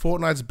designed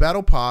Fortnite's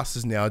Battle Pass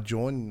has now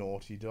joined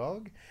Naughty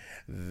Dog.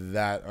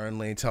 That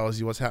only tells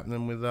you what's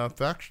happening with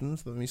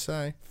factions. Let me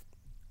say.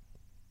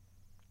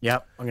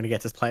 Yep, I'm gonna get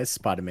to play as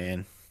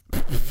Spider-Man.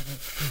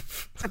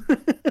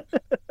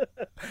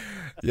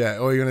 Yeah,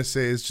 all you're gonna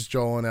see is just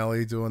Joel and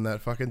Ellie doing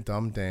that fucking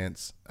dumb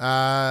dance.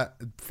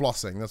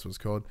 Flossing. That's what it's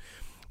called.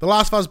 The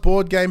Last of Us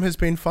board game has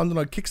been funded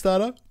on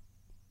Kickstarter,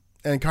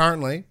 and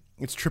currently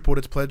it's tripled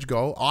its pledge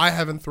goal. I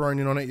haven't thrown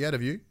in on it yet.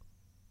 Have you?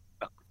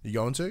 No. You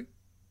going to?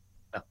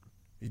 No.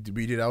 You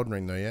did Elden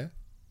Ring though, yeah?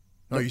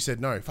 No, you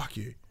said no. Fuck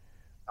you.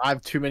 I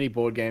have too many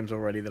board games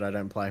already that I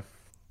don't play.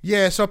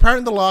 Yeah, so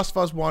apparently The Last of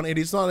Us 1, it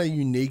is not a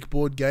unique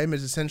board game.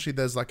 It's essentially,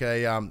 there's like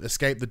a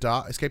Escape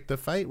the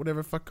Fate,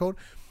 whatever the fuck called.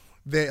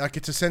 Like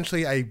it's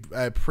essentially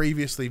a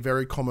previously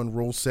very common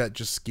rule set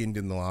just skinned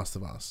in The Last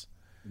of Us.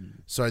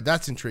 So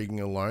that's intriguing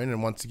alone.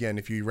 And once again,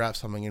 if you wrap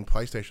something in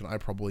PlayStation, I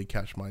probably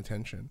catch my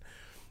attention.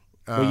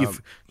 Well,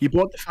 you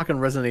bought the fucking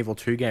Resident Evil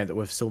 2 game that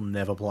we've still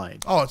never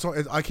played. Oh,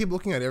 I keep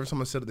looking at it every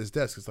time I sit at this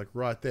desk. It's like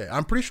right there.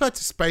 I'm pretty sure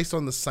it's based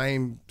on the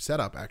same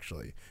setup,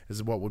 actually,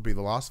 as what would be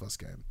the Last of Us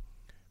game.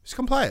 Just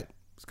come play it.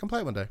 Just come play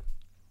it one day.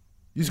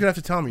 You're just going to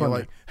have to tell me. You're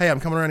like, hey, I'm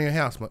coming around to your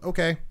house. I'm like,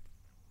 okay.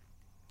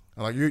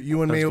 I'm like,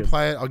 you and me will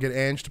play it. I'll get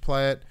Ange to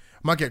play it. I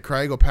might get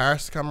Craig or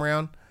Paris to come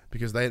around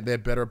because they're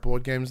better at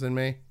board games than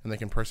me and they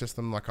can process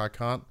them like I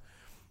can't.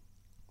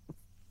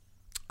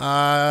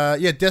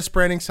 Death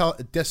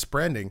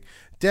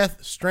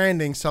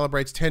Stranding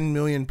celebrates 10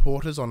 million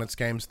porters on its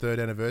game's third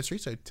anniversary,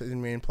 so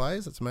 10 million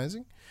players. That's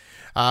amazing.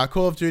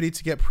 Call of Duty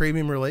to get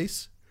premium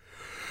release.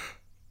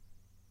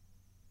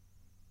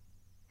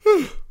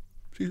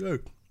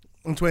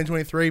 In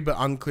 2023, but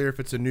unclear if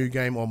it's a new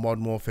game or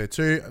Modern Warfare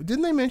 2.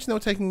 Didn't they mention they were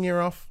taking a year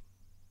off?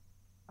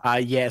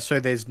 Yeah, so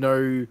there's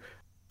no...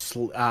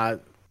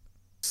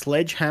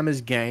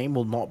 Sledgehammer's game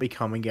will not be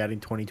coming out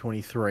in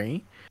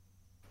 2023,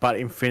 but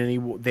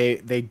Infinity,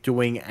 they're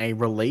doing a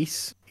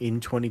release in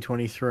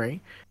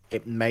 2023.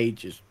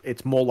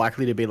 It's more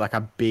likely to be like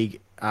a big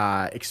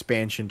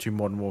expansion to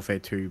Modern Warfare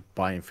 2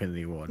 by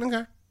Infinity Ward.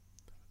 Okay.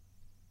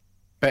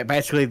 But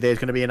basically, there's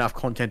going to be enough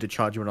content to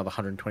charge you another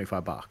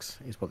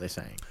 $125, is what they're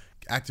saying.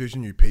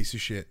 Activision, you piece of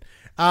shit.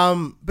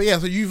 But yeah,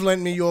 so you've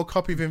lent me your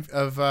copy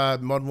of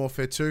Modern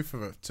Warfare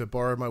 2 to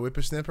borrow my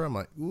Whippersnapper. I'm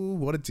like, ooh,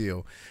 what a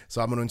deal.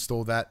 So I'm going to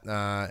install that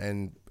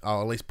and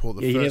I'll at least pull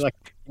the first...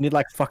 You need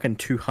like fucking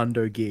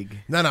 200 gig.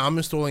 No, I'm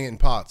installing it in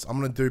parts. I'm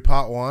going to do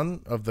part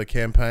 1 of the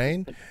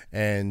campaign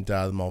and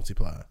the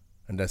multiplayer.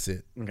 And that's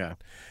it. Okay.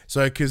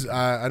 So, because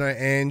I know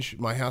Ange,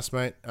 my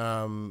housemate,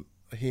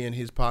 he and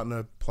his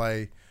partner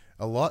play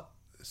a lot.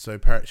 So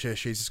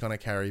she's just going to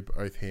carry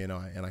both he and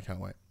I can't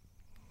wait.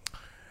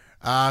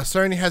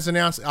 Sony has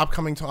announced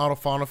upcoming title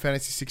Final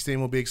Fantasy 16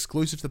 will be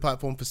exclusive to the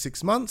platform for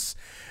 6 months.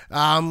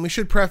 We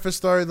should preface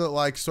though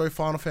that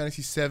Final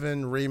Fantasy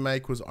 7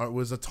 remake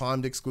was a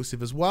timed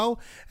exclusive as well,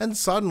 and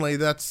suddenly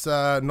that's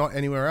not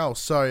anywhere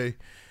else. So,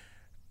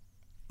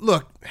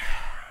 look,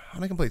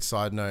 on a complete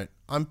side note,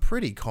 I'm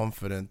pretty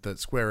confident that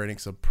Square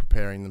Enix are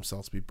preparing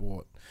themselves to be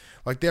bought.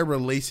 Like, they're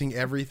releasing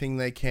everything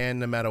they can,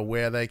 no matter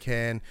where they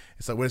can.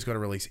 It's like we're just going to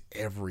release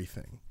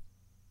everything.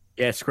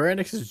 Yeah, Square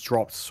Enix has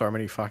dropped so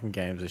many fucking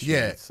games this year.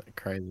 Yeah. It's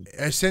crazy.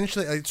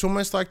 Essentially, it's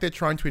almost like they're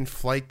trying to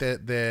inflate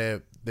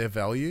their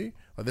value.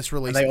 Like this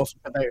release,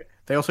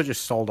 they also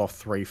just sold off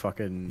 3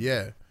 fucking...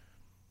 Yeah.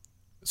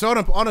 So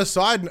on a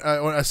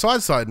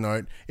side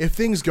note, if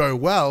things go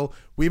well,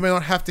 we may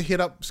not have to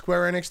hit up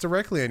Square Enix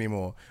directly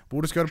anymore.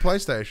 We'll just go to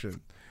PlayStation,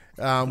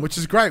 which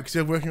is great because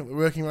they're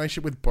working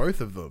relationship with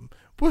both of them.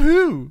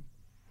 Woohoo!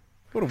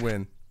 What a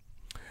win.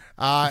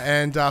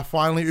 And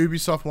finally,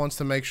 Ubisoft wants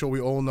to make sure we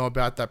all know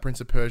about that Prince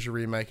of Persia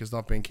remake has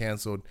not been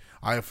cancelled.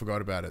 I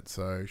forgot about it,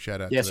 so shout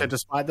out to them. So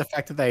despite the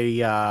fact that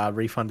they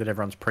refunded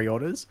everyone's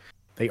pre-orders,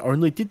 they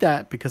only did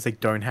that because they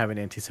don't have an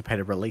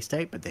anticipated release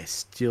date, but they're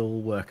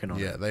still working on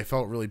it. Yeah, they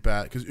felt really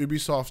bad because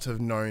Ubisoft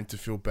have known to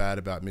feel bad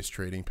about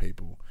mistreating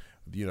people.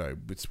 You know,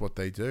 it's what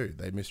they do.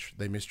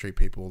 They mistreat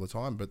people all the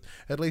time, but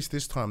at least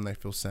this time they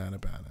feel sad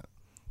about it.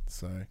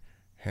 So,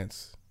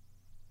 hence,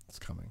 it's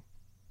coming.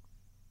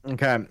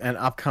 Okay, and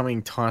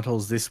upcoming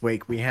titles this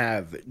week, we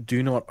have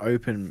Do Not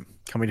Open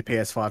coming to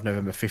PS5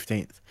 November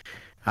 15th.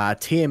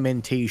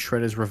 TMNT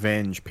Shredder's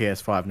Revenge,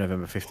 PS5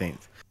 November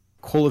 15th.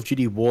 Call of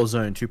Duty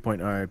Warzone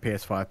 2.0,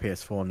 PS5,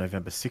 PS4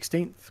 November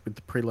 16th, with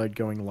the preload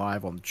going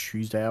live on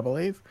Tuesday, I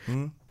believe.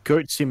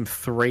 Goat Sim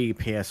 3,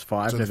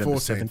 PS5 November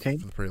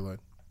 17th. For the preload.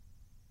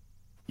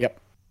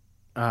 Yep.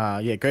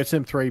 Goat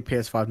Sim 3,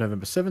 PS5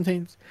 November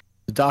 17th.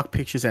 The Dark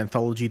Pictures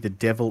Anthology The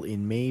Devil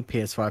in Me,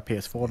 PS5,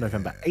 PS4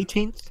 November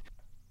 18th.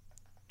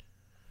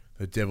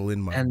 The Devil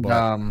in My and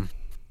butt.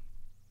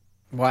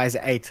 Wise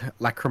 8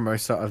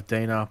 Lacrimosa of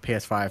Dana,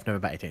 PS5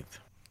 November 18th.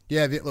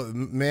 Yeah, look,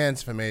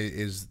 Mans for me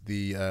is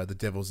the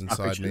Devil's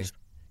Inside Me.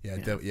 Yeah.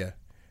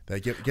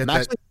 They get I'm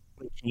that. actually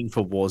keen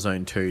for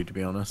Warzone 2, to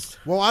be honest.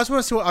 Well, I just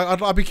want to see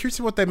I'd be curious to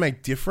see what they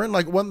make different.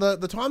 Like when the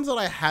times that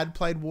I had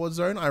played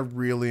Warzone, I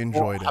really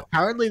enjoyed it.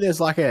 Apparently, there's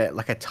like a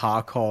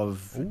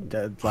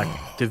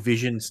Tarkov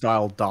Division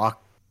style Dark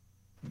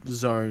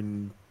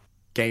Zone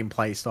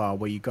gameplay style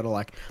where you got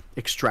to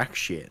extract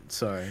shit.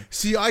 So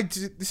see,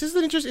 this is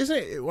interesting, isn't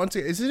it? Once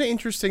again, isn't it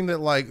interesting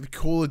that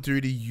Call of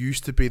Duty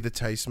used to be the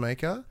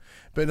tastemaker,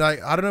 but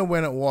I don't know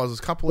when it was. It was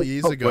a couple of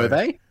years ago. Were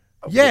they?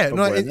 Yeah,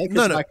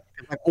 no.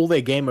 All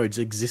their game modes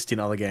exist in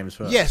other games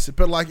first. Yes,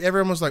 but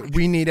everyone was like,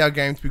 we need our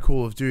game to be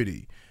Call of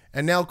Duty.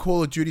 And now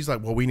Call of Duty's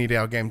like, well, we need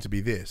our game to be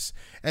this.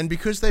 And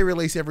because they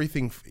release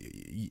everything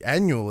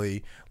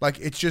annually,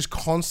 it's just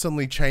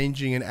constantly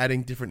changing and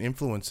adding different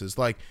influences.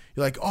 You're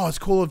like, oh, it's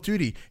Call of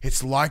Duty.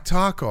 It's like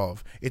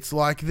Tarkov. It's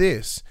like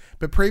this.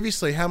 But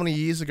previously, how many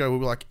years ago we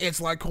were like,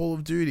 it's like Call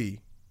of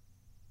Duty?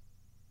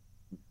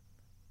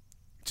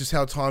 Just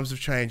how times have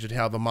changed and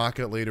how the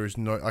market leader is,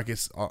 I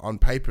guess, on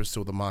paper is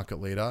still the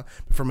market leader.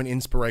 But from an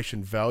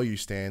inspiration value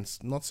stance,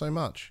 not so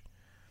much.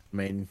 I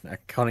mean,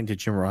 according to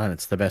Jim Ryan,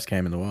 it's the best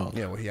game in the world.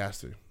 Yeah, well, he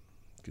has to,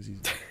 because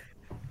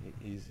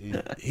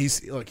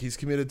he's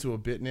committed to a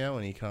bit now,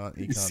 and he can't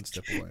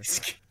step away.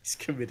 He's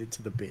committed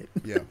to the bit.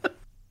 Yeah.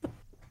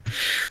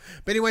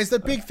 But anyways, a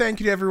big thank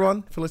you to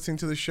everyone for listening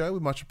to the show. We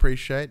much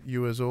appreciate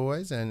you as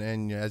always,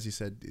 and as you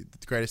said,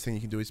 the greatest thing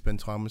you can do is spend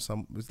time with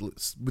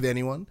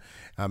anyone.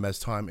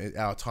 As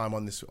our time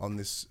on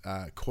this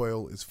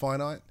coil is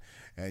finite,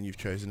 and you've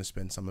chosen to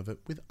spend some of it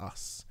with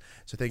us.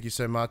 So thank you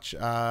so much,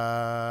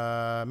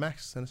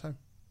 Max. Send us home.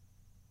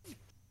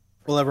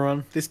 Well,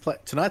 everyone,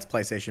 tonight's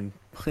PlayStation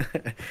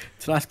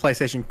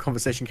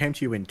conversation came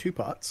to you in 2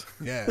 parts.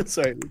 Yeah.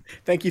 So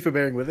thank you for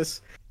bearing with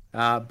us.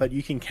 But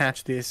you can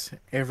catch this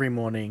every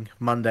morning,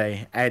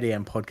 Monday, 8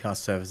 a.m. podcast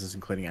services,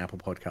 including Apple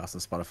Podcasts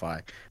and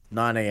Spotify,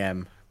 9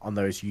 a.m. on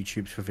those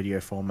YouTubes for video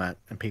format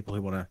and people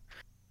who want to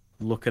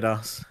look at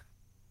us.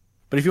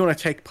 But if you want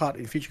to take part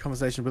in future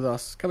conversations with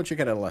us, come and check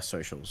out our last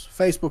socials.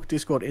 Facebook,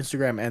 Discord,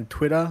 Instagram, and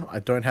Twitter.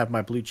 I don't have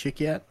my blue chick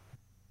yet,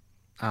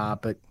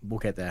 but we'll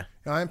get there.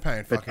 I am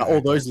paying but fucking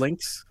all those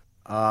links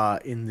are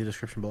in the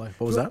description below.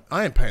 What was that?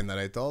 I ain't paying that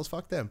 $8.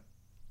 Fuck them.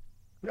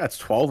 That's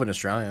 12 in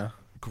Australia.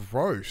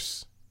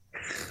 Gross.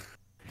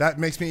 That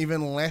makes me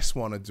even less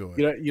want to do it.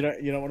 You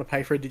don't want to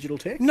pay for a digital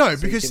tick? No,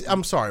 because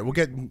I'm sorry. We'll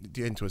get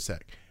into a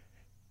sec.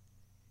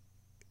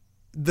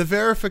 The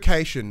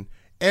verification.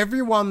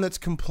 Everyone that's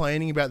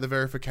complaining about the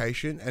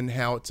verification and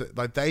how it's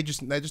like they're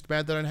just mad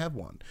they don't have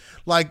one.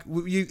 Like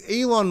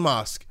Elon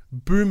Musk,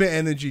 boomer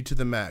energy to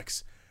the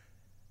max.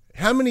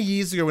 How many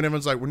years ago when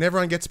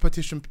everyone gets a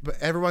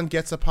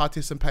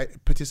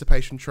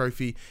participation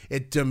trophy,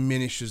 it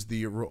diminishes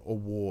the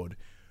award.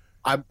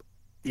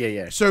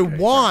 Yeah. So okay,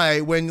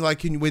 why, right.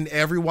 when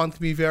everyone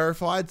can be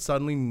verified,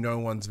 suddenly no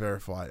one's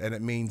verified, and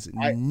it means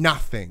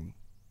nothing?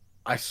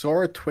 I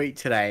saw a tweet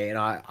today, and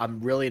I'm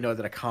really annoyed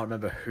that I can't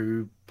remember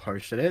who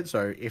posted it.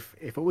 So if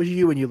it was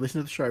you and you listen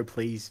to the show,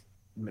 please,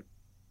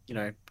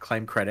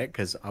 claim credit,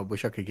 because I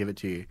wish I could give it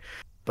to you.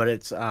 But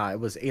it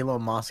was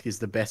Elon Musk is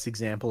the best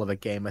example of a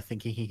gamer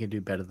thinking he can do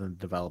better than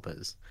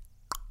developers.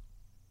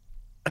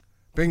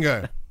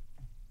 Bingo.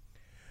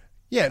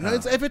 Yeah, no,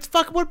 it's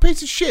fucking what a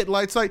piece of shit.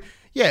 Like, it's like,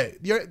 yeah,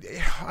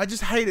 I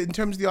just hate it in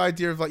terms of the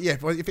idea of like, yeah,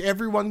 if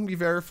everyone can be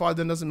verified,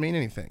 then it doesn't mean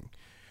anything.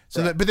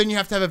 So right. But then you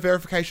have to have a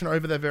verification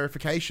over that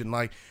verification,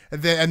 like,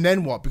 and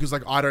then what? Because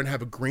like I don't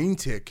have a green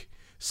tick,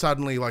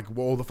 suddenly like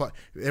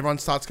everyone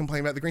starts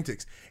complaining about the green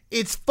ticks.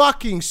 It's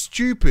fucking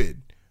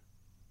stupid.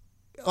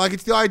 Like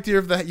it's the idea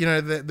of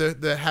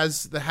the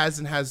has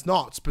and has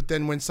nots, but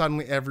then when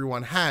suddenly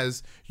everyone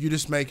has, you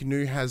just make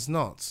new has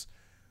nots.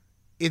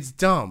 It's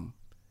dumb.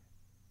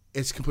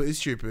 It's completely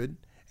stupid,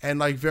 and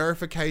like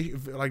verification,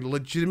 like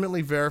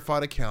legitimately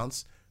verified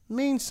accounts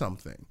mean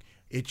something.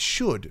 It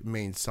should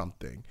mean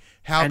something.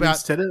 How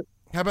about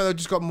they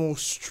just got more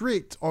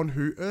strict on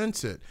who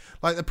earns it?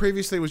 Like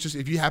previously, it was just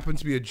if you happen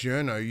to be a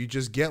journo, you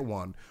just get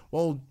one.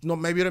 Well,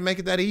 maybe don't make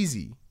it that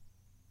easy.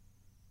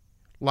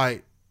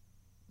 Like,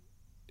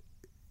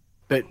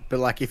 but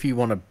like if you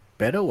want a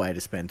better way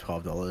to spend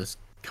 $12,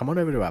 come on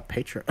over to our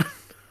Patreon.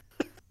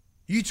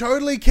 You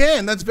totally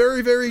can. That's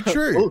very, very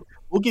true.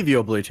 We'll give you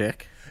a blue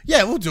tick.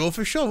 Yeah, we'll do it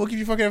for sure. We'll give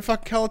you fucking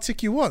color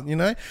tick you want,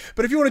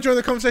 But if you want to join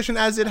the conversation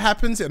as it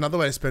happens, another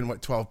way to spend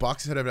 $12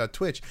 is head over to our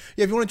Twitch.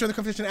 Yeah, if you want to join the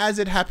conversation as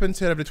it happens,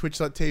 head over to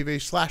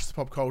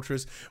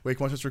twitch.tv/thepopcultures, where you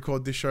can watch us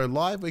record this show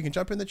live, where you can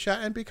jump in the chat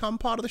and become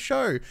part of the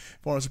show. If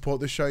you want to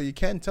support the show, you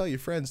can tell your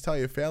friends, tell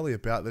your family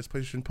about this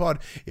PlayStation Pod.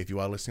 If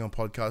you are listening on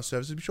podcast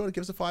services, be sure to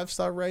give us a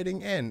 5-star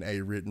rating and a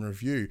written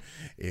review.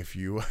 If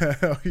you're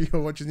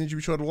watching Ninja,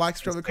 be sure to like,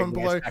 subscribe, comment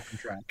below.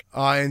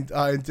 I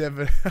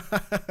endeavor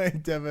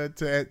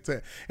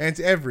to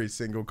answer every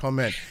single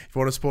comment. If you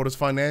want to support us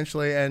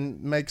financially and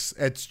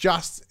it's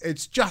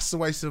just a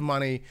waste of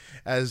money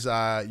as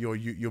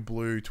your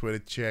blue Twitter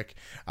check,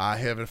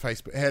 head over to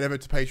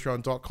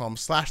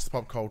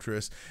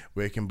patreon.com/thepopculturist,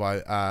 where you can buy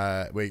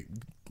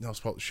help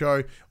support the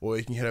show, or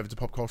you can head over to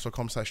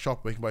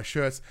popculture.com/shop, where you can buy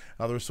shirts,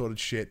 other assorted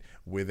shit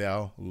with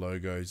our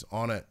logos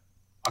on it.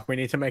 We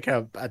need to make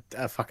a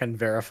fucking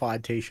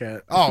verified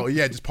t-shirt. Oh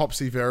yeah, just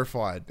Popsy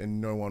verified,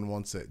 and no one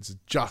wants it. It's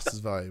just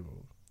as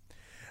valuable.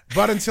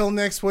 But until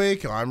next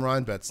week, I'm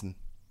Ryan Betson.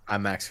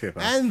 I'm Max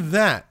Cooper. And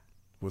that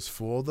was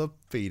for the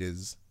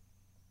feeders.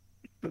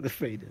 For the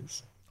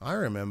feeders. I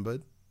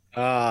remembered.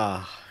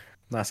 Nice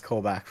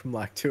callback from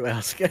like 2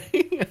 hours ago.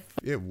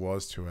 It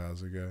was 2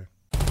 hours ago.